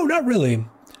 No, not really.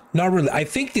 Not really. I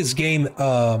think this game...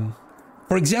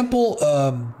 For example,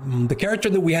 the character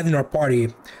that we had in our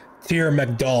party, Tyr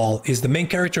McDowell, is the main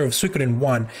character of Suikoden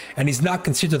II, and he's not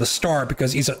considered a star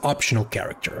because he's an optional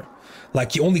character.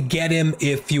 Like, you only get him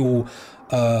if you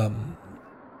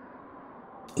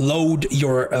load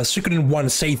your Suikoden I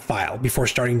save file before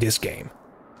starting this game.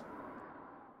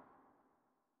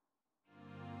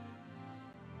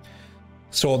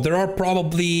 So there are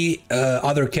probably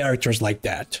other characters like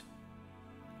that.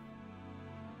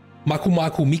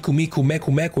 Makumaku, Miku Miku,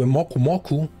 Meku Meku, and Moku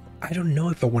Moku. I don't know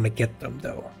if I want to get them,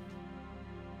 though.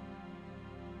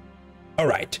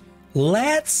 Alright,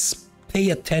 let's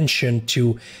pay attention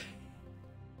to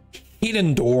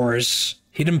hidden doors,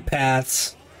 hidden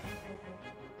paths.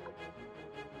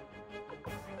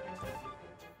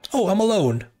 Oh, I'm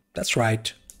alone. That's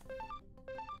right.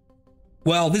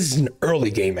 Well, this is an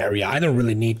early game area. I don't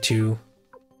really need to...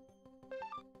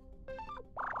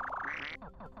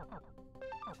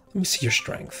 Let me see your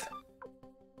strength.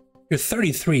 You're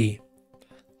 33.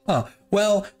 Huh.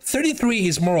 Well, 33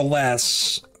 is more or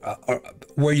less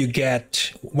where you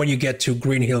get when you get to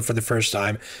Green Hill for the first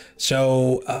time.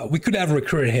 So we could have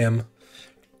recruited him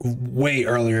way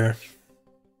earlier.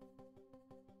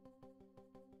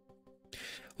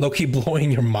 Low-key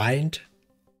blowing your mind.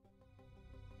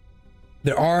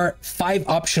 There are 5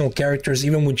 optional characters,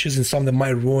 even when choosing some that might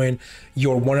ruin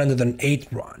your 108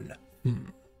 run.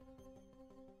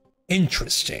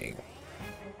 Interesting.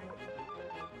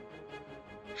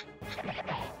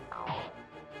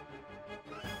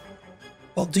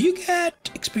 Well, do you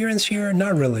get experience here?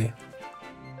 Not really.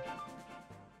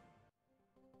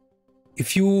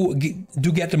 If you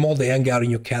do get them all, they hang out in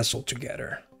your castle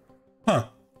together. Huh.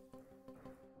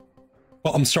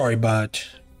 Well, I'm sorry, but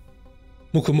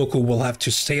Mukumuku will have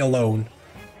to stay alone.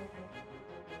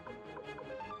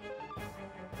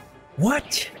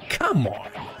 What? Come on.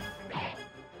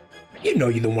 You know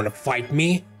you don't want to fight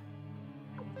me.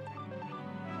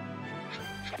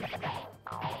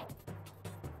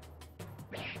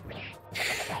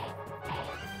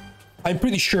 I'm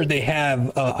pretty sure they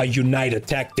have a unite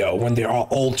attack though when they are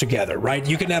all together, right?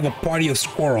 You can have a party of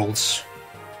squirrels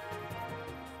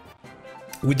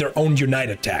with their own unite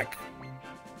attack.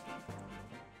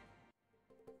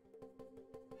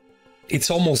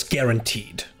 It's almost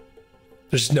guaranteed.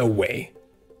 There's no way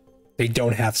they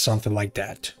don't have something like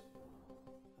that.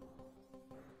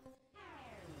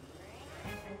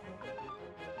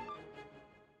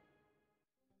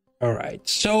 All right,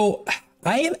 so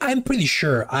I'm pretty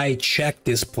sure I checked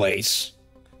this place.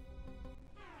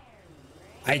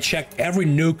 I checked every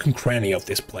nook and cranny of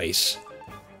this place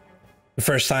the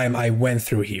first time I went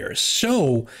through here.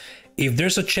 So if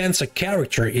there's a chance a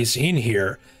character is in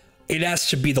here, it has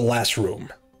to be the last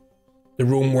room. The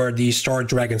room where the Star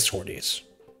Dragon Sword is.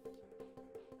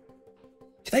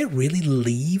 Did I really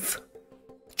leave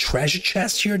the treasure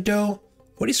chest here though?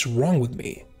 What is wrong with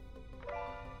me?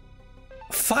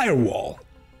 Firewall.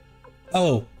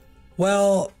 Oh,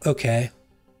 well, okay.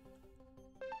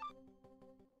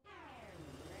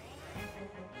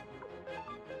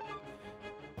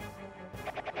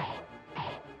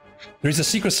 There's a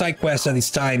secret side quest that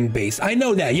is time-based. I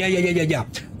know that. Yeah.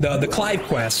 The Clive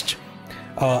quest.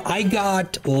 I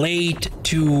got late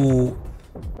to...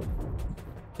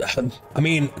 I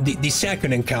mean, the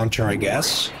second encounter, I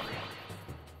guess.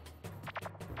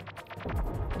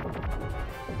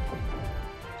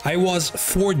 I was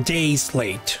 4 days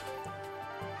late.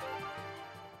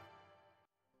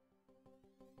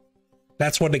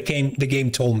 That's what the game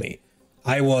told me.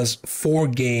 I was 4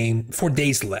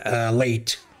 days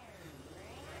late.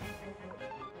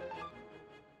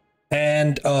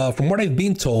 And from what I've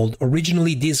been told,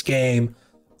 originally this game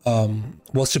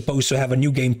was supposed to have a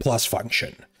new game plus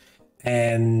function,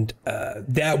 and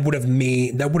that would have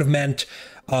meant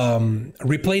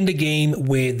replaying the game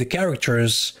with the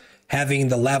characters having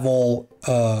the level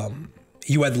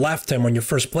you had left them on your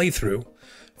first playthrough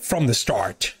from the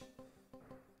start.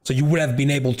 So you would have been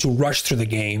able to rush through the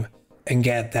game and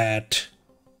get that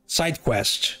side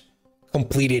quest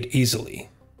completed easily.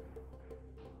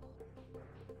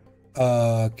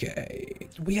 Okay,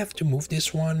 do we have to move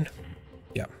this one?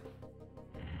 Yeah.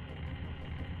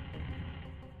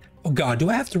 Oh god, do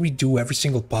I have to redo every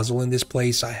single puzzle in this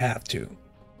place? I have to.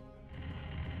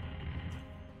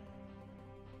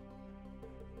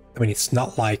 I mean, it's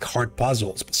not like hard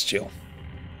puzzles, but still.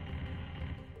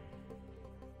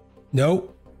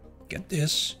 No. Get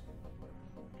this.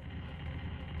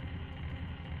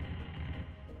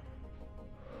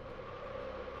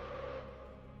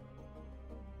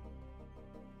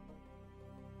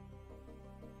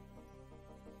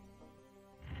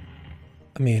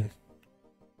 I mean...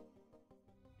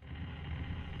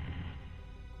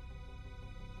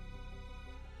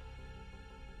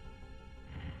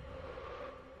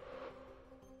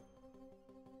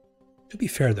 to be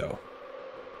fair, though.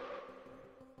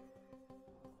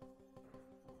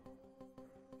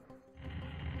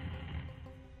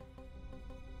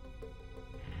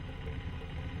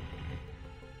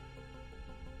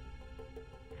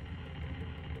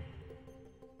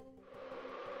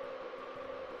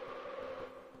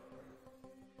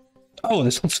 Oh,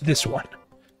 this one.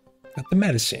 Got the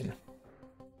medicine.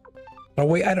 Oh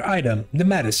wait, item, the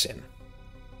medicine.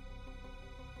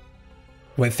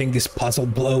 Do I think this puzzle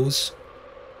blows?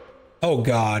 Oh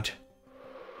god.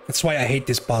 That's why I hate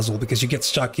this puzzle, because you get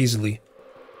stuck easily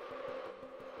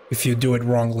if you do it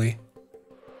wrongly.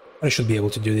 I should be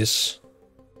able to do this.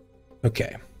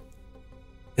 Okay.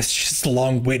 It's just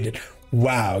long-winded.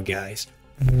 Wow, guys.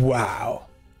 Wow.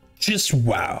 Just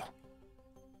wow.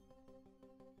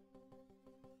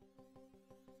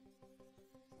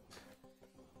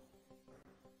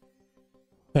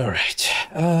 All right.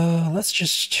 Let's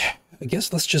just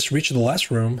reach the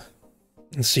last room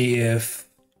and see if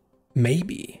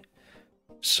maybe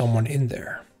someone in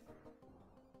there.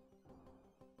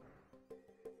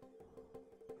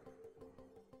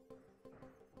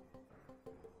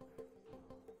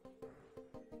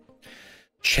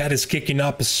 Chat is kicking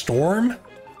up a storm.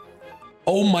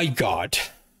 Oh my god.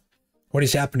 What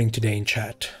is happening today in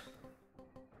chat?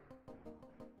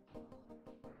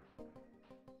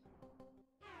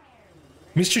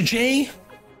 Mr. J,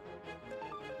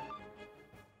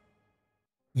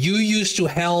 you used to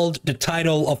held the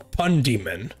title of Pun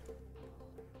Demon,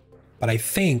 but I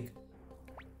think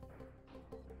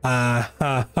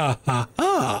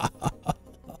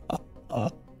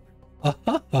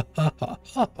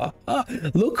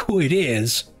look who it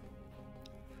is.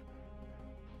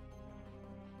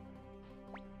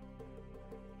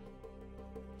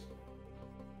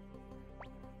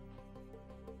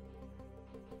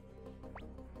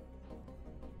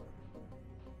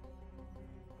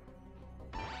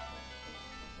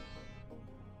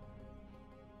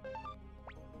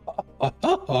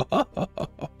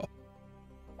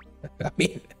 I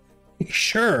mean,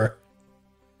 sure.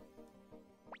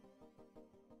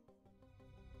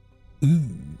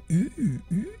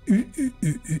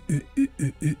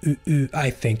 I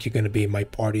think you're gonna be in my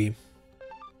party.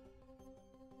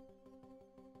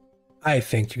 I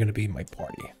think you're gonna be in my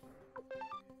party.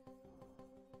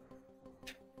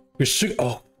 You're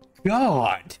oh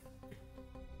God.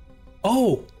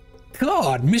 Oh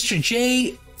God, Mr.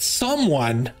 J,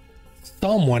 someone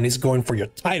is going for your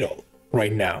title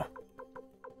right now.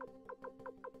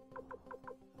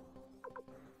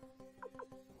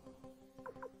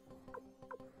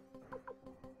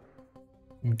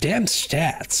 Damn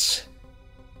stats.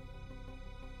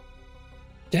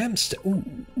 Damn stats.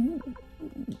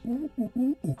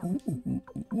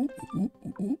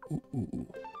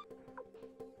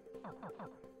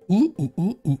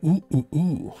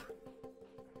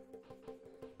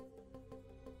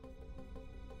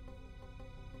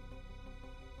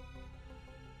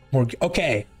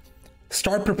 Okay,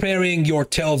 start preparing your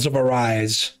Tales of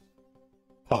Arise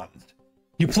puns.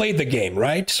 You played the game,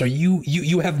 right? So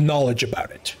you have knowledge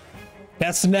about it.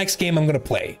 That's the next game I'm gonna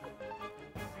play.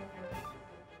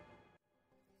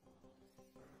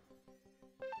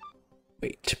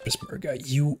 Wait, Pesmerga,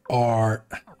 you are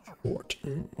short.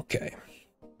 Okay.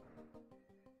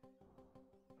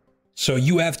 So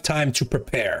you have time to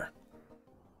prepare.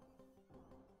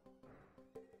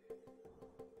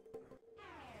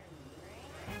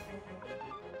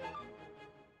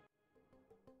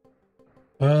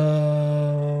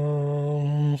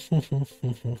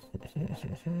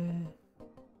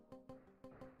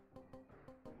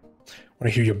 Want to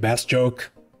hear your best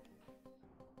joke?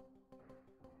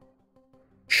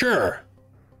 Sure.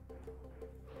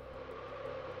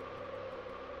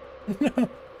 No.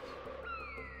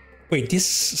 Wait, this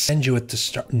sends you at the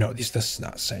start. No, this does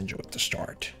not send you at the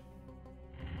start.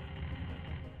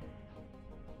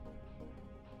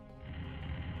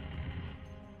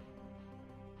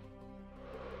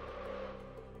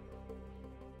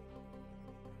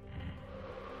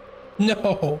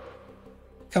 No.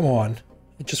 Come on.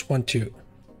 I just want to.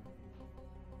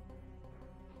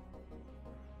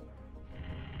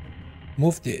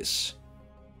 Move this.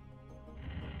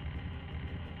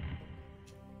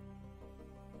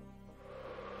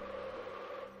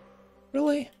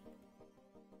 Really?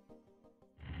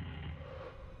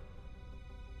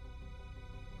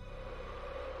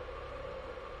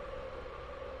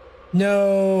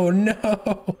 No,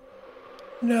 no,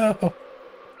 no.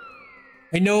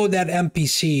 I know that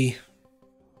NPC.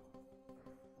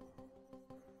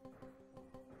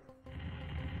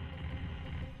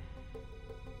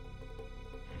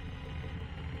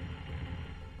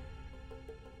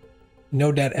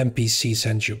 Know that NPC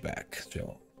sends you back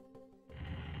still.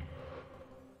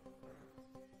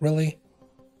 Really?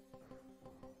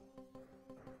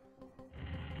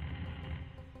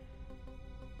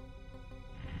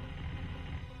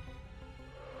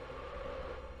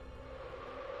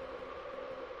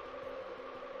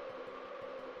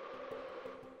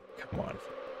 Come on.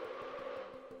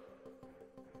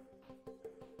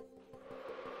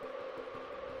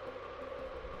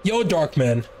 Yo,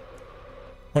 Darkman.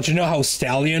 Want you to know how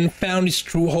Stallion found his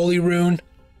true holy rune?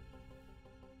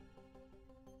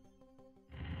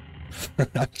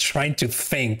 I'm trying to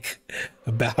think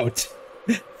about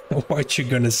what you're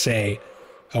gonna say.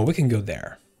 Oh, we can go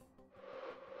there.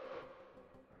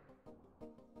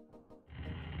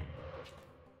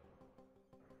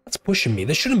 That's pushing me.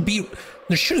 There shouldn't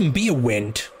be a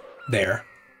wind there.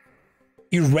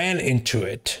 You ran into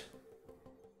it.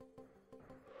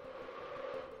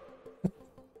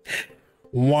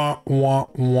 Wah, wah,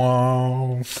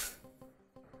 wah.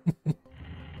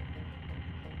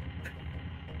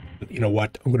 You know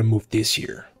what? I'm gonna move this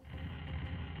here.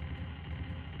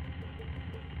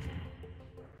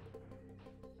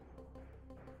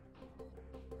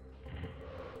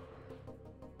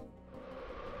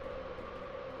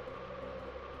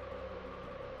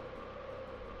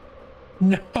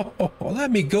 No,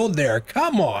 let me go there.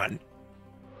 Come on.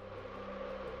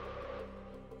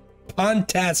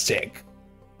 Puntastic.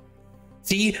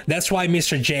 See, that's why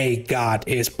Mr. J got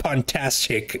his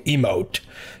Puntastic emote.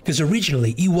 Because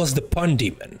originally, he was the Pun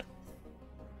Demon.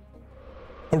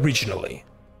 Originally.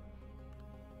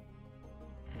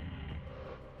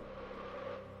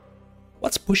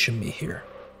 What's pushing me here?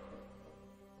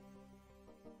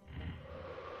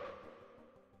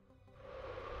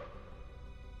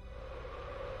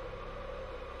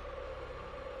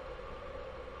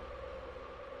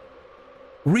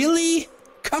 Really?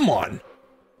 Come on.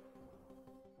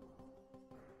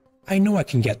 I know I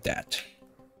can get that.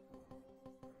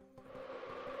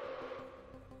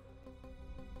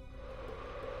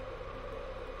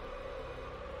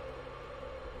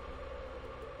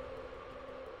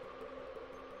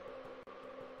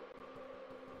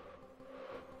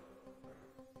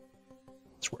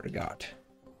 Swear to God.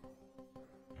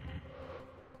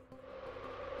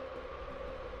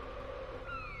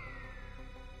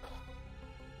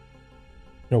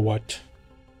 You know what?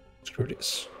 Screw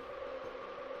this.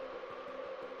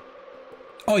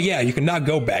 Oh yeah, you cannot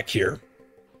go back here.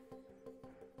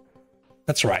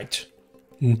 That's right.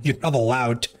 You're not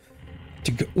allowed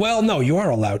to go. Well, no, you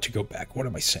are allowed to go back. What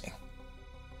am I saying?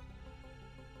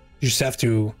 You just have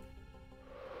to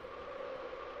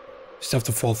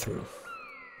fall through.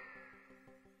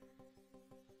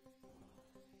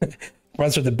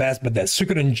 Runs are the best, but that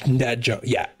Suikoden that joke,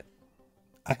 yeah.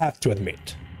 I have to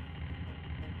admit.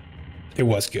 It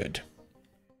was good.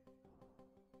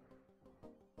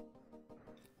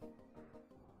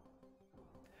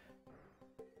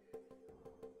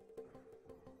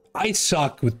 I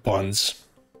suck with puns.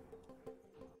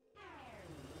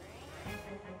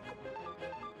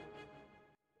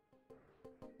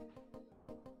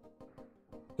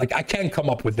 Like, I can't come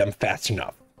up with them fast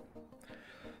enough.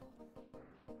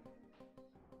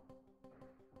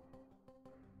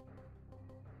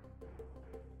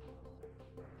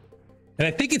 And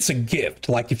I think it's a gift.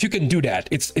 Like, if you can do that,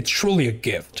 it's truly a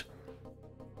gift.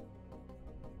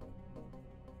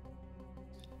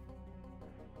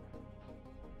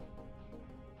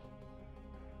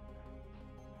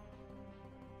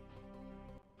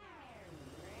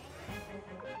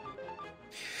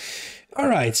 All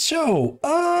right, so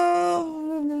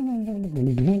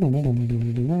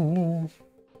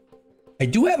I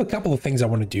do have a couple of things I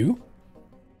want to do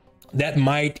that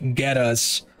might get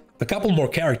us a couple more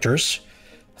characters.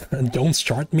 Don't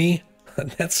start me.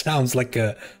 That sounds like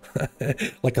a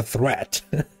like a threat.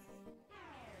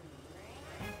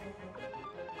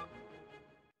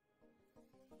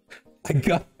 I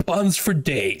got puns for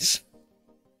days.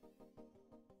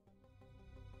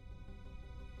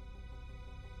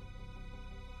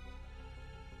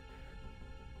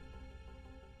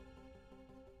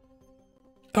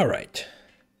 All right.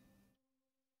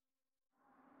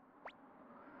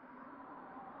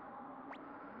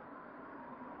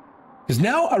 Because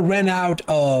now I ran out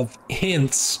of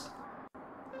hints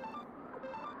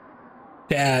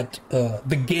that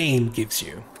the game gives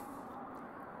you.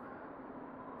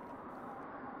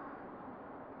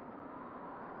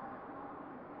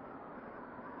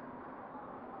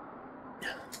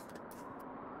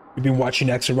 You've been watching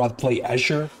Axelrod play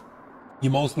Azure. You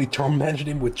mostly tormented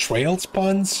him with Trails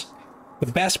puns.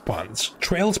 The best puns.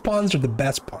 Trails puns are the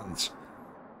best puns.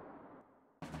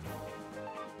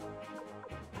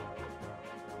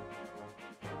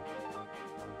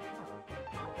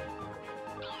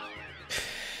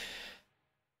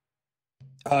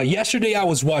 Yesterday I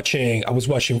was watching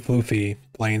Floofy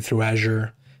playing through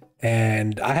Azure,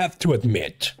 and I have to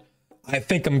admit, I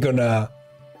think I'm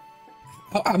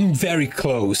very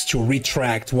close to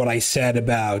retract what I said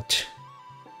about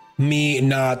me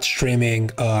not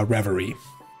streaming Reverie.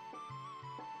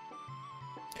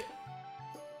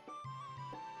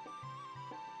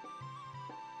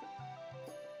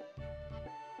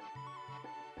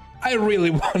 I really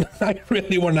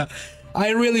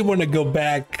want to go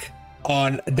back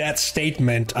on that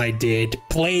statement I did.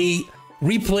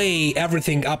 Replay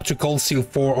everything up to Cold Steel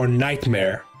 4 or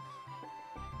Nightmare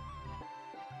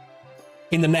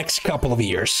in the next couple of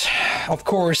years. Of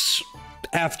course,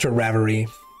 after Reverie.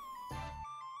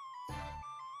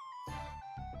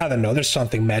 I don't know, there's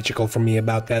something magical for me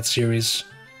about that series.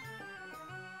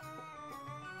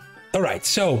 Alright,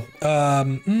 so,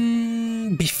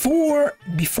 before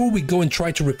we go and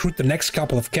try to recruit the next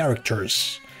couple of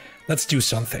characters, let's do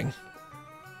something.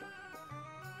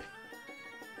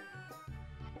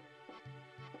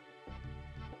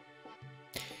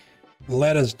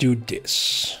 Let us do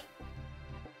this.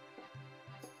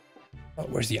 Oh,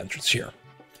 where's the entrance here?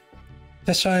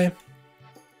 This side.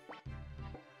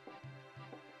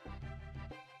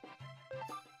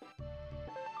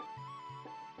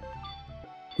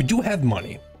 We do have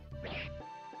money.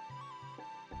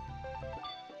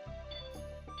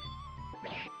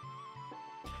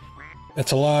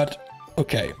 That's a lot.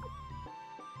 Okay.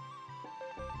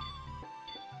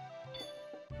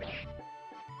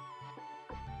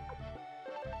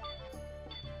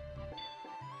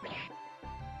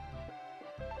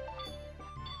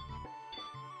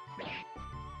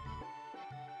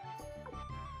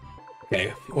 Okay.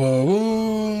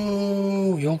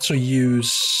 Whoa. We also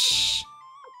use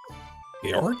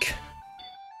Georg.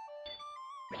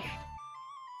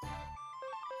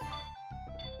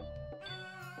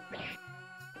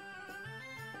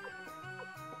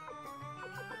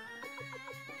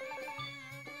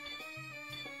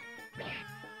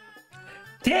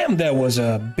 Damn, that was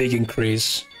a big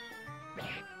increase.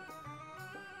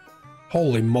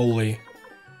 Holy moly.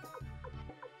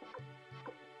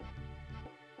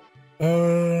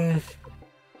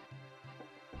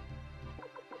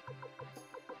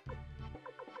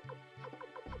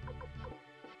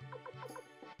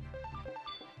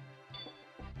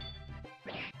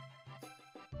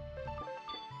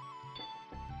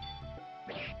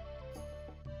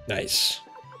 Nice.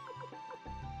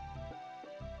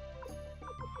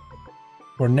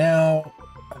 For now,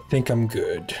 I think I'm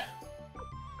good.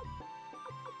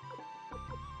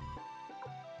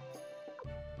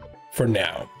 For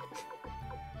now.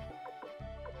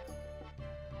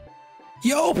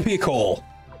 Yo, Pickle!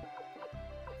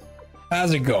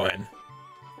 How's it going?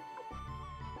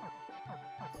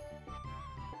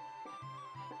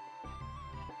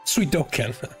 Sweet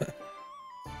token.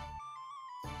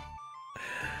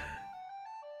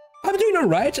 I'm doing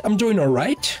alright. I'm doing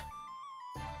alright.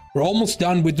 We're almost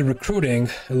done with the recruiting,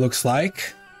 it looks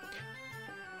like.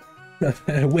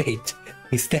 Wait,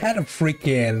 is that a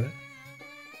freaking...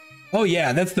 Oh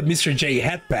yeah, that's the Mr. J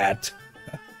headband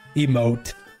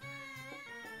emote.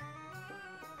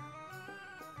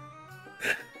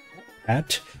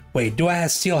 That? Wait, do I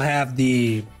still have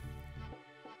the...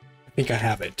 I think I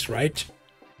have it, right?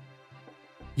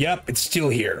 Yep, it's still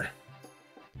here.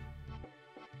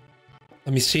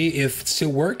 Let me see if it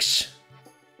still works.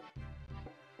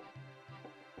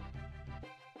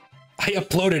 I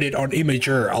uploaded it on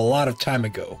Imager a lot of time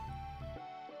ago.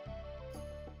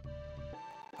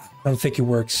 I don't think it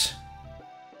works.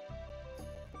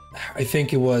 I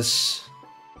think it was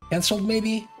cancelled,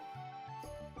 maybe?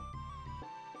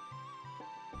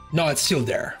 No, it's still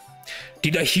there.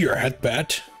 Did I hear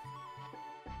headband?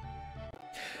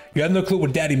 You have no clue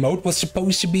what that emote was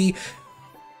supposed to be?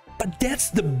 But that's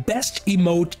the best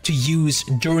emote to use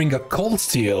during a Cold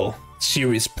Steel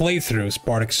series playthrough,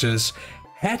 Spartacus says.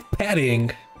 Head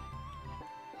patting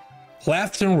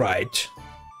left and right.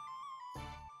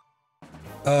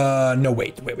 No,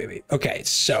 wait. Okay,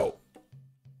 so.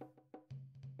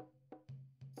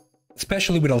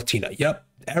 Especially with Altina. Yep.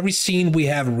 Every scene we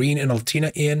have Reen and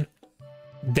Altina in,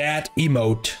 that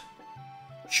emote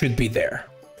should be there.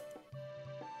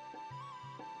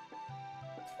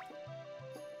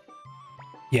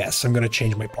 Yes, I'm gonna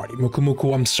change my party.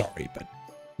 Mukumuku, I'm sorry, but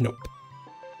nope.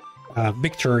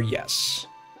 Victor, yes.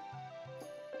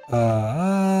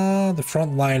 The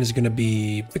front line is gonna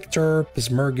be Victor,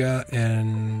 Pesmerga,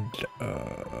 and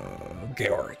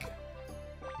Georg.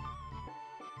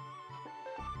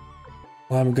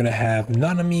 I'm gonna have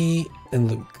Nanami and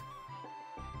Luke.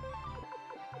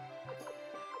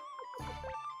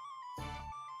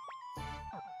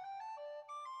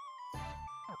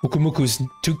 Mukumuku's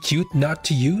too cute not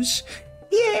to use?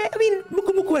 Yeah, I mean,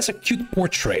 Mukumuku has a cute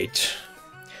portrait.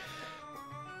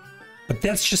 But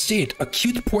that's just it, a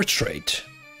cute portrait.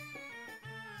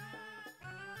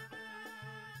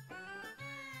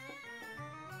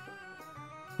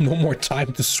 No more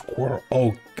time to squirrel.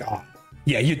 Oh god.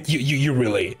 Yeah, you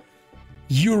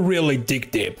really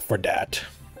dig deep for that.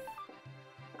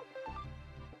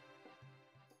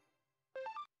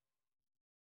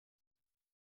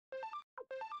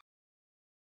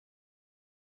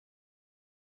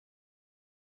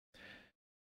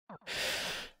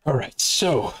 All right,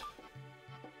 so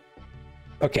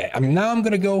okay, now I'm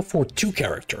gonna go for 2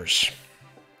 characters.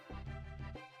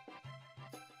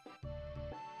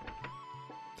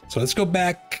 So let's go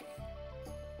back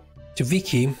to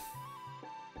Vicky.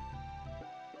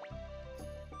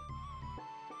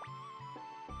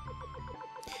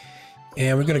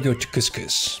 And we're gonna go to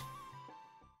Couscous.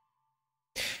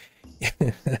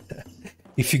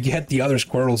 If you get the other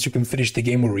squirrels, you can finish the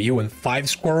game with Ryu and 5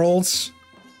 squirrels.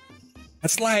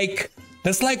 That's like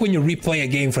when you replay a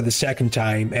game for the second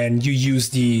time and you use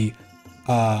the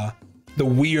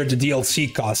weird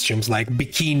DLC costumes like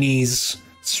bikinis,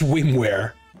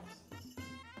 swimwear.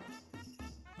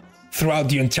 throughout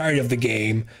the entirety of the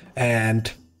game,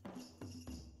 and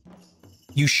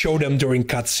you show them during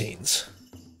cutscenes.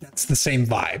 That's the same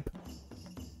vibe.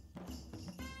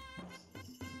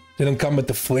 They don't come with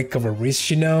the flick of a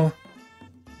wrist, you know?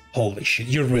 Holy shit,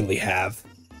 you really have.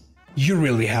 You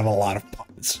really have a lot of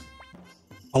puns.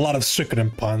 A lot of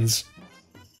Suikoden puns.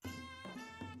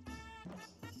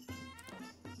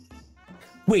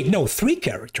 Wait, no, 3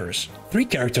 characters. 3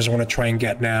 characters I want to try and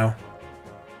get now.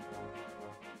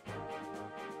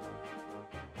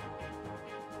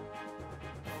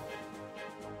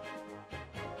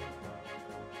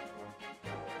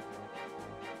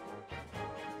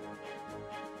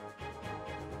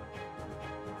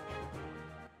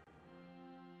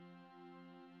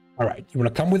 All right, you want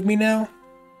to come with me now?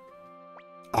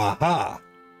 Aha.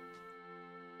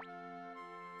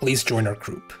 Please join our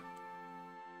group.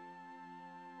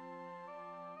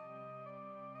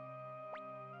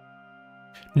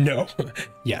 No.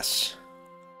 Yes.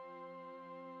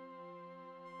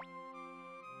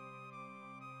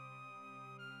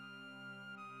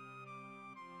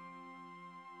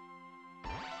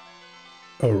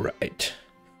 All right.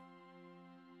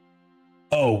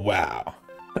 Oh, wow.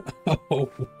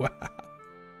 Oh, wow.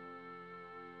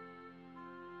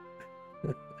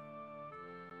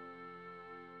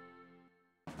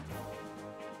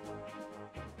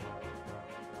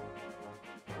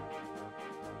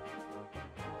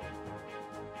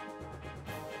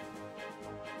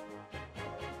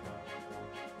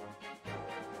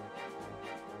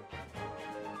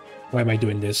 Why am I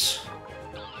doing this?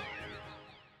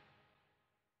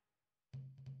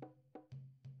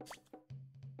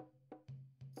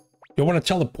 You want to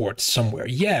teleport somewhere?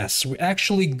 Yes, we're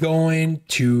actually going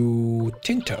to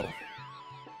Tinto.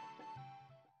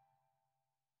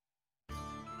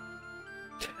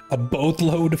 A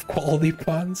boatload of quality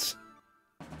puns?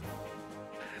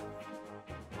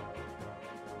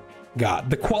 God,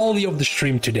 the quality of the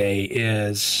stream today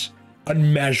is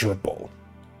unmeasurable.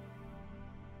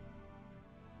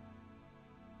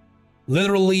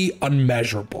 Literally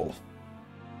unmeasurable.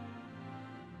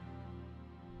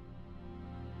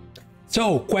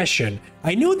 So, question.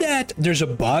 I knew that there's a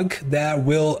bug that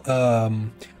will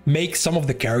make some of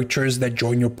the characters that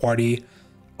join your party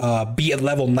be at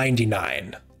level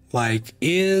 99. Like,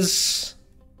 is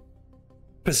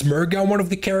Pesmerga one of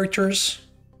the characters?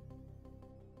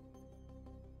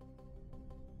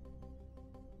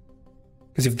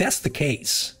 Because if that's the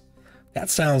case, that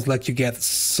sounds like you get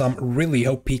some really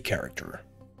OP character.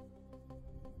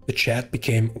 The chat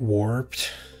became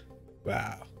warped.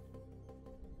 Wow.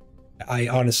 I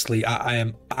honestly, I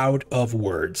am out of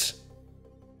words.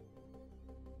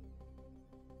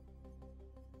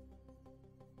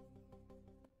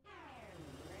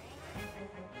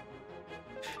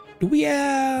 Do we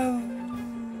have...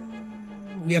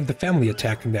 We have the family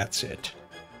attack and that's it.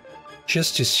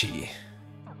 Just to see.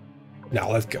 Now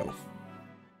let's go.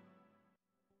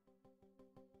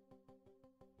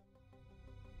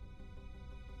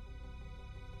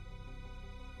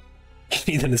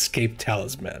 You need an escape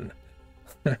talisman.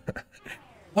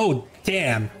 Oh,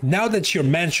 damn. Now that you're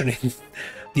mentioning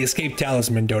the escape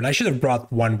talisman, don't I should have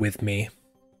brought one with me.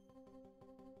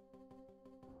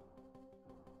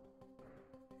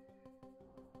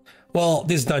 Well,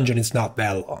 this dungeon is not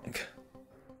that long.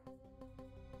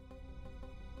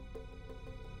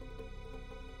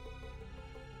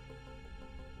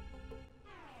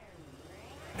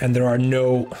 And there are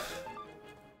no...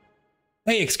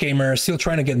 Hey, X-Gamer, still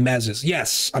trying to get Mazus.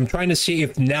 Yes, I'm trying to see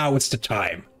if now it's the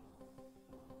time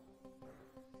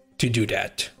to do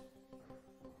that.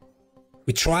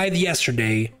 We tried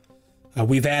yesterday.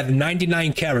 We've had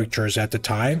 99 characters at the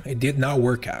time. It did not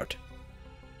work out.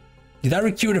 Did I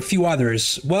recruit a few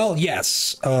others? Well,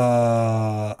 yes.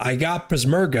 I got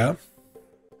Pesmerga.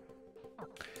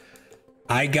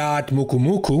 I got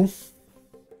Mukumuku.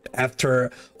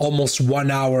 After almost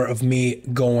 1 hour of me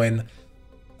going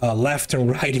left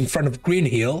and right in front of Green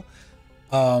Hill.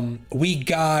 I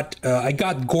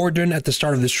got Gordon at the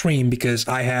start of the stream because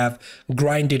I have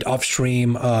grinded off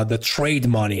stream the trade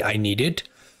money I needed.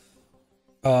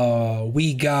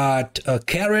 We got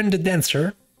Karen the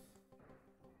Dancer.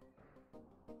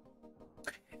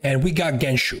 And we got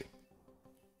Genshu.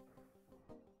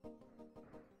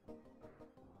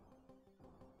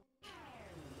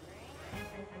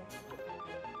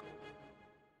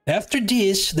 After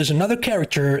this, there's another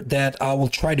character that I will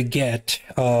try to get.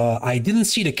 I didn't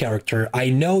see the character. I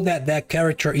know that that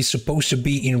character is supposed to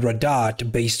be in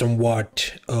Radat based on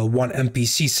what one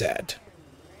NPC said.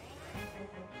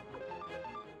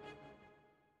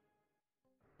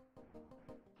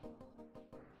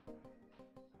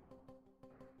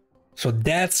 So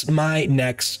that's my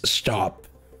next stop.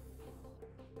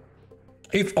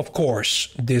 If, of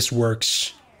course, this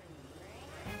works.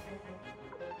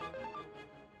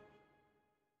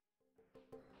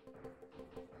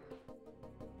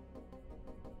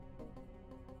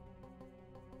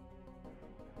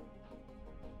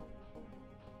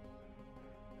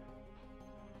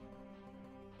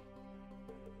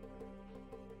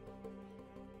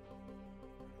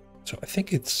 So I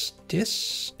think it's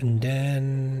this, and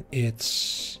then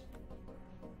it's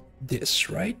this,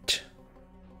 right?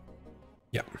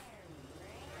 Yeah.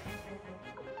 I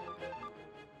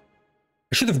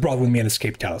should have brought with me an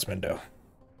escape talisman, though.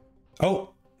 Oh,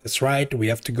 that's right. We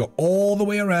have to go all the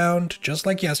way around, just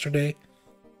like yesterday.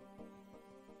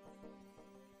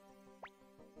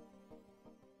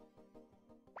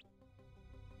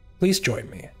 Please join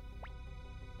me.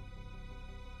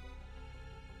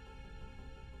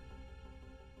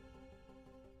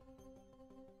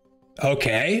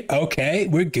 Okay, okay,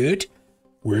 we're good.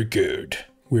 We're good.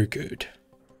 We're good.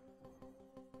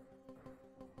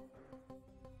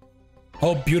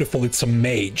 Oh, beautiful, it's a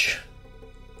mage.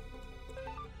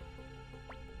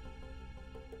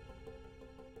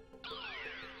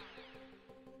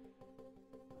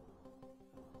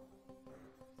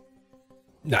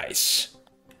 Nice.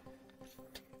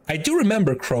 I do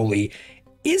remember Crowley.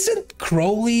 Isn't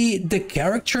Crowley the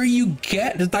character you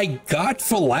get that I got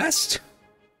for last?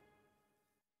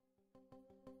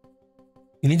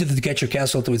 You needed to get your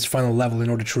castle to its final level in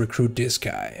order to recruit this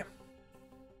guy.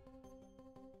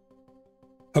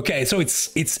 Okay, so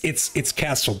it's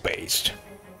castle based.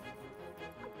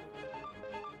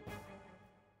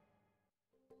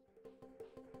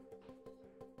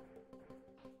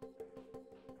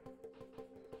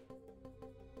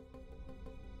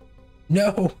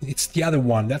 No, it's the other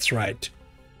one. That's right.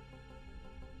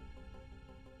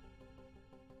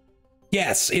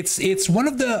 Yes, it's one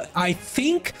of the, I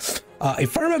think,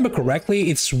 if I remember correctly,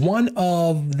 it's one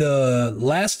of the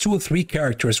last 2 or 3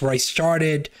 characters where I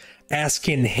started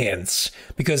asking hints,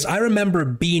 because I remember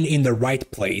being in the right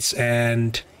place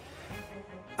and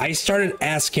I started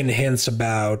asking hints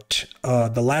about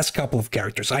the last couple of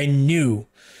characters. I knew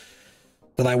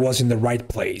that I was in the right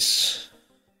place.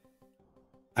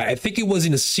 I think it was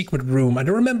in a secret room. I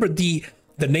don't remember the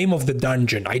name of the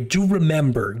dungeon. I do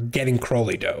remember getting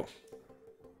Crowley though.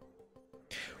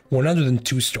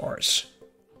 102 stars.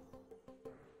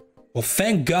 Well,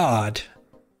 thank God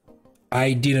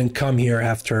I didn't come here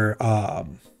after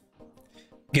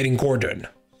getting Gordon,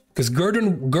 because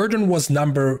Gordon was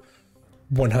number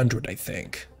 100, I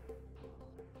think.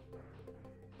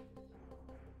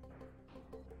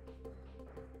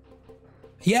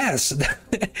 Yes,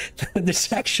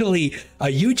 there's actually a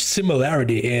huge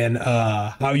similarity in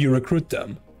how you recruit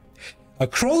them.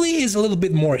 Crowley is a little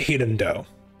bit more hidden though.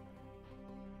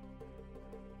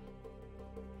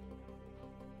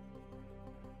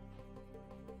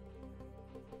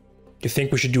 You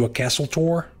think we should do a castle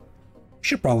tour? We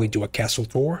should probably do a castle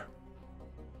tour.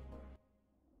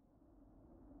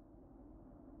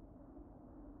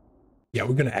 Yeah,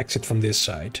 we're gonna exit from this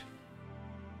side.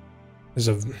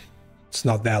 It's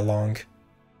not that long.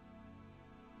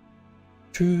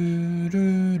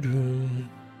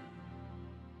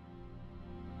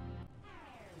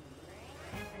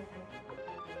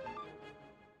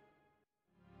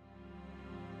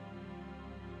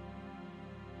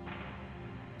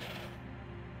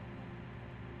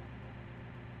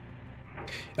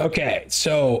 Okay,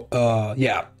 so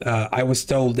yeah, I was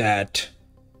told that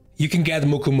you can get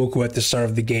Mukumuku at the start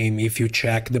of the game if you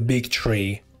check the big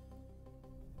tree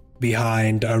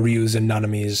behind Ryu's and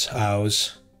Nanami's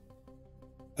house.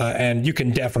 And you can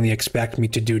definitely expect me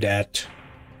to do that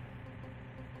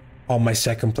on my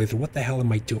second playthrough. What the hell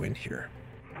am I doing here?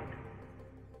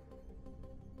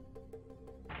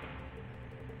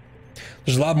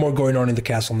 There's a lot more going on in the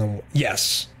castle than...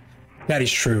 Yes, that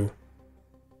is true.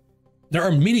 There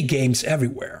are mini games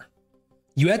everywhere.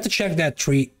 You had to check that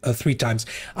tree 3 times.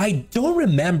 I don't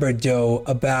remember though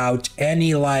about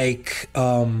any like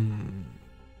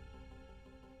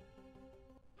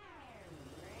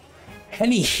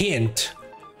any hint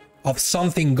of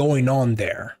something going on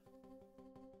there.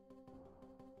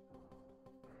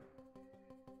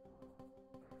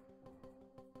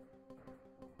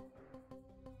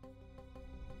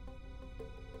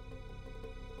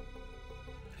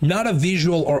 Not a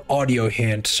visual or audio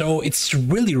hint, so it's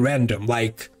really random.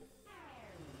 Like,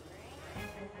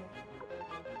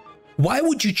 why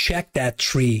would you check that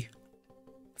tree,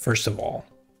 first of all?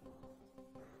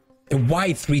 And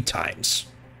why 3 times?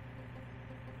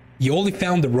 You only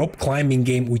found the rope climbing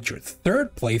game with your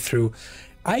 3rd playthrough,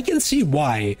 I can see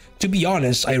why. To be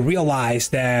honest, I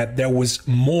realized that there was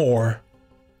more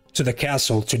to the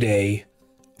castle today.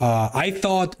 I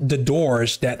thought the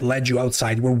doors that led you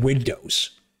outside were windows,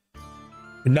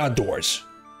 not doors.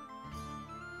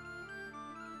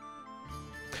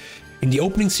 In the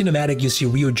opening cinematic, you see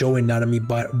Ryo, Joe, and Nanami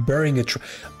burying a tree.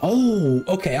 Oh,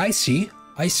 okay, I see.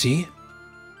 I see.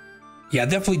 Yeah, I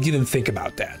definitely didn't think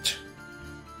about that.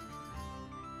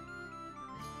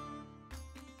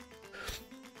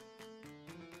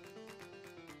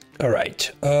 All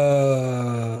right.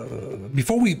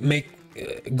 Before we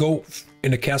go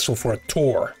in the castle for a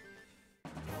tour.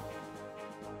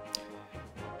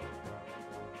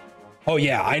 Oh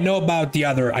yeah, I know about the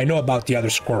other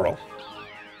squirrel.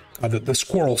 The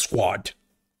squirrel squad.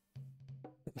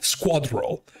 Squad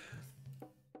roll.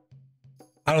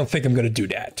 I don't think I'm gonna do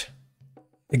that.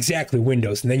 Exactly,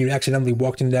 windows, and then you accidentally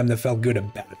walked into them that felt good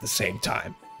and bad at the same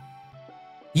time.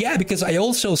 Yeah, because I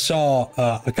also saw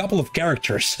a couple of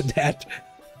characters that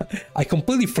I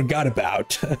completely forgot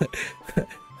about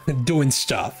doing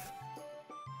stuff.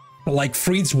 Like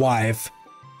Fried's wife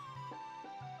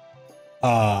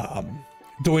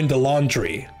doing the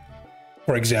laundry,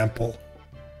 for example.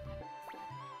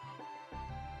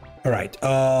 All right,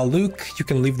 Luke, you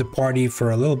can leave the party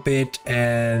for a little bit,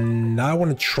 and I want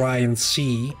to try and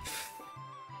see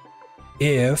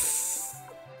if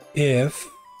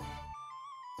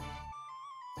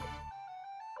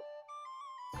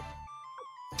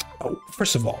oh,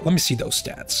 first of all, let me see those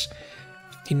stats.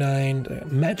 59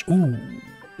 magic. Ooh,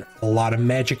 a lot of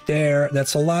magic there.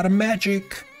 That's a lot of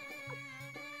magic.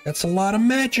 That's a lot of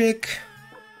magic.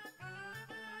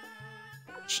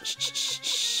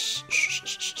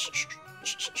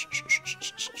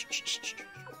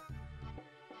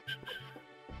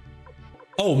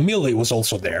 Oh, Millie was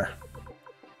also there.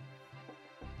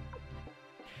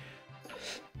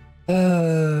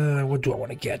 What do I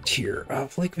want to get here?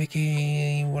 Flake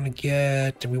Vicky, we want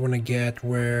to get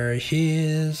where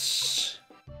his...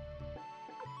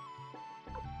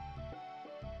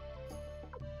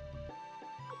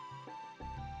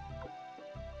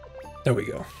 There we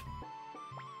go.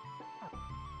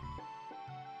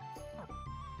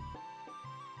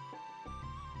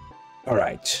 All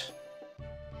right.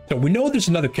 So we know there's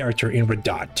another character in Red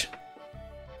Dot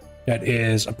that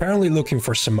is apparently looking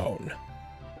for Simone.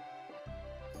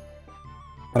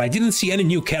 But I didn't see any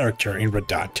new character in Red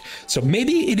Dot. So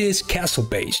maybe it is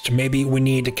castle-based. Maybe we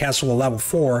need a castle at level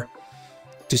 4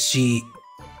 to see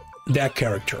that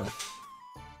character.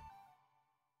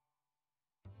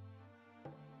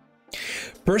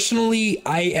 Personally,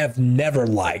 I have never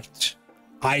liked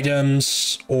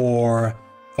items or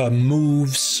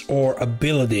moves or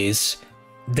abilities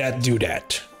that do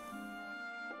that.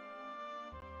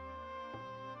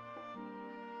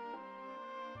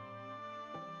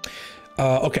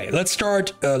 Okay, let's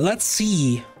start. Let's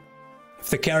see if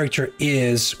the character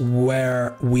is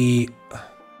where we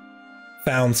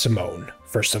found Simone,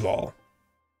 first of all,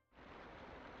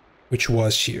 which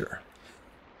was here.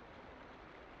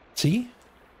 See?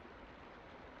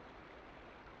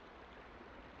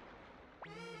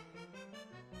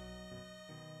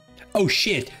 Oh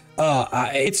shit,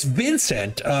 it's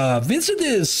Vincent. Vincent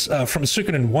is from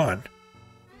Suikoden 1.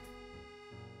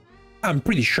 I'm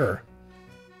pretty sure.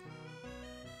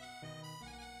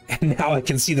 And now I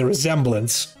can see the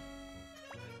resemblance.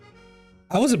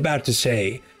 I was about to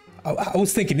say, I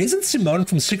was thinking, isn't Simone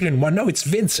from Suikoden 1? No, it's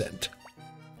Vincent.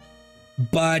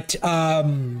 But,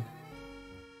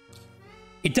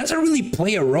 it doesn't really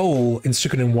play a role in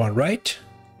Suikoden 1, right?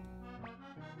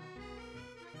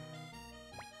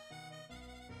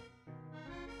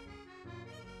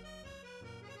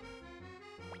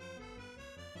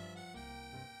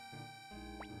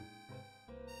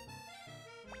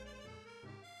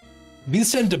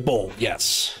 Vincent de Bull,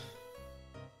 yes.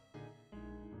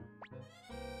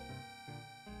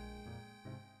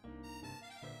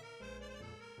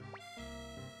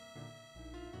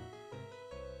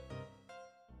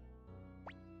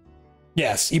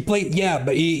 Yes, he played. Yeah,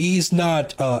 but he is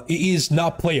not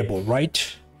playable,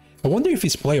 right? I wonder if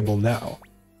he's playable now.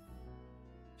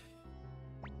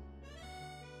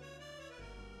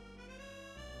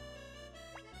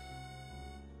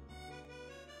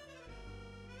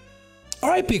 All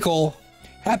right, Pickle,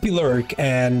 happy lurk,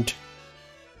 and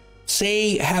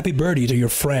say happy birthday to your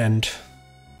friend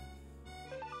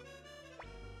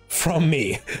from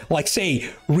me. Like, say,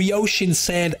 Ryoshin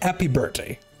said happy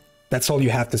birthday. That's all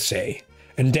you have to say.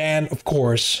 And then, of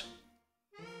course,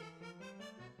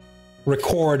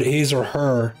 record his or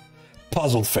her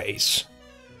puzzle face.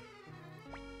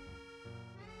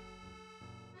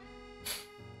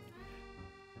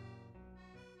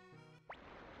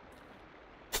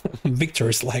 Victor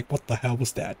is like, what the hell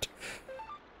was that?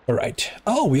 All right.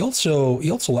 Oh, he also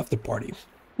left the party.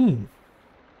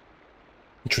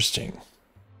 Interesting.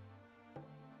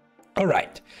 All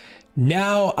right.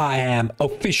 Now I am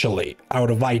officially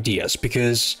out of ideas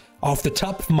because off the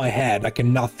top of my head, I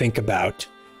cannot think about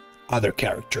other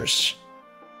characters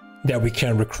that we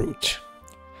can recruit.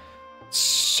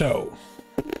 So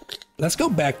let's go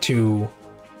back to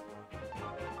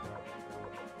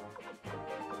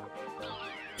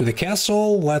the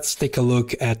castle. Let's take a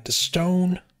look at the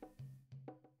stone.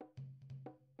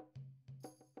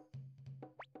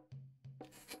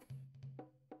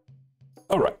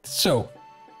 All right, so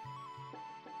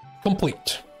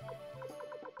complete.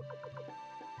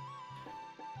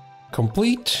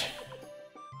 Complete.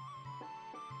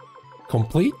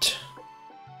 Complete.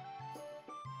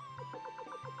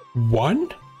 1,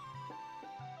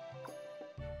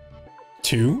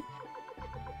 2.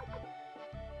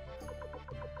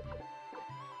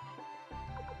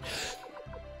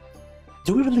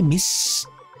 Do we really miss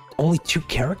only 2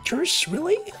 characters?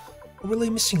 Really? We're really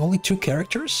missing only 2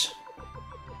 characters?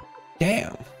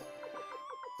 Damn.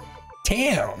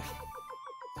 Damn.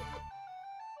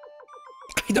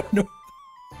 I don't know.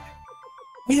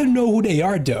 I don't know who they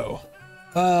are though.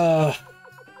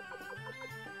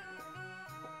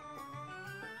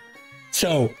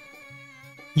 So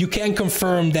you can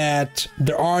confirm that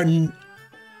there aren't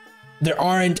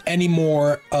any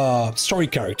more story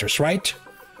characters, right?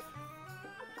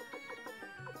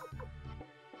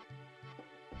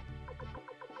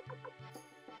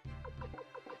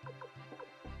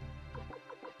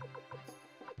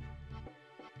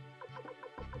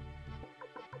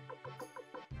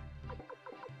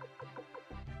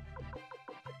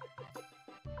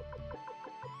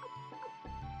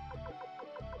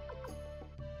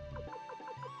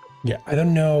 Yeah, I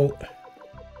don't know.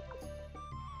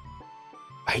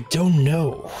 I don't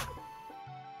know.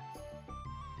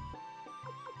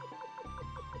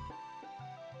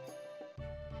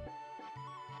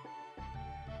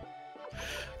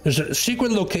 There's a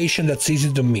secret location that's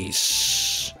easy to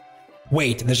miss.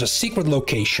 Wait, there's a secret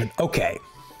location. Okay.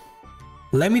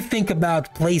 Let me think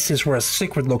about places where a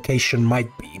secret location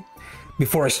might be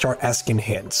before I start asking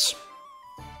hints.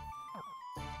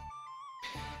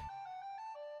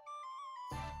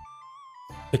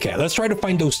 Okay, let's try to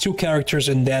find those 2 characters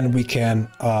and then we can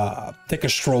take a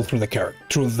stroll through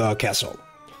the castle.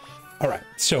 All right,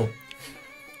 so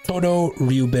Todo,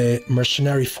 Ryube,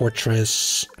 Mercenary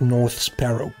Fortress, North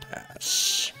Sparrow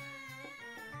Pass.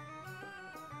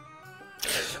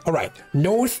 All right,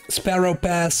 North Sparrow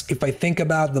Pass. If I think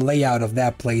about the layout of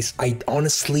that place, I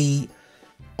honestly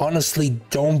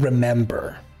don't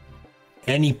remember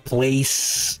any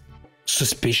place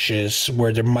suspicious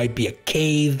where there might be a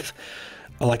cave,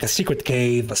 like a secret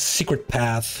cave, a secret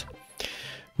path.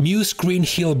 Muse Green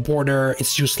Hill border,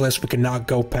 it's useless, we cannot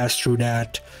go past through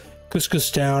that.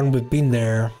 Couscous Town, we've been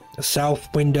there.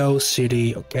 South Window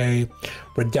City, okay.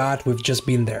 Radat, we've just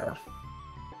been there.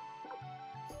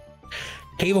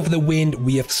 Cave of the Wind,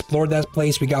 we explored that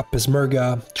place, we got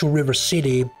Pesmerga. Two River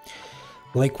City,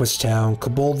 Lake West Town,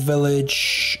 Kobold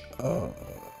Village.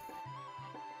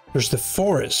 There's the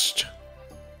forest.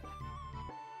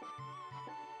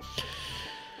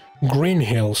 Green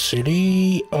Hill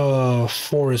City,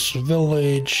 Forest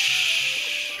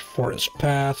Village, Forest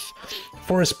Path.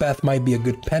 Forest Path might be a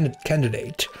good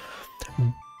candidate.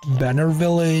 Banner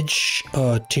Village,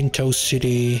 Tinto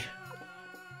City.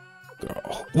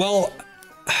 Well,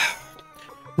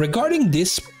 regarding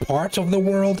this part of the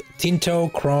world, Tinto,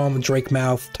 Chrome,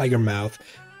 Drakemouth, Tigermouth,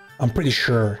 I'm pretty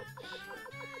sure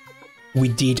we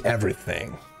did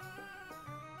everything.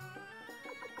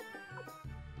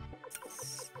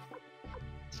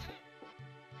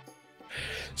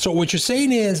 So what you're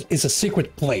saying is it's a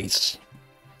secret place.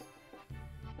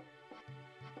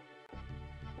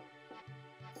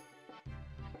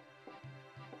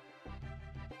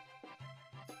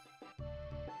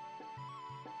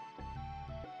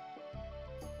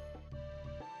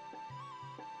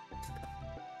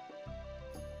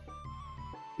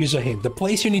 Here's a hint. The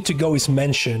place you need to go is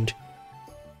mentioned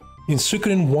in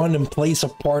Suikoden 1 and plays a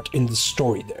part in the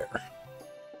story there.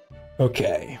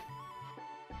 Okay.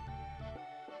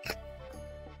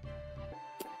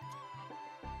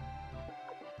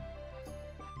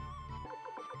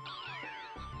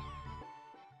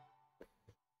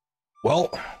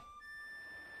 Well,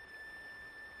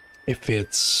 if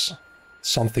it's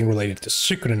something related to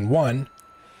Suikoden 1,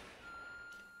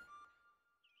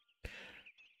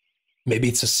 maybe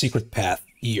it's a secret path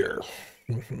here.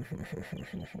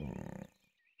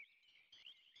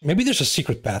 Maybe there's a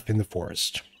secret path in the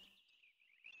forest.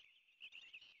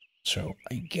 So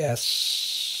I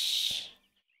guess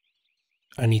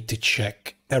I need to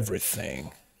check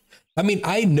everything. I mean,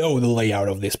 I know the layout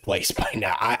of this place by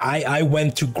now. I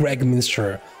went to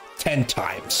Gregminster 10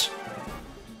 times.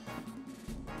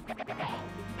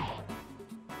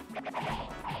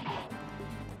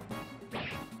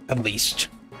 At least.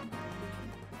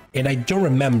 And I don't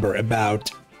remember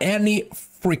about any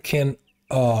freaking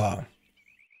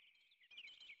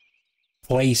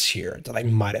place here that I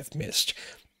might have missed.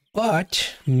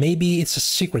 But maybe it's a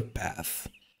secret path.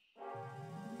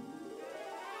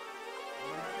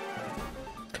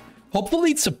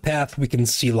 Hopefully it's a path we can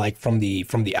see like from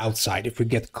the outside if we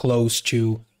get close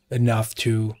to enough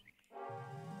to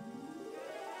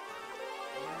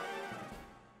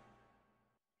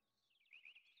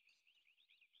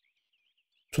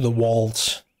the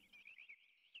walls.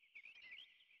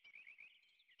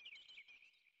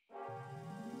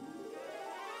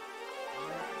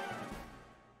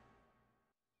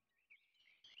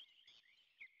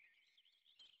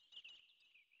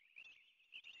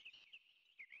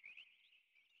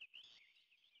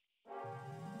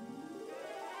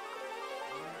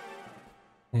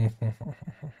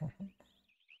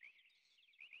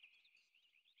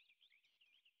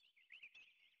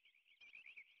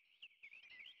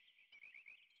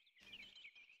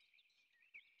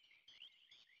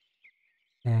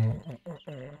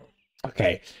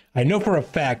 Okay, I know for a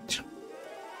fact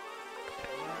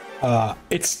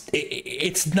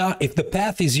it's not, if the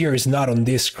path is here, is not on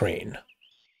this screen,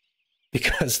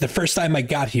 because the first time I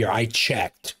got here I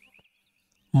checked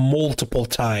multiple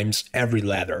times every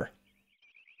ladder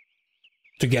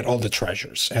to get all the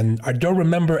treasures, and I don't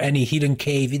remember any hidden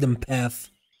cave, hidden path.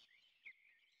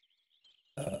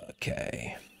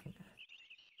 Okay.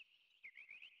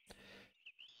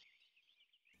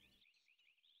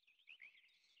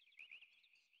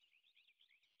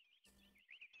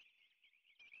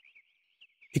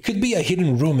 It could be a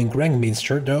hidden room in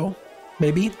Gregminster, though.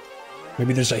 Maybe.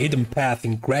 Maybe there's a hidden path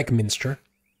in Gregminster.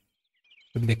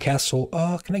 Maybe the castle.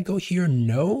 Can I go here?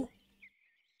 No?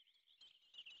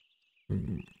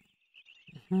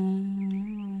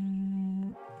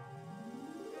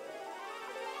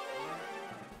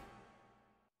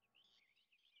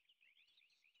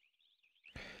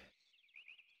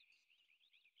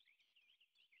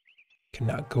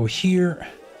 Cannot go here.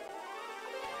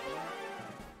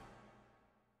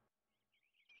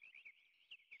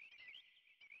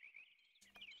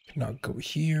 Cannot go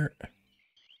here.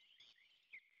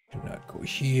 Cannot go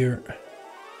here.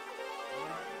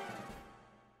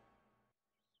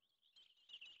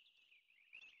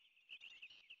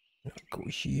 Cannot go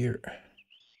here.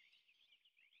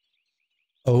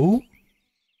 Oh?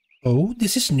 Oh,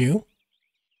 this is new.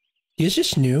 This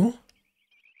is new.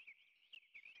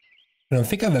 I don't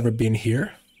think I've ever been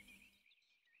here.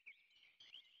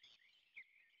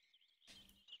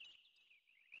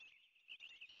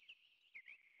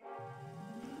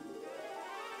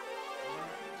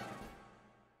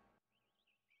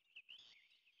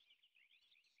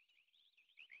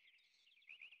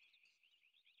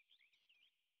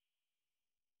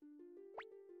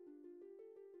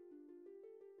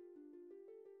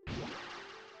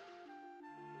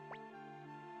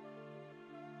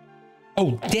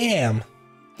 Oh, damn!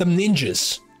 Them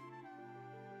ninjas.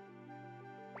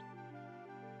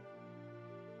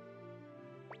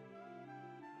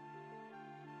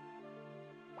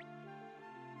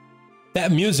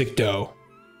 That music, though.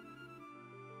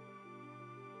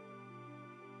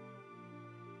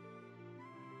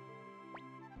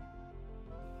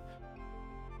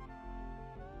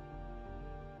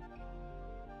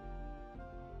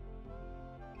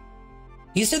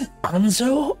 Isn't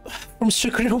Anzo from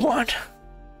Suikoden II?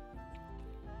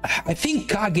 I think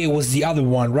Kage was the other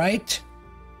one, right?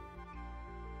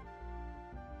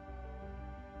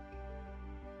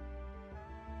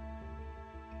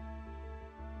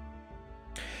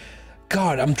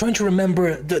 God, I'm trying to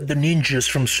remember the ninjas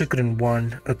from Suikoden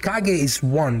 1. Kage is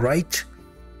one, right?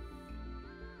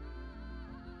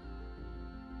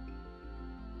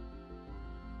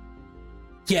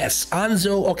 Yes,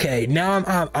 Anzo. Okay,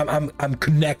 now I'm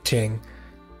connecting.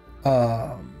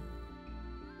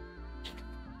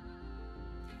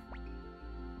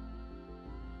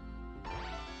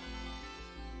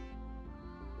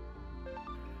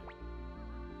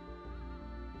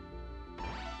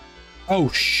 Oh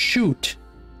shoot!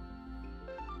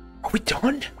 Are we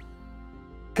done?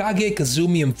 Kage,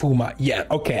 Kazumi, and Fuma. Yeah.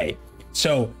 Okay.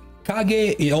 So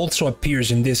Kage, it also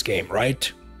appears in this game, right?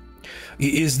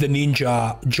 He is the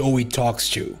ninja Joey talks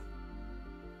to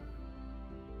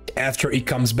after he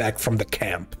comes back from the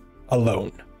camp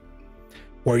alone,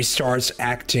 where he starts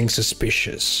acting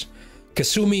suspicious.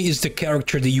 Kasumi is the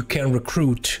character that you can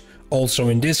recruit also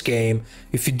in this game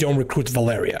if you don't recruit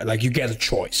Valeria. Like, you get a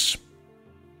choice.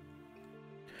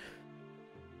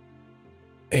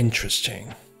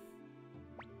 Interesting.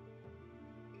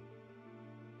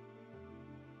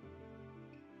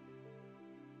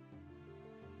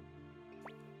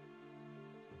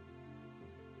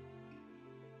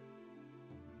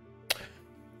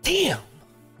 Damn!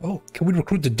 Oh, can we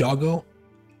recruit the doggo?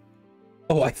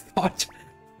 Oh, I thought...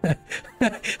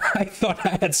 I thought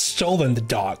I had stolen the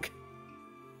dog.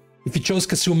 If you chose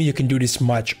Kasumi, you can do this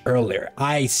much earlier.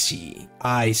 I see.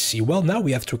 I see. Well, now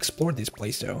we have to explore this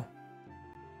place, though.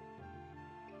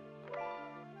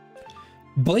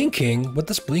 Blinking? What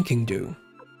does blinking do?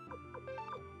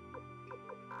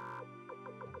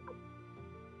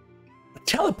 A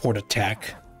teleport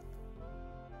attack?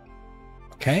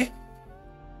 Okay.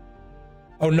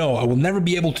 Oh no, I will never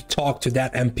be able to talk to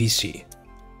that NPC.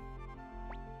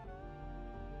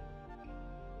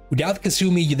 Without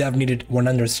Kasumi, you'd have needed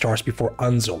 100 stars before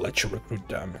Anzo let you recruit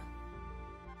them.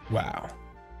 Wow.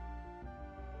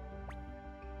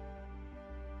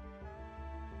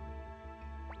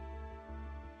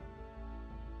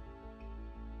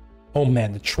 Oh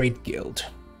man, the Trade Guild.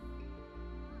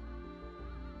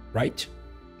 Right?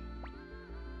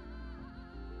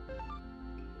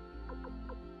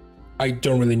 I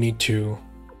don't really need to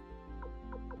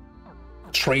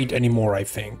trade anymore, I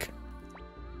think.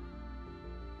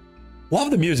 Love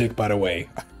the music, by the way.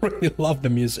 I really love the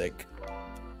music.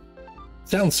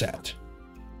 Sounds sad.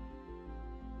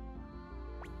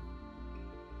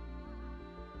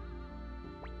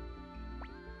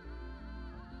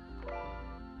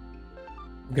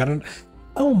 Got an...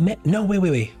 Oh man, no,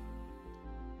 wait.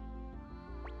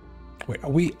 Wait, are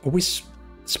we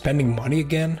spending money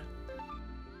again?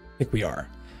 I think we are.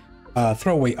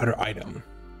 Throw away other item.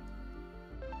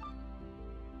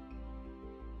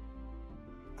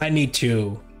 I need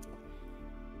to...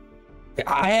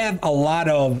 I have a lot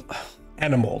of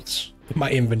animals in my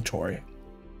inventory.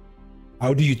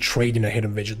 How do you trade in a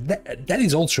hidden vision? That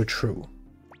is also true.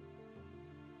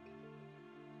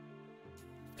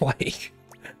 Like...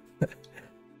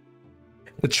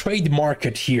 The trade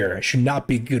market here should not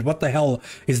be good. What the hell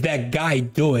is that guy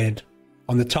doing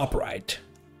on the top right?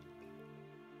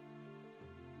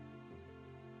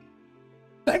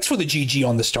 Thanks for the GG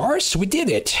on the stars. We did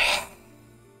it.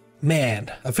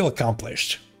 Man, I feel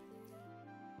accomplished.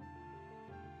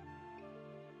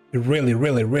 I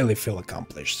really feel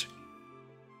accomplished.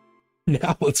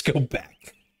 Now let's go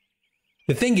back.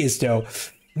 The thing is, though,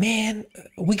 man,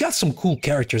 we got some cool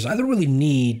characters. I don't really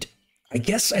need... I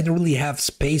guess I don't really have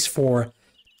space for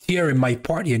tier in my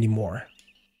party anymore.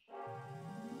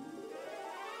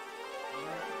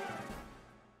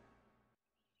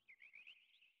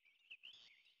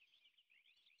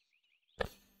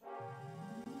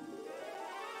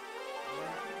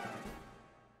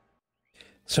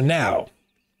 So now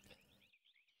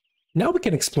we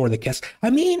can explore the cast.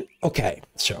 I mean, okay,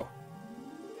 so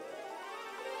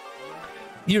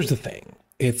here's the thing.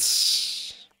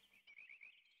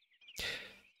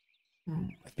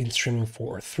 I've been streaming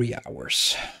for 3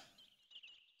 hours.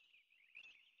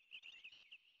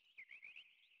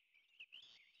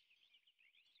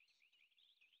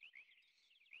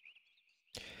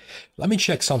 Let me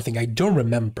check something I don't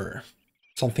remember.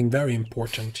 Something very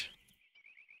important.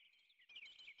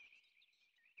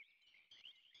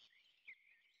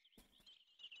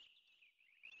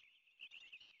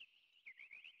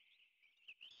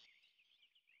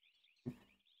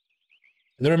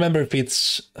 I don't remember if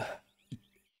it's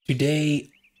today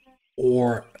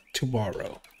or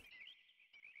tomorrow.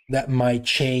 That might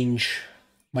change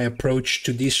my approach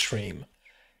to this stream.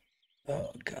 Oh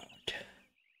god.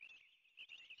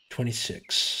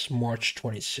 26, March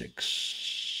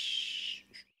 26.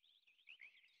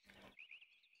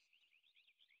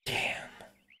 Damn.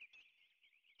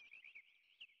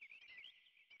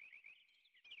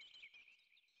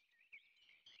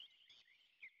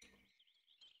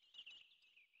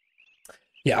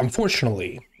 Yeah,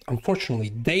 unfortunately,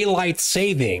 daylight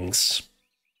savings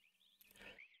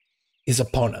is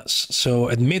upon us. So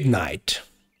at midnight,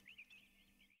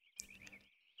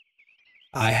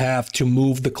 I have to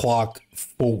move the clock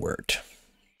forward.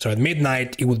 So at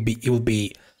midnight, it will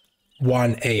be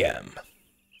 1 a.m.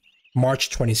 March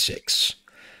 26.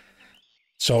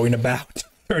 So in about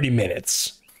 30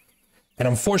 minutes. And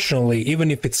unfortunately, even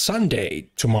if it's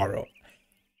Sunday tomorrow,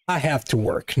 I have to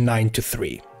work 9 to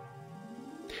 3.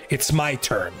 It's my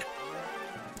turn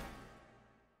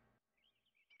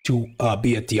to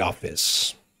be at the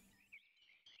office.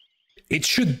 It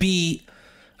should be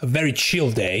a very chill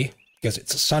day because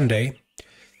it's a Sunday.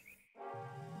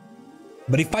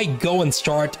 But if I go and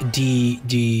start the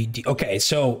okay,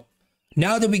 so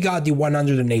now that we got the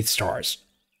 108 stars,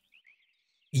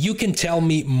 you can tell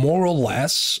me more or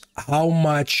less how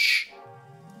much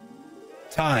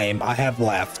time I have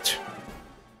left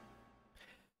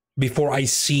before I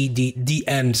see the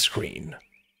end screen.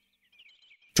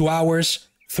 2 hours,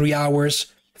 3 hours,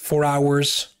 4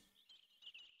 hours.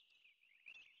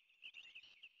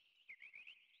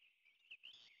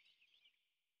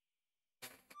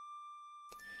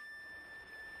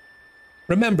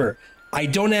 Remember, I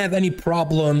don't have any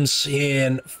problems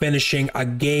in finishing a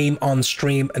game on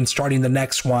stream and starting the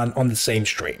next one on the same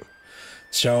stream.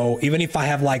 So even if I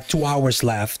have like 2 hours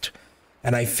left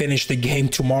and I finish the game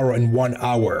tomorrow in 1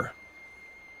 hour,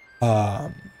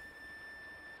 I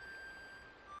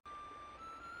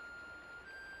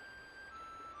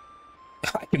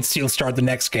can still start the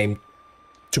next game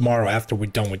tomorrow after we're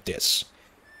done with this.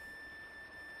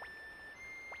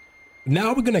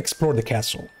 Now we're gonna explore the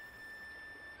castle.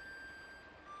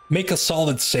 Make a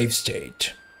solid save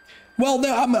state. Well,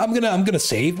 no, I'm gonna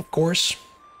save, of course.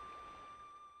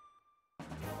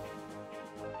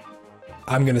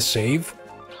 I'm gonna save.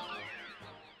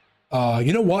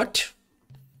 You know what?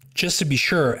 Just to be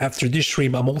sure, after this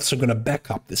stream, I'm also gonna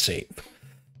back up the save.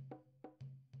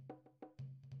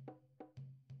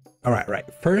 All right.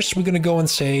 First, we're gonna go and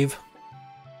save.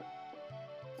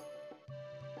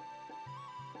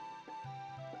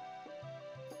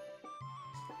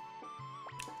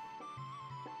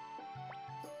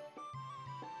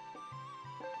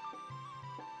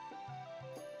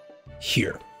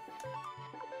 Here.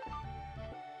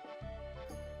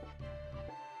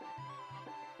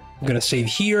 I'm gonna save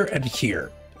here and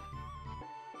here.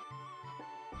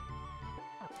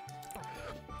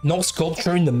 No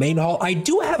sculpture in the main hall. I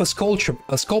do have a sculpture.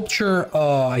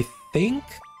 I think.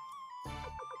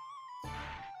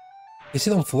 Is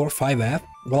it on floor 5F?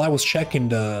 Well, I was checking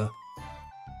the.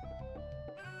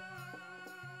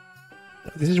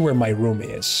 This is where my room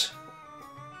is.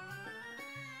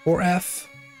 4F.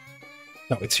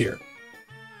 No, it's here.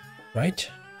 Right?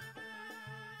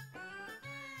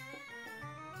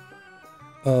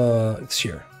 It's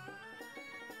here.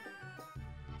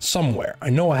 Somewhere. I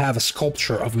know I have a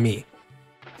sculpture of me.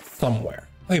 Somewhere.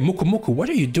 Hey, Mukumuku, what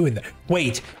are you doing there?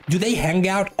 Wait, do they hang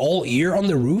out all year on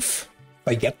the roof? If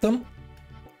I get them?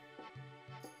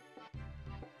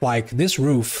 Like, this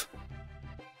roof.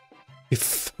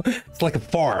 It's like a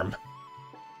farm.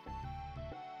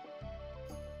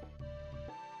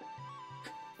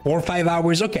 4 or 5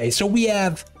 hours. Okay, so we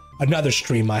have another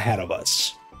stream ahead of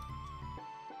us.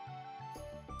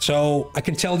 So I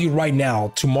can tell you right now,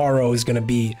 tomorrow is gonna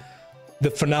be the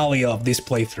finale of this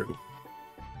playthrough.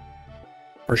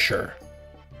 For sure.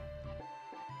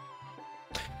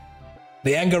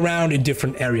 They hang around in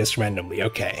different areas randomly,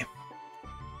 okay.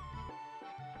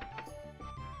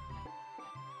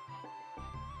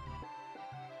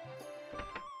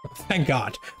 Thank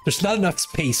God. There's not enough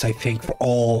space, I think, for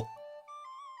all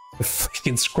the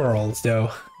freaking squirrels,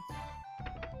 though.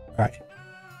 Alright.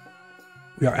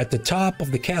 We are at the top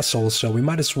of the castle, so we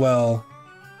might as well...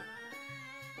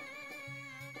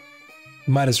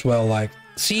 like...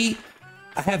 See?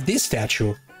 I have this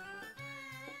statue.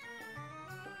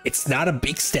 It's not a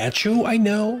big statue, I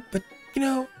know, but, you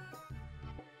know...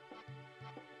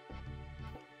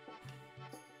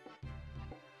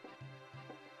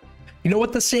 You know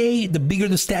what they say? The bigger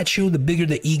the statue, the bigger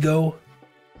the ego.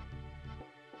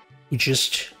 We're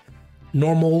just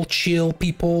normal, chill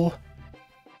people.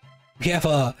 We have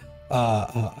a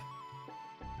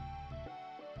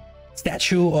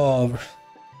statue of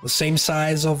the same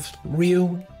size of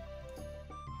Ryu.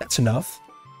 That's enough.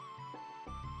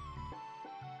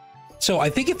 So I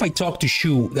think if I talk to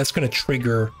Shu, that's gonna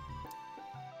trigger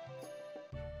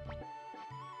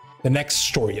the next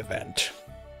story event.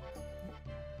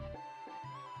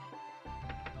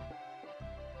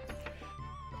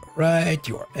 Right,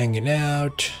 you are hanging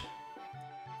out.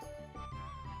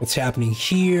 What's happening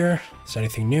here? Is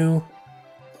anything new?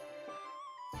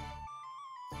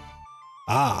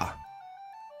 Ah.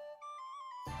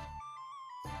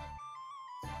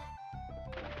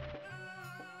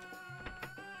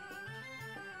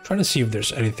 Trying to see if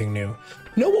there's anything new.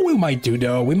 You know what we might do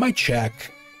though? We might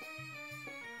check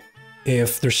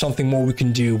if there's something more we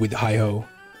can do with Hi-Ho.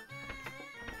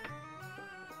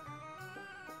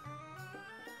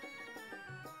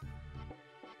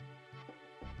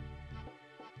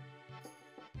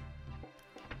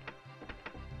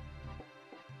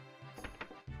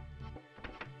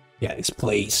 Yeah, this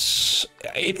place,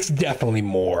 it's definitely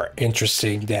more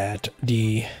interesting than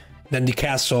the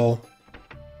castle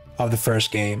of the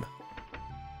first game.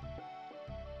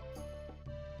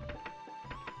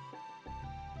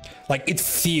 Like, it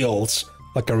feels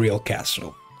like a real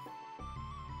castle.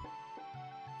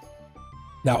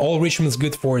 Now, all Richmond's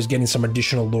good for is getting some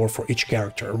additional lore for each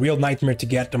character. A real nightmare to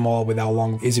get them all with how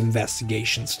long his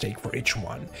investigations take for each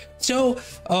one. So,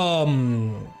 I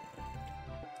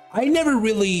never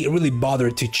really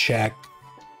bothered to check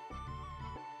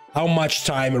how much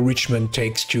time Richmond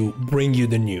takes to bring you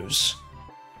the news.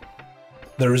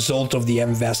 The result of the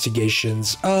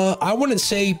investigations. I want to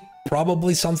say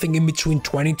probably something in between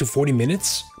 20 to 40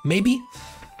 minutes, maybe?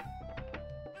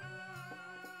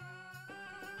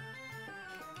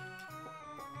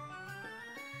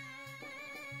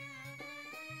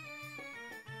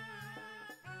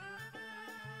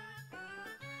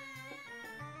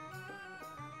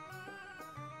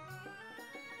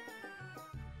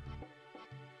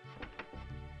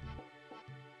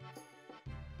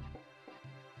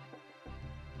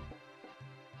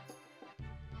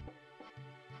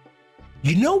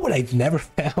 You know what I've never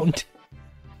found?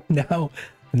 Now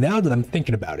that I'm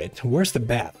thinking about it, where's the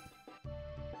bath?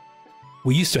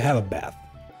 We used to have a bath.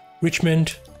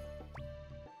 Richmond,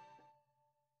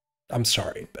 I'm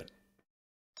sorry, but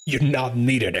you're not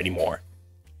needed anymore.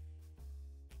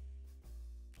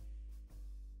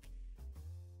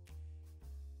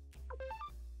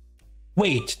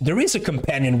 Wait, there is a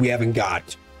companion we haven't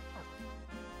got.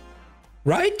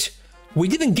 Right? We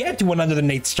didn't get to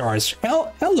 108 stars.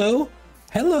 Hello.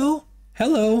 Hello.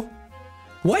 Hello.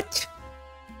 What?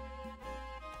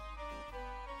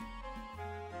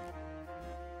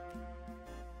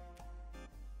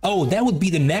 Oh, that would be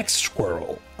the next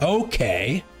squirrel.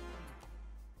 Okay.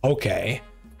 Okay.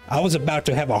 I was about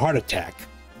to have a heart attack.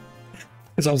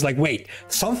 Because I was like, wait,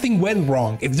 something went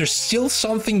wrong. If there's still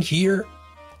something here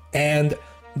and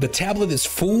the tablet is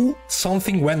full,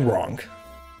 something went wrong.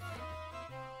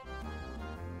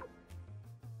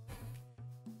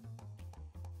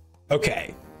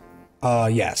 Okay.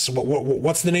 Yes.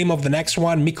 What's the name of the next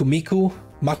one? Mukumuku?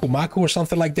 Makumaku or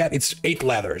something like that? It's 8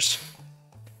 letters.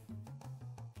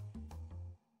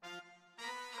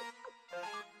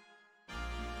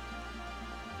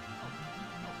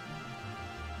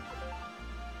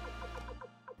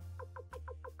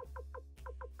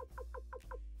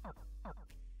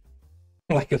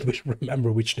 I could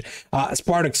remember which.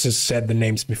 Spartacus has said the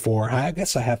names before. I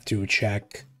guess I have to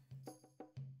check.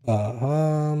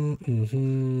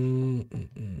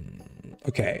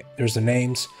 Okay, there's the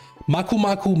names.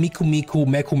 Makumaku, Mikumiku,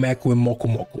 Mekumeku, and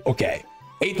Mokumoku. Okay,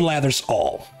 8 letters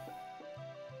all.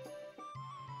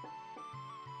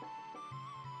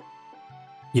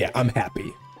 Yeah, I'm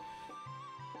happy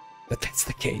that that's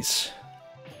the case.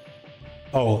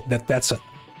 Oh, that's a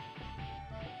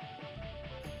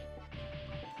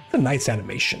nice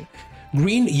animation.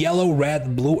 Green, yellow,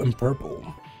 red, blue, and purple.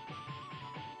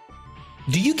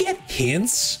 Do you get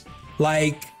hints?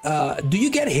 Like, do you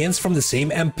get hints from the same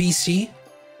NPC?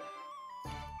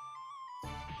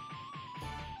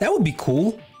 That would be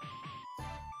cool.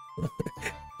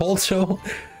 Also,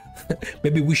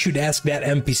 maybe we should ask that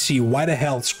NPC, why the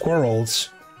hell squirrels?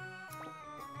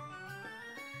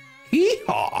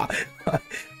 Hee-haw!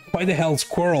 Why the hell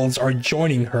squirrels are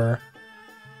joining her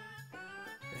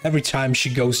every time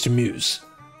she goes to Muse?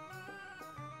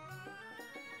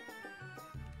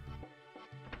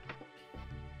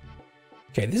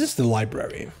 Okay, this is the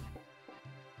library.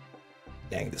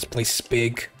 Dang, this place is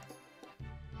big.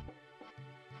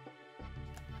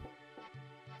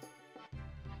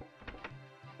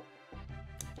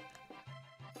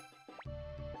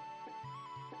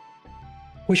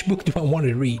 Which book do I want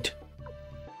to read?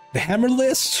 The hammer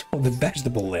list or the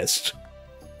vegetable list?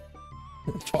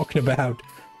 I'm talking about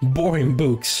boring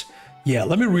books. Yeah,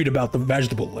 let me read about the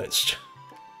vegetable list.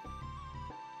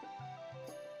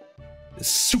 It's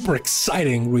super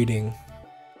exciting reading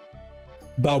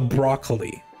about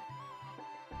broccoli.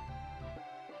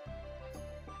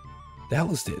 The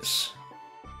hell is this?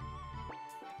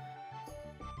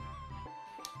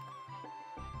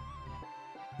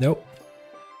 Nope.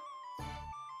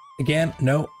 Again,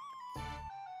 no.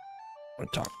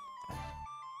 What talk?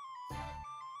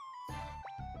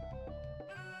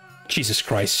 Jesus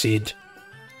Christ, Sid.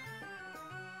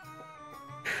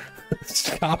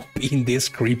 Stop being this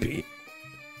creepy.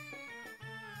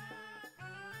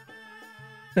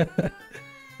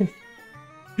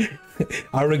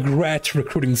 I regret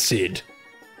recruiting Sid.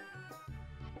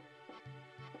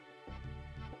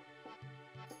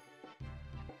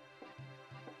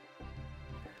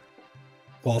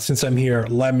 Well, since I'm here,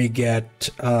 let me get...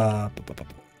 Alright,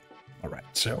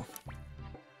 so...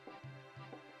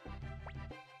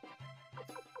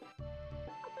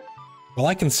 Well,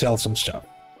 I can sell some stuff.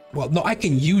 Well, no, I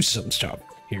can use some stuff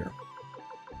here.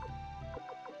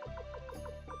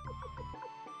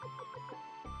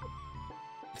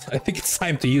 I think it's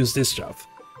time to use this stuff.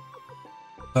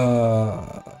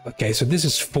 Okay, so this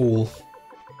is full.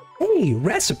 Hey,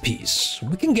 recipes.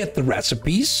 We can get the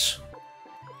recipes.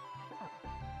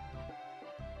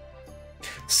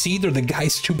 Seed, or the guy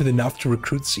stupid enough to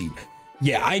recruit Seed?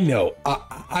 Yeah, I know.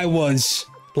 I was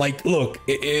like, look,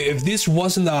 if this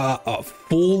wasn't a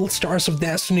full Stars of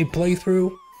Destiny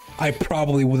playthrough, I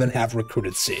probably wouldn't have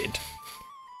recruited Seed.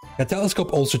 The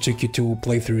telescope also took you 2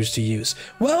 playthroughs to use.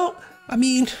 Well, I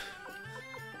mean,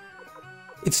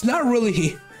 it's not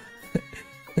really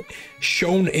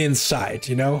shown inside,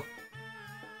 you know?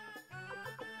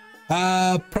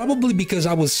 Probably because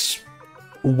I was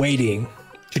waiting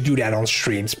to do that on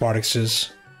stream,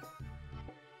 Spartaxus.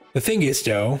 The thing is,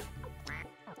 though,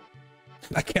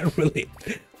 I can't really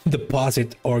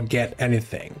deposit or get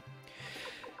anything.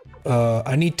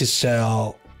 I need to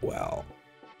sell, well,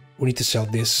 we need to sell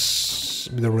this.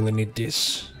 We don't really need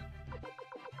this.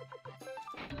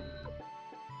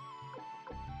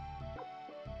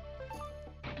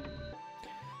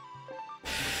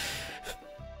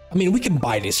 I mean, we can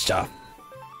buy this stuff.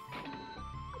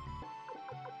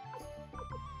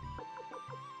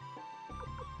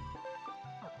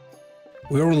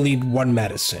 We only need 1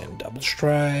 medicine. Double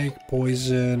strike,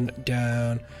 poison,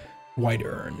 down, white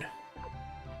urn,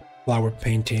 flower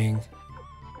painting.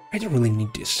 I don't really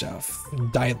need this stuff.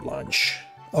 Diet lunch.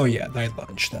 Oh yeah, diet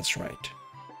lunch, that's right.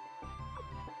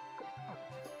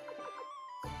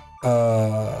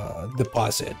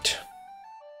 Deposit.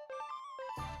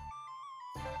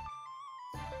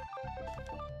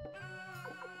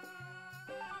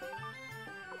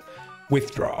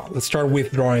 Withdraw. Let's start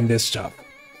withdrawing this stuff.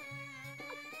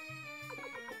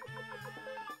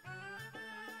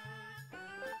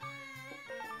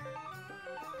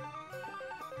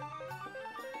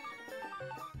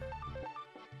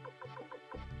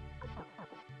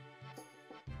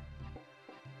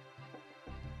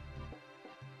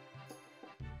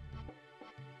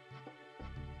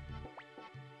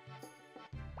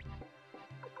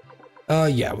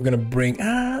 Yeah, we're gonna bring...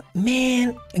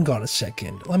 man, hang on a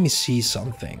second. Let me see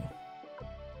something.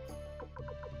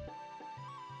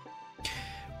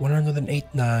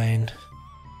 108.9.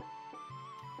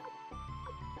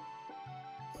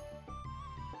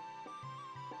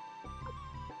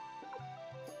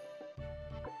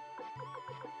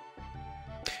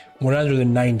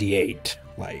 $198,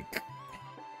 like...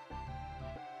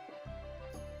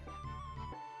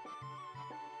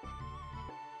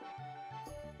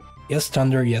 Yes,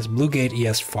 thunder, yes, blue gate,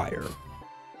 yes, fire.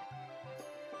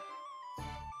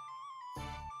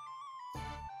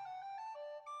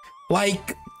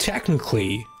 Like,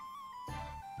 technically,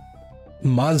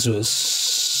 Mazus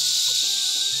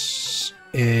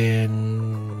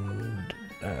and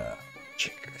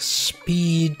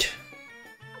speed.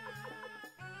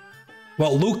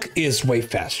 Well, Luke is way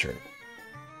faster.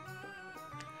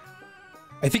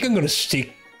 I think I'm gonna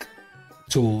stick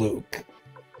to Luke.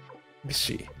 Let me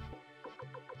see.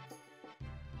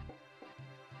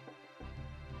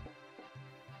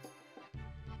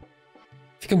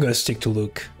 I think I'm gonna stick to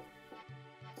Luke.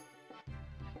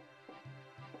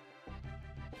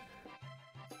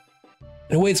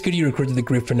 In a way, it's good you recruited the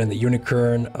Griffin and the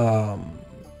Unicorn.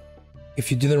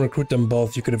 If you didn't recruit them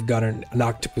both, you could have gotten an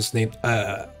octopus named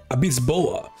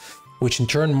Abyssboa, which in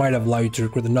turn might have allowed you to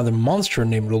recruit another monster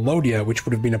named Rolodia, which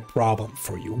would have been a problem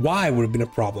for you. Why would have been a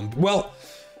problem? Well,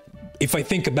 if I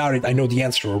think about it, I know the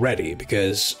answer already,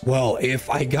 because, well, if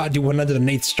I got to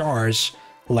 108 stars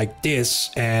like this,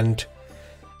 and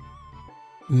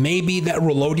maybe that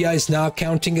Rolodia is now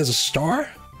counting as a star?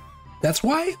 That's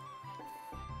why?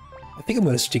 I think I'm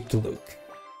going to stick to Luke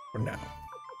for now.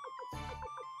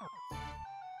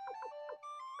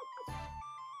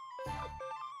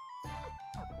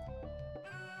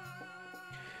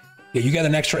 Yeah, you get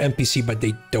an extra NPC, but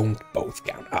they don't both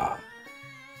count. Ah.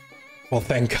 Well,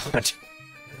 thank God.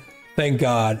 Thank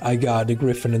God I got the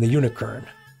Griffin and the Unicorn.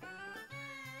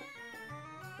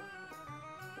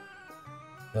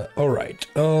 Alright,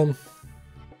 let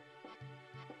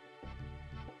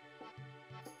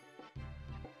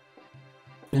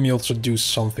me also do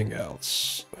something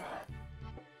else.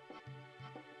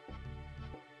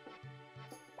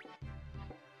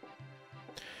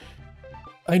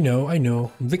 I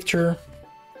know. Victor.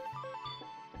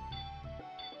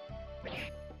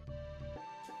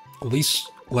 At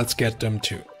least let's get them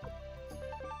to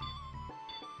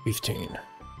 15.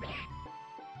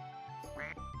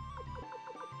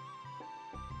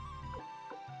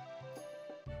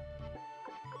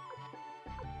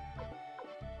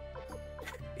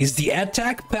 Is the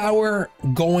attack power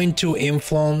going to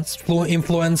influence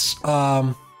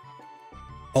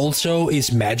Also,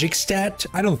 is magic stat?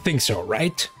 I don't think so,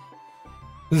 right?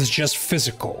 This is just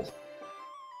physical.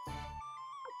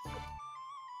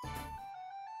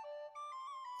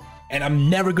 And I'm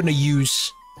never gonna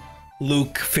use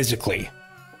Luke physically.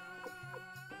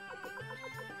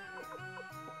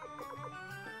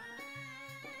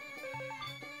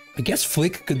 I guess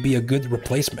Flick could be a good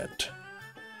replacement.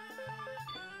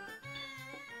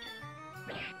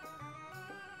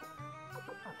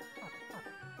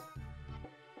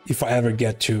 If I ever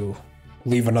get to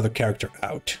leave another character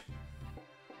out.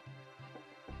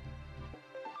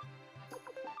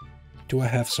 Do I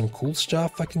have some cool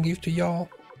stuff I can give to y'all?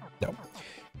 No.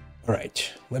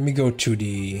 Alright, let me go to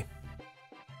the...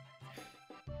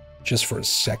 Just for a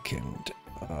second.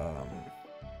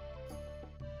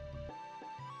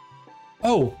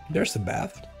 Oh, there's the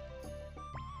bath.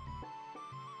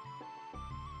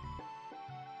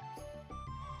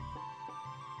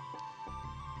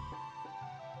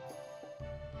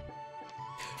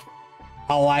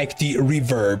 I like the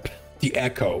reverb, the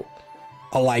echo.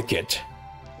 I like it.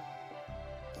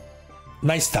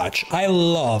 Nice touch. I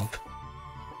love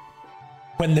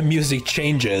when the music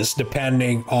changes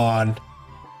depending on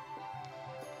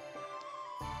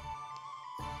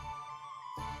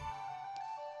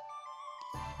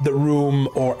the room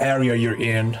or area you're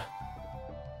in.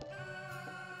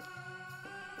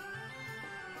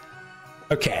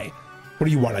 Okay, what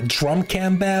do you want, a drum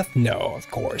cam bath? No, of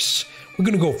course. We're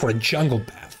gonna go for a jungle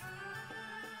bath.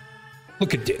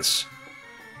 Look at this.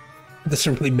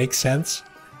 Doesn't really make sense.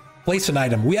 Place an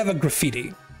item. We have a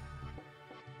graffiti.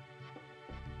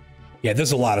 Yeah,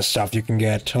 there's a lot of stuff you can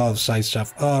get. A lot of side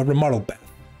stuff. Remodel bath.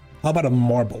 How about a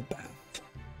marble bath?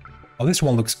 Oh, this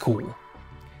one looks cool.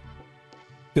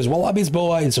 Because while Abyss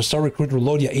Boa is a star recruit,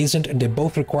 Relodia isn't, and they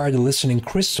both require the listening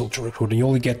crystal to recruit, and you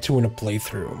only get 2 in a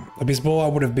playthrough. Abyss Boa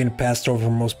would have been passed over for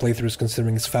most playthroughs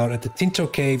considering it's found at the Tinto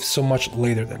Cave so much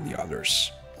later than the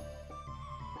others.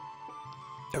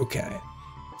 Okay.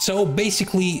 So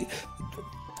basically,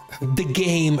 the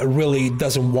game really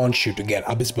doesn't want you to get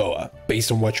Abyss Boa,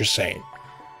 based on what you're saying.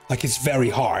 Like, it's very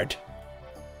hard.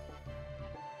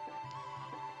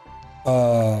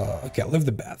 Okay, I'll leave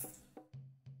the bath.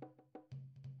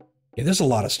 Yeah, there's a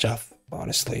lot of stuff,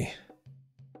 honestly,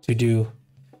 to do.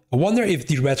 I wonder if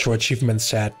the retro achievement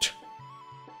set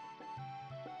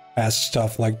has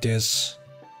stuff like this.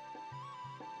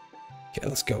 Okay,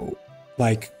 let's go.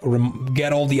 Like,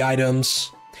 get all the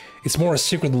items. It's more a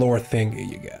secret lore thing,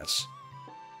 you guess.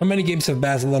 How many games have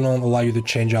baths that don't allow you to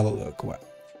change out the look? Well,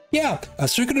 yeah,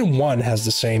 Suikoden 1 has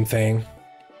the same thing.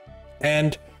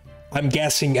 And I'm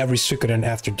guessing every Suikoden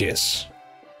after this.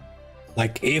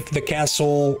 Like, if the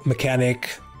castle mechanic...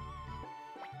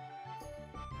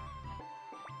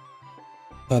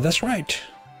 that's right.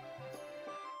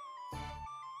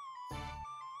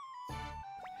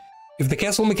 If the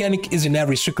castle mechanic is in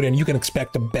every Suikoden, you can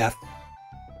expect a bath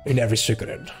in every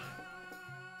Suikoden.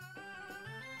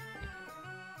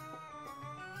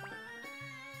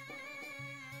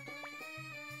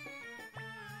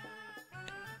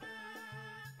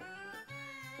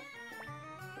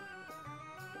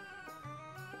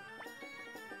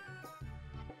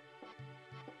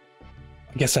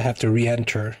 I guess I have to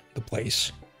re-enter the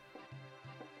place.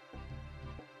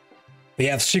 They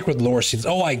have secret lore scenes.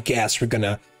 Oh, I guess we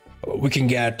can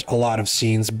get a lot of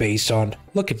scenes based on...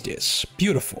 Look at this.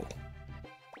 Beautiful.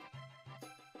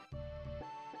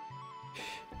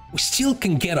 We still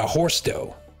can get a horse,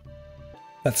 though.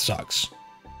 That sucks.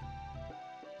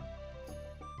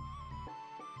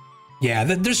 Yeah,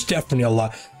 there's definitely a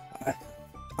lot.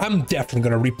 I'm definitely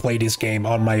gonna replay this game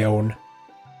on my own.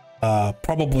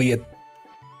 Probably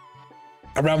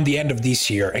around the end of this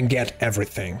year and get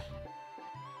everything.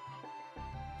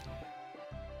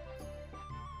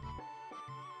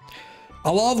 I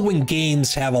love when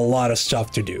games have a lot of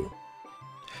stuff to do.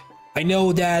 I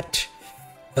know that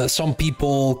some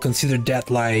people consider that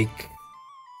like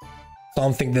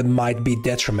something that might be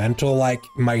detrimental, like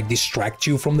might distract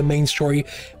you from the main story,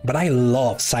 but I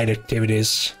love side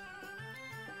activities.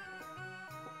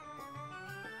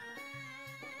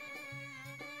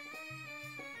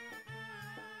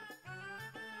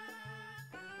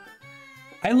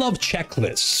 I love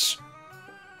checklists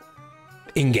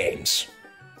in games.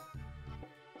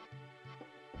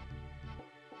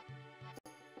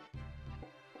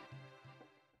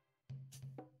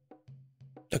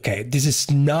 Okay, this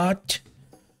is not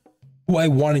who I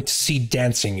wanted to see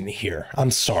dancing in here.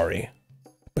 I'm sorry.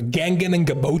 But Gangan and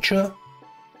Gabocha?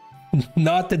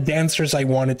 Not the dancers I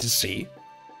wanted to see.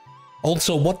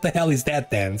 Also, what the hell is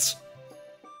that dance?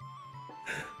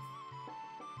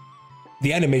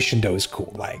 The animation though is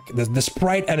cool. Like the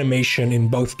sprite animation in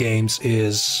both games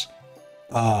is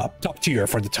top tier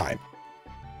for the time.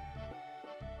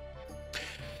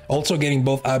 Also, getting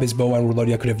both Abyss Bow and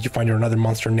Reloadia could have you find another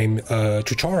monster named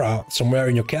Chuchara somewhere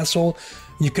in your castle.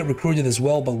 You can recruit it as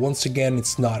well, but once again,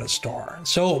 it's not a star.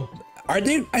 So, are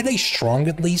they strong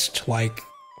at least? Like,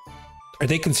 are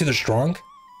they considered strong?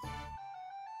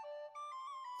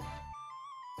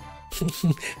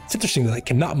 It's interesting that I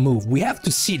cannot move. We have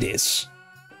to see this.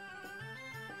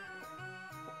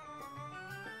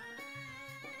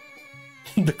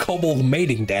 The kobold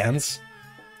mating dance.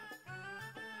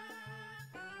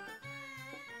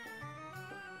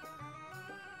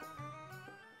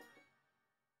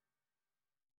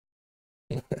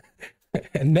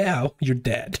 And now you're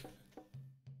dead.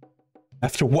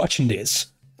 After watching this.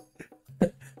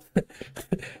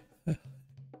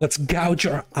 Let's gouge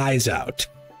our eyes out.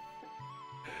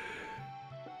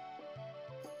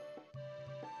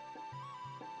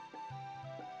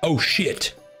 Oh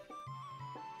shit.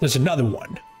 There's another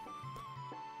one.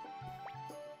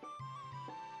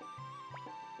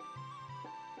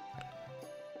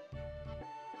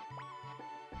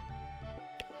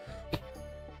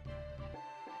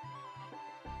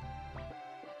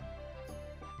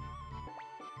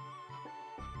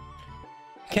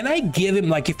 Can I give him,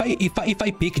 like, if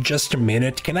I pick just a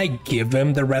minute, can I give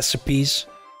him the recipes?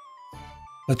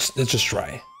 Let's just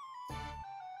try.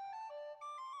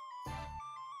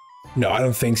 No, I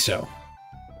don't think so.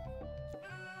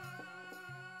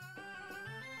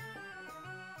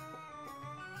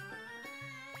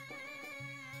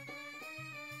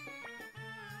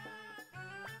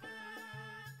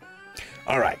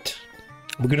 All right,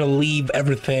 we're gonna leave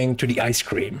everything to the ice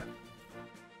cream.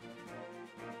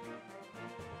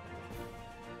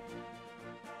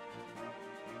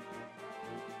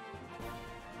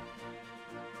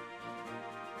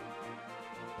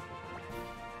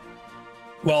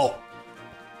 Well,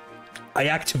 I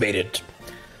activated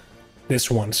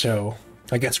this one, so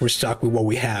I guess we're stuck with what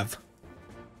we have.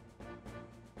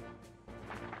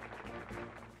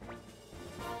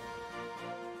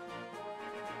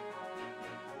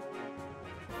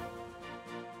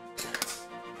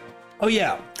 Oh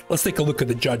yeah, let's take a look at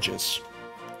the judges.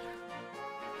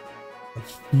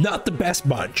 Not the best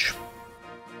bunch.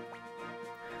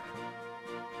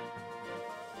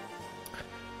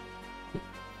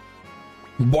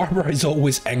 Barbara is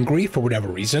always angry for whatever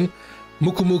reason.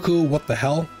 Mukumuku, what the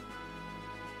hell?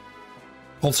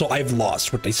 Also, I've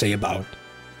lost what they say about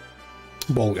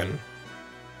Bolgan.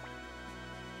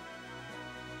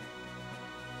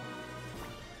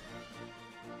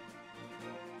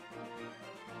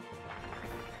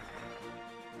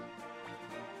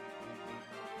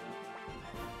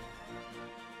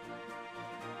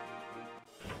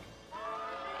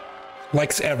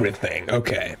 Likes everything,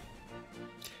 okay.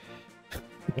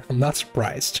 I'm not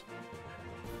surprised.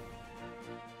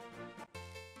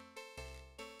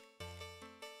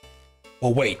 Oh,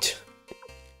 wait.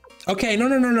 Okay,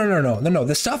 no.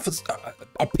 The stuff is,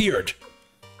 appeared.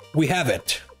 We have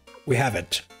it. We have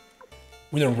it.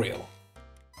 We're real.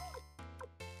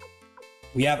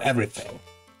 We have everything.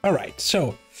 All right,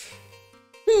 so...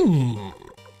 We're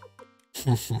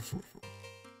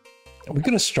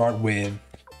gonna start with...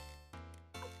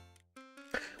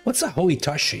 What's a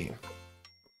Hoitashi?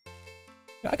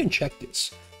 I can check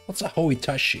this. What's a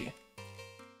Hoitashi?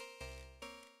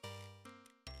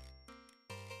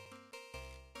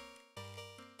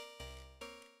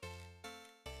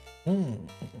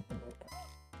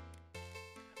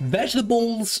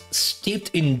 Vegetables steeped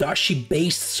in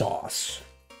dashi-based sauce.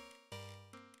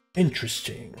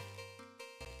 Interesting.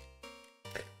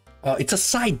 It's a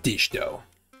side dish, though.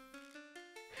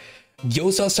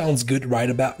 Gyoza sounds good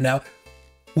right about now.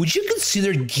 Would you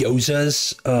consider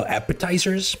gyozas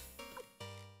appetizers?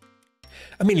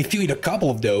 I mean, if you eat a couple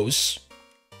of those,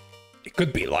 it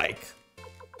could be like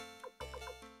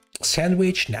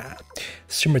sandwich. Nah,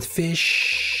 simmered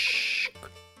fish,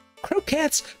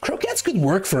 croquettes. Croquettes could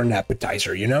work for an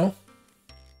appetizer, you know.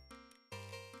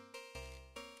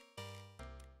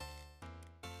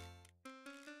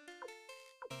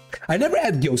 I never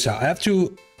had gyoza. I have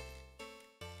to.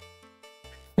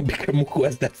 Mukumuku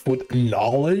has that food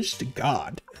knowledge.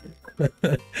 God.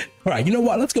 All right, you know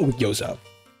what? Let's go with gyoza.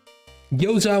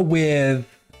 Gyoza with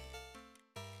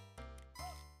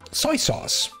soy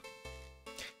sauce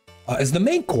as the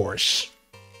main course.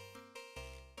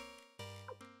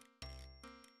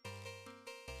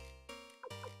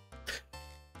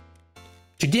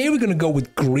 Today we're gonna go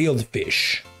with grilled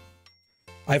fish.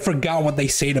 I forgot what they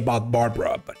said about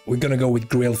Barbara, but we're gonna go with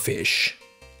grilled fish.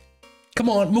 Come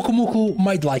on, Mukumuku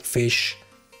might like fish.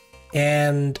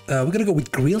 And we're gonna go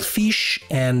with grilled fish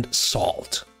and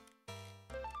salt.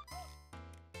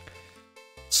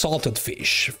 Salted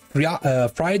fish.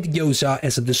 Fried gyoza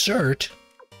as a dessert.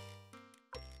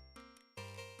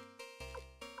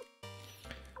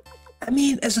 I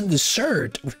mean, as a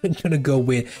dessert, we're gonna go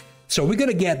with... So we're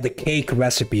gonna get the cake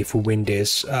recipe if we win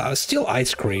this. Still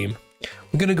ice cream.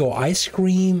 We're gonna go ice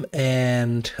cream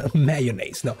and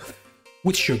mayonnaise. No,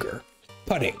 with sugar.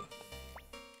 Pudding.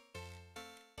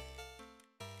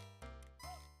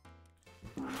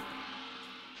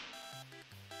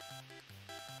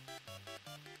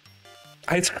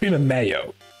 Ice cream and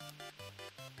mayo.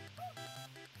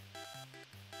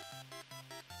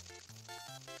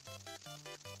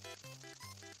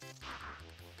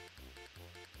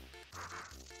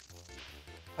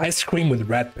 Ice cream with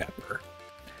red pepper.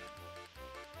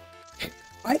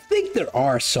 I think there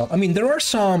are some, I mean, there are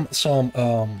some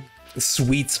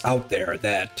sweets out there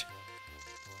that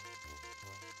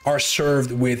are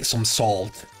served with some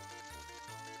salt.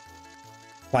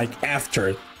 Like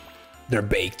after they're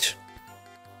baked.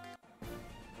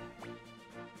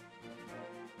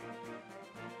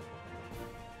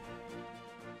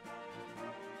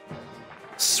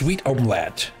 Sweet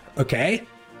omelette. Okay.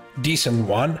 Decent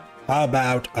one. How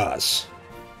about us?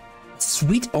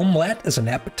 Sweet omelette as an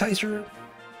appetizer?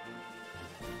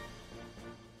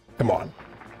 Come on.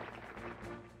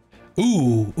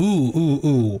 Ooh, ooh, ooh,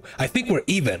 ooh. I think we're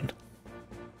even.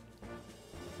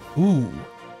 Ooh.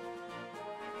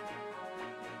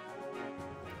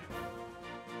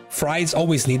 Fries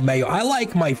always need mayo. I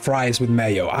like my fries with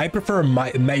mayo. I prefer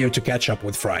mayo to ketchup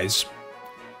with fries.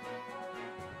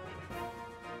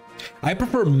 I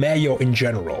prefer mayo in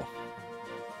general.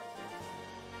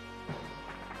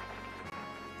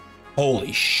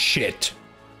 Holy shit.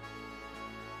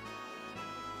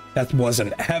 That was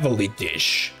an heavily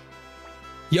dish.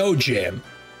 Yo, Jim.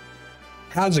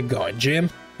 How's it going, Jim?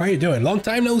 How are you doing? Long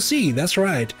time no see. That's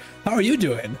right. How are you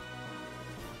doing?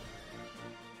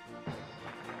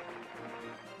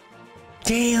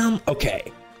 Damn.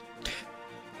 Okay.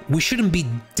 We shouldn't be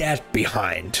that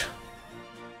behind.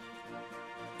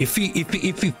 If he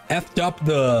effed up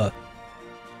the...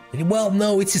 Well,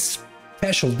 no, it's a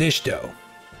special dish, though.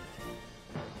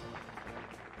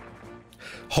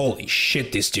 Holy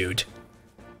shit, this dude.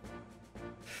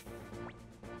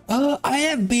 I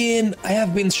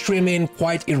have been streaming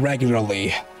quite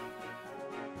irregularly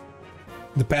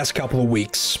the past couple of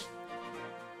weeks.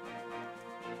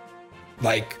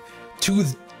 Like 2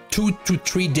 to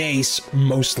 3 days,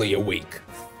 mostly a week.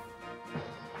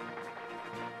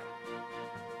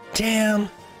 Damn,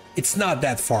 it's not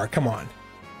that far, come on.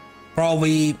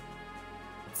 Probably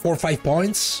 4 or 5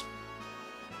 points.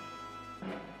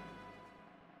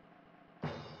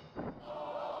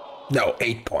 No,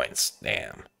 8 points,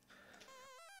 damn.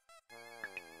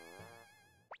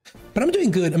 But I'm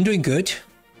doing good, I'm doing good.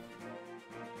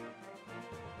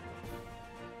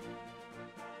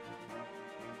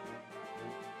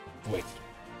 Wait.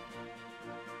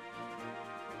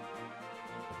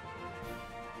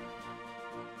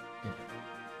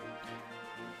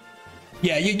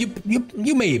 Yeah,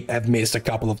 you may have missed a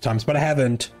couple of times, but I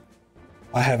haven't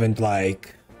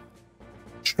like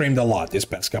streamed a lot this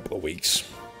past couple of weeks.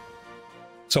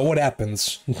 So what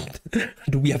happens?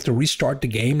 Do we have to restart the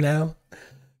game now?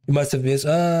 You must have missed.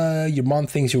 Your mom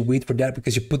thinks you're weird for that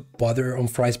because you put butter on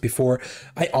fries before.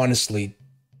 I honestly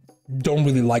don't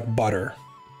really like butter.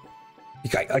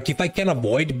 Like if I can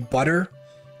avoid butter,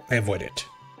 I avoid it.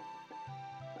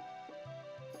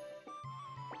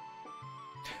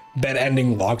 Bad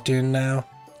ending locked in now?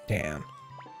 Damn.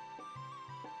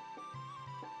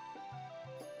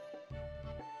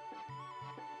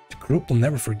 The group will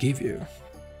never forgive you.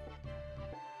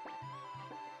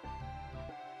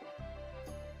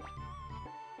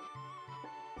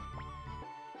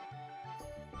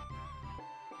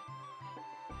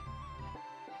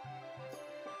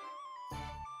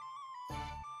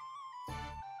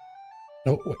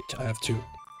 Oh, wait, I have to...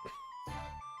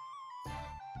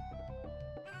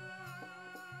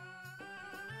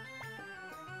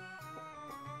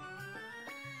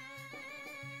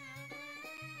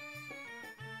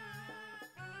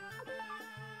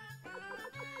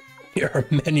 Your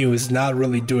menu is not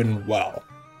really doing well.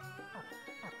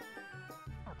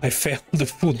 I failed the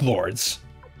Food Lords.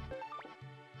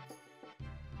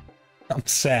 I'm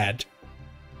sad.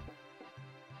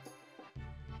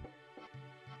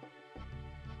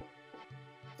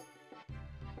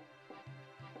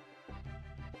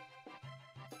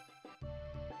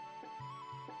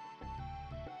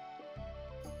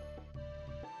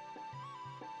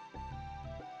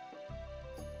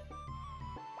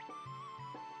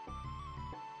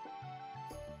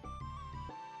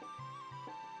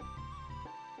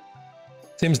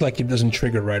 Seems like it doesn't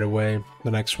trigger right away,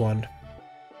 the next one.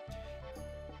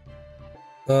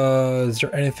 Is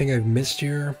there anything I've missed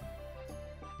here?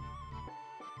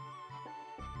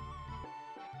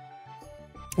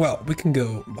 Well, we can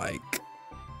go, like...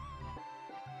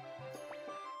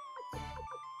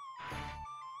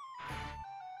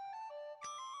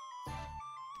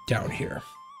 down here.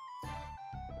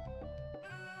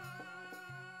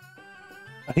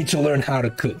 I need to learn how to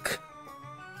cook.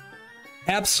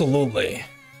 Absolutely.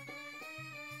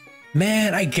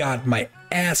 Man, I got my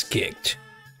ass kicked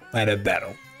by that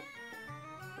battle.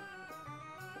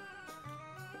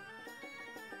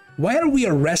 Why are we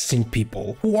arresting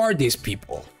people? Who are these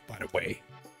people, by the way?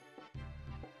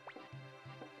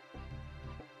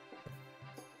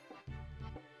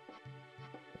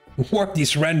 Who are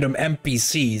these random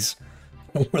NPCs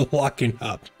we're locking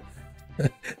up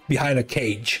behind a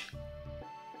cage?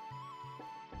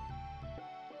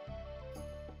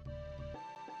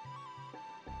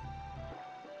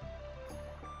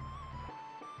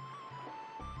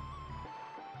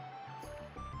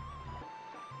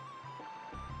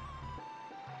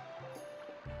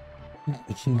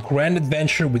 Grand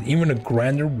adventure with even a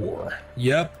grander war.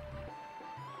 Yep.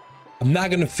 I'm not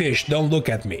gonna fish. Don't look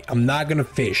at me. I'm not gonna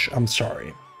fish. I'm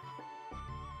sorry.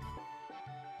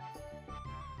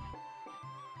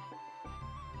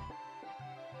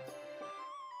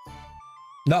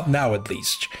 Not now, at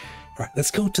least. All right,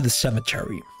 let's go to the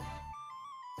cemetery.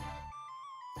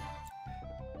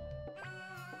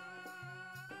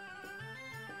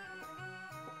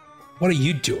 What are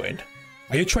you doing?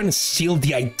 Are you trying to steal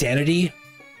the identity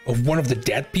of one of the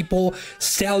dead people?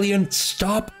 Stallion,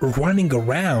 stop running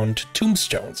around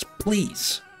tombstones,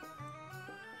 please.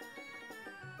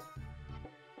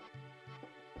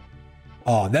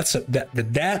 Oh, that's a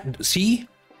that see?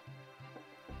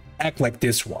 Act like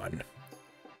this one.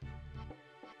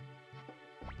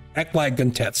 Act like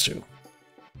Gentetsu.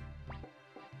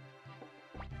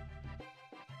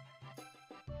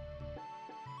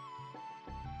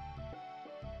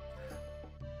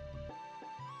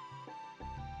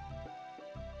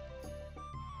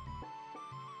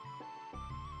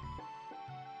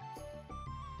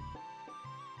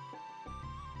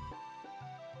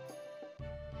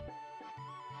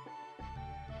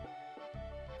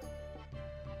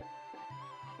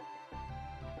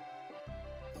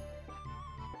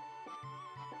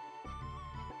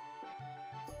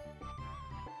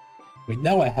 Wait,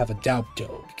 now I have a doubt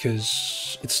though,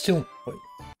 because it's still... Wait.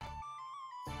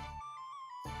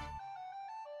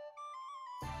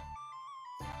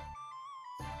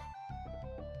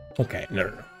 Okay,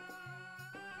 no.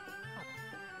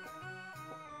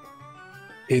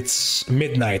 It's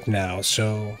midnight now,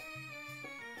 so...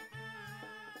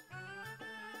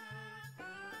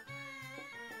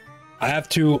 I have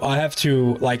to,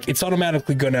 like, it's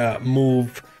automatically gonna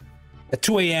move... At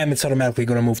 2 a.m. it's automatically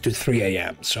gonna move to 3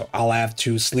 a.m. So I'll have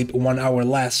to sleep 1 hour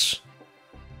less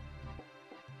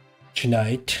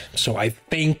tonight. So I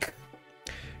think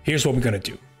here's what we're gonna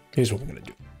do.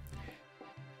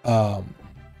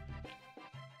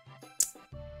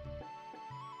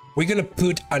 We're gonna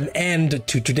put an end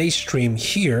to today's stream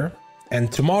here, and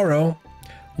tomorrow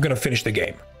we're gonna finish the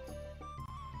game.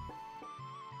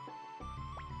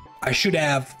 I should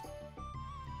have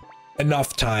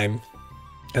enough time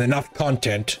and enough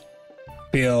content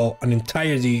fill an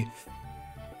entire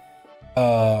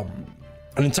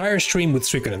stream with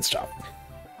Suikoden and stuff.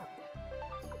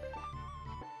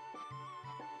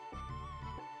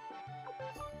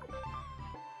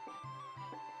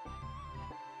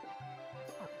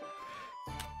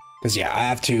 Because yeah, I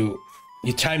have to...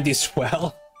 You timed this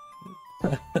well.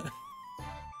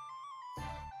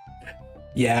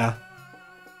 Yeah.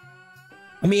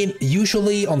 I mean,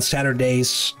 usually on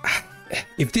Saturdays...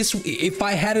 If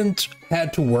I hadn't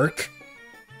had to work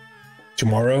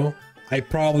tomorrow, I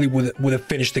probably would have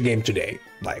finished the game today.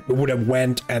 Like, we would have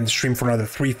went and streamed for another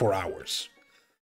 3-4 hours.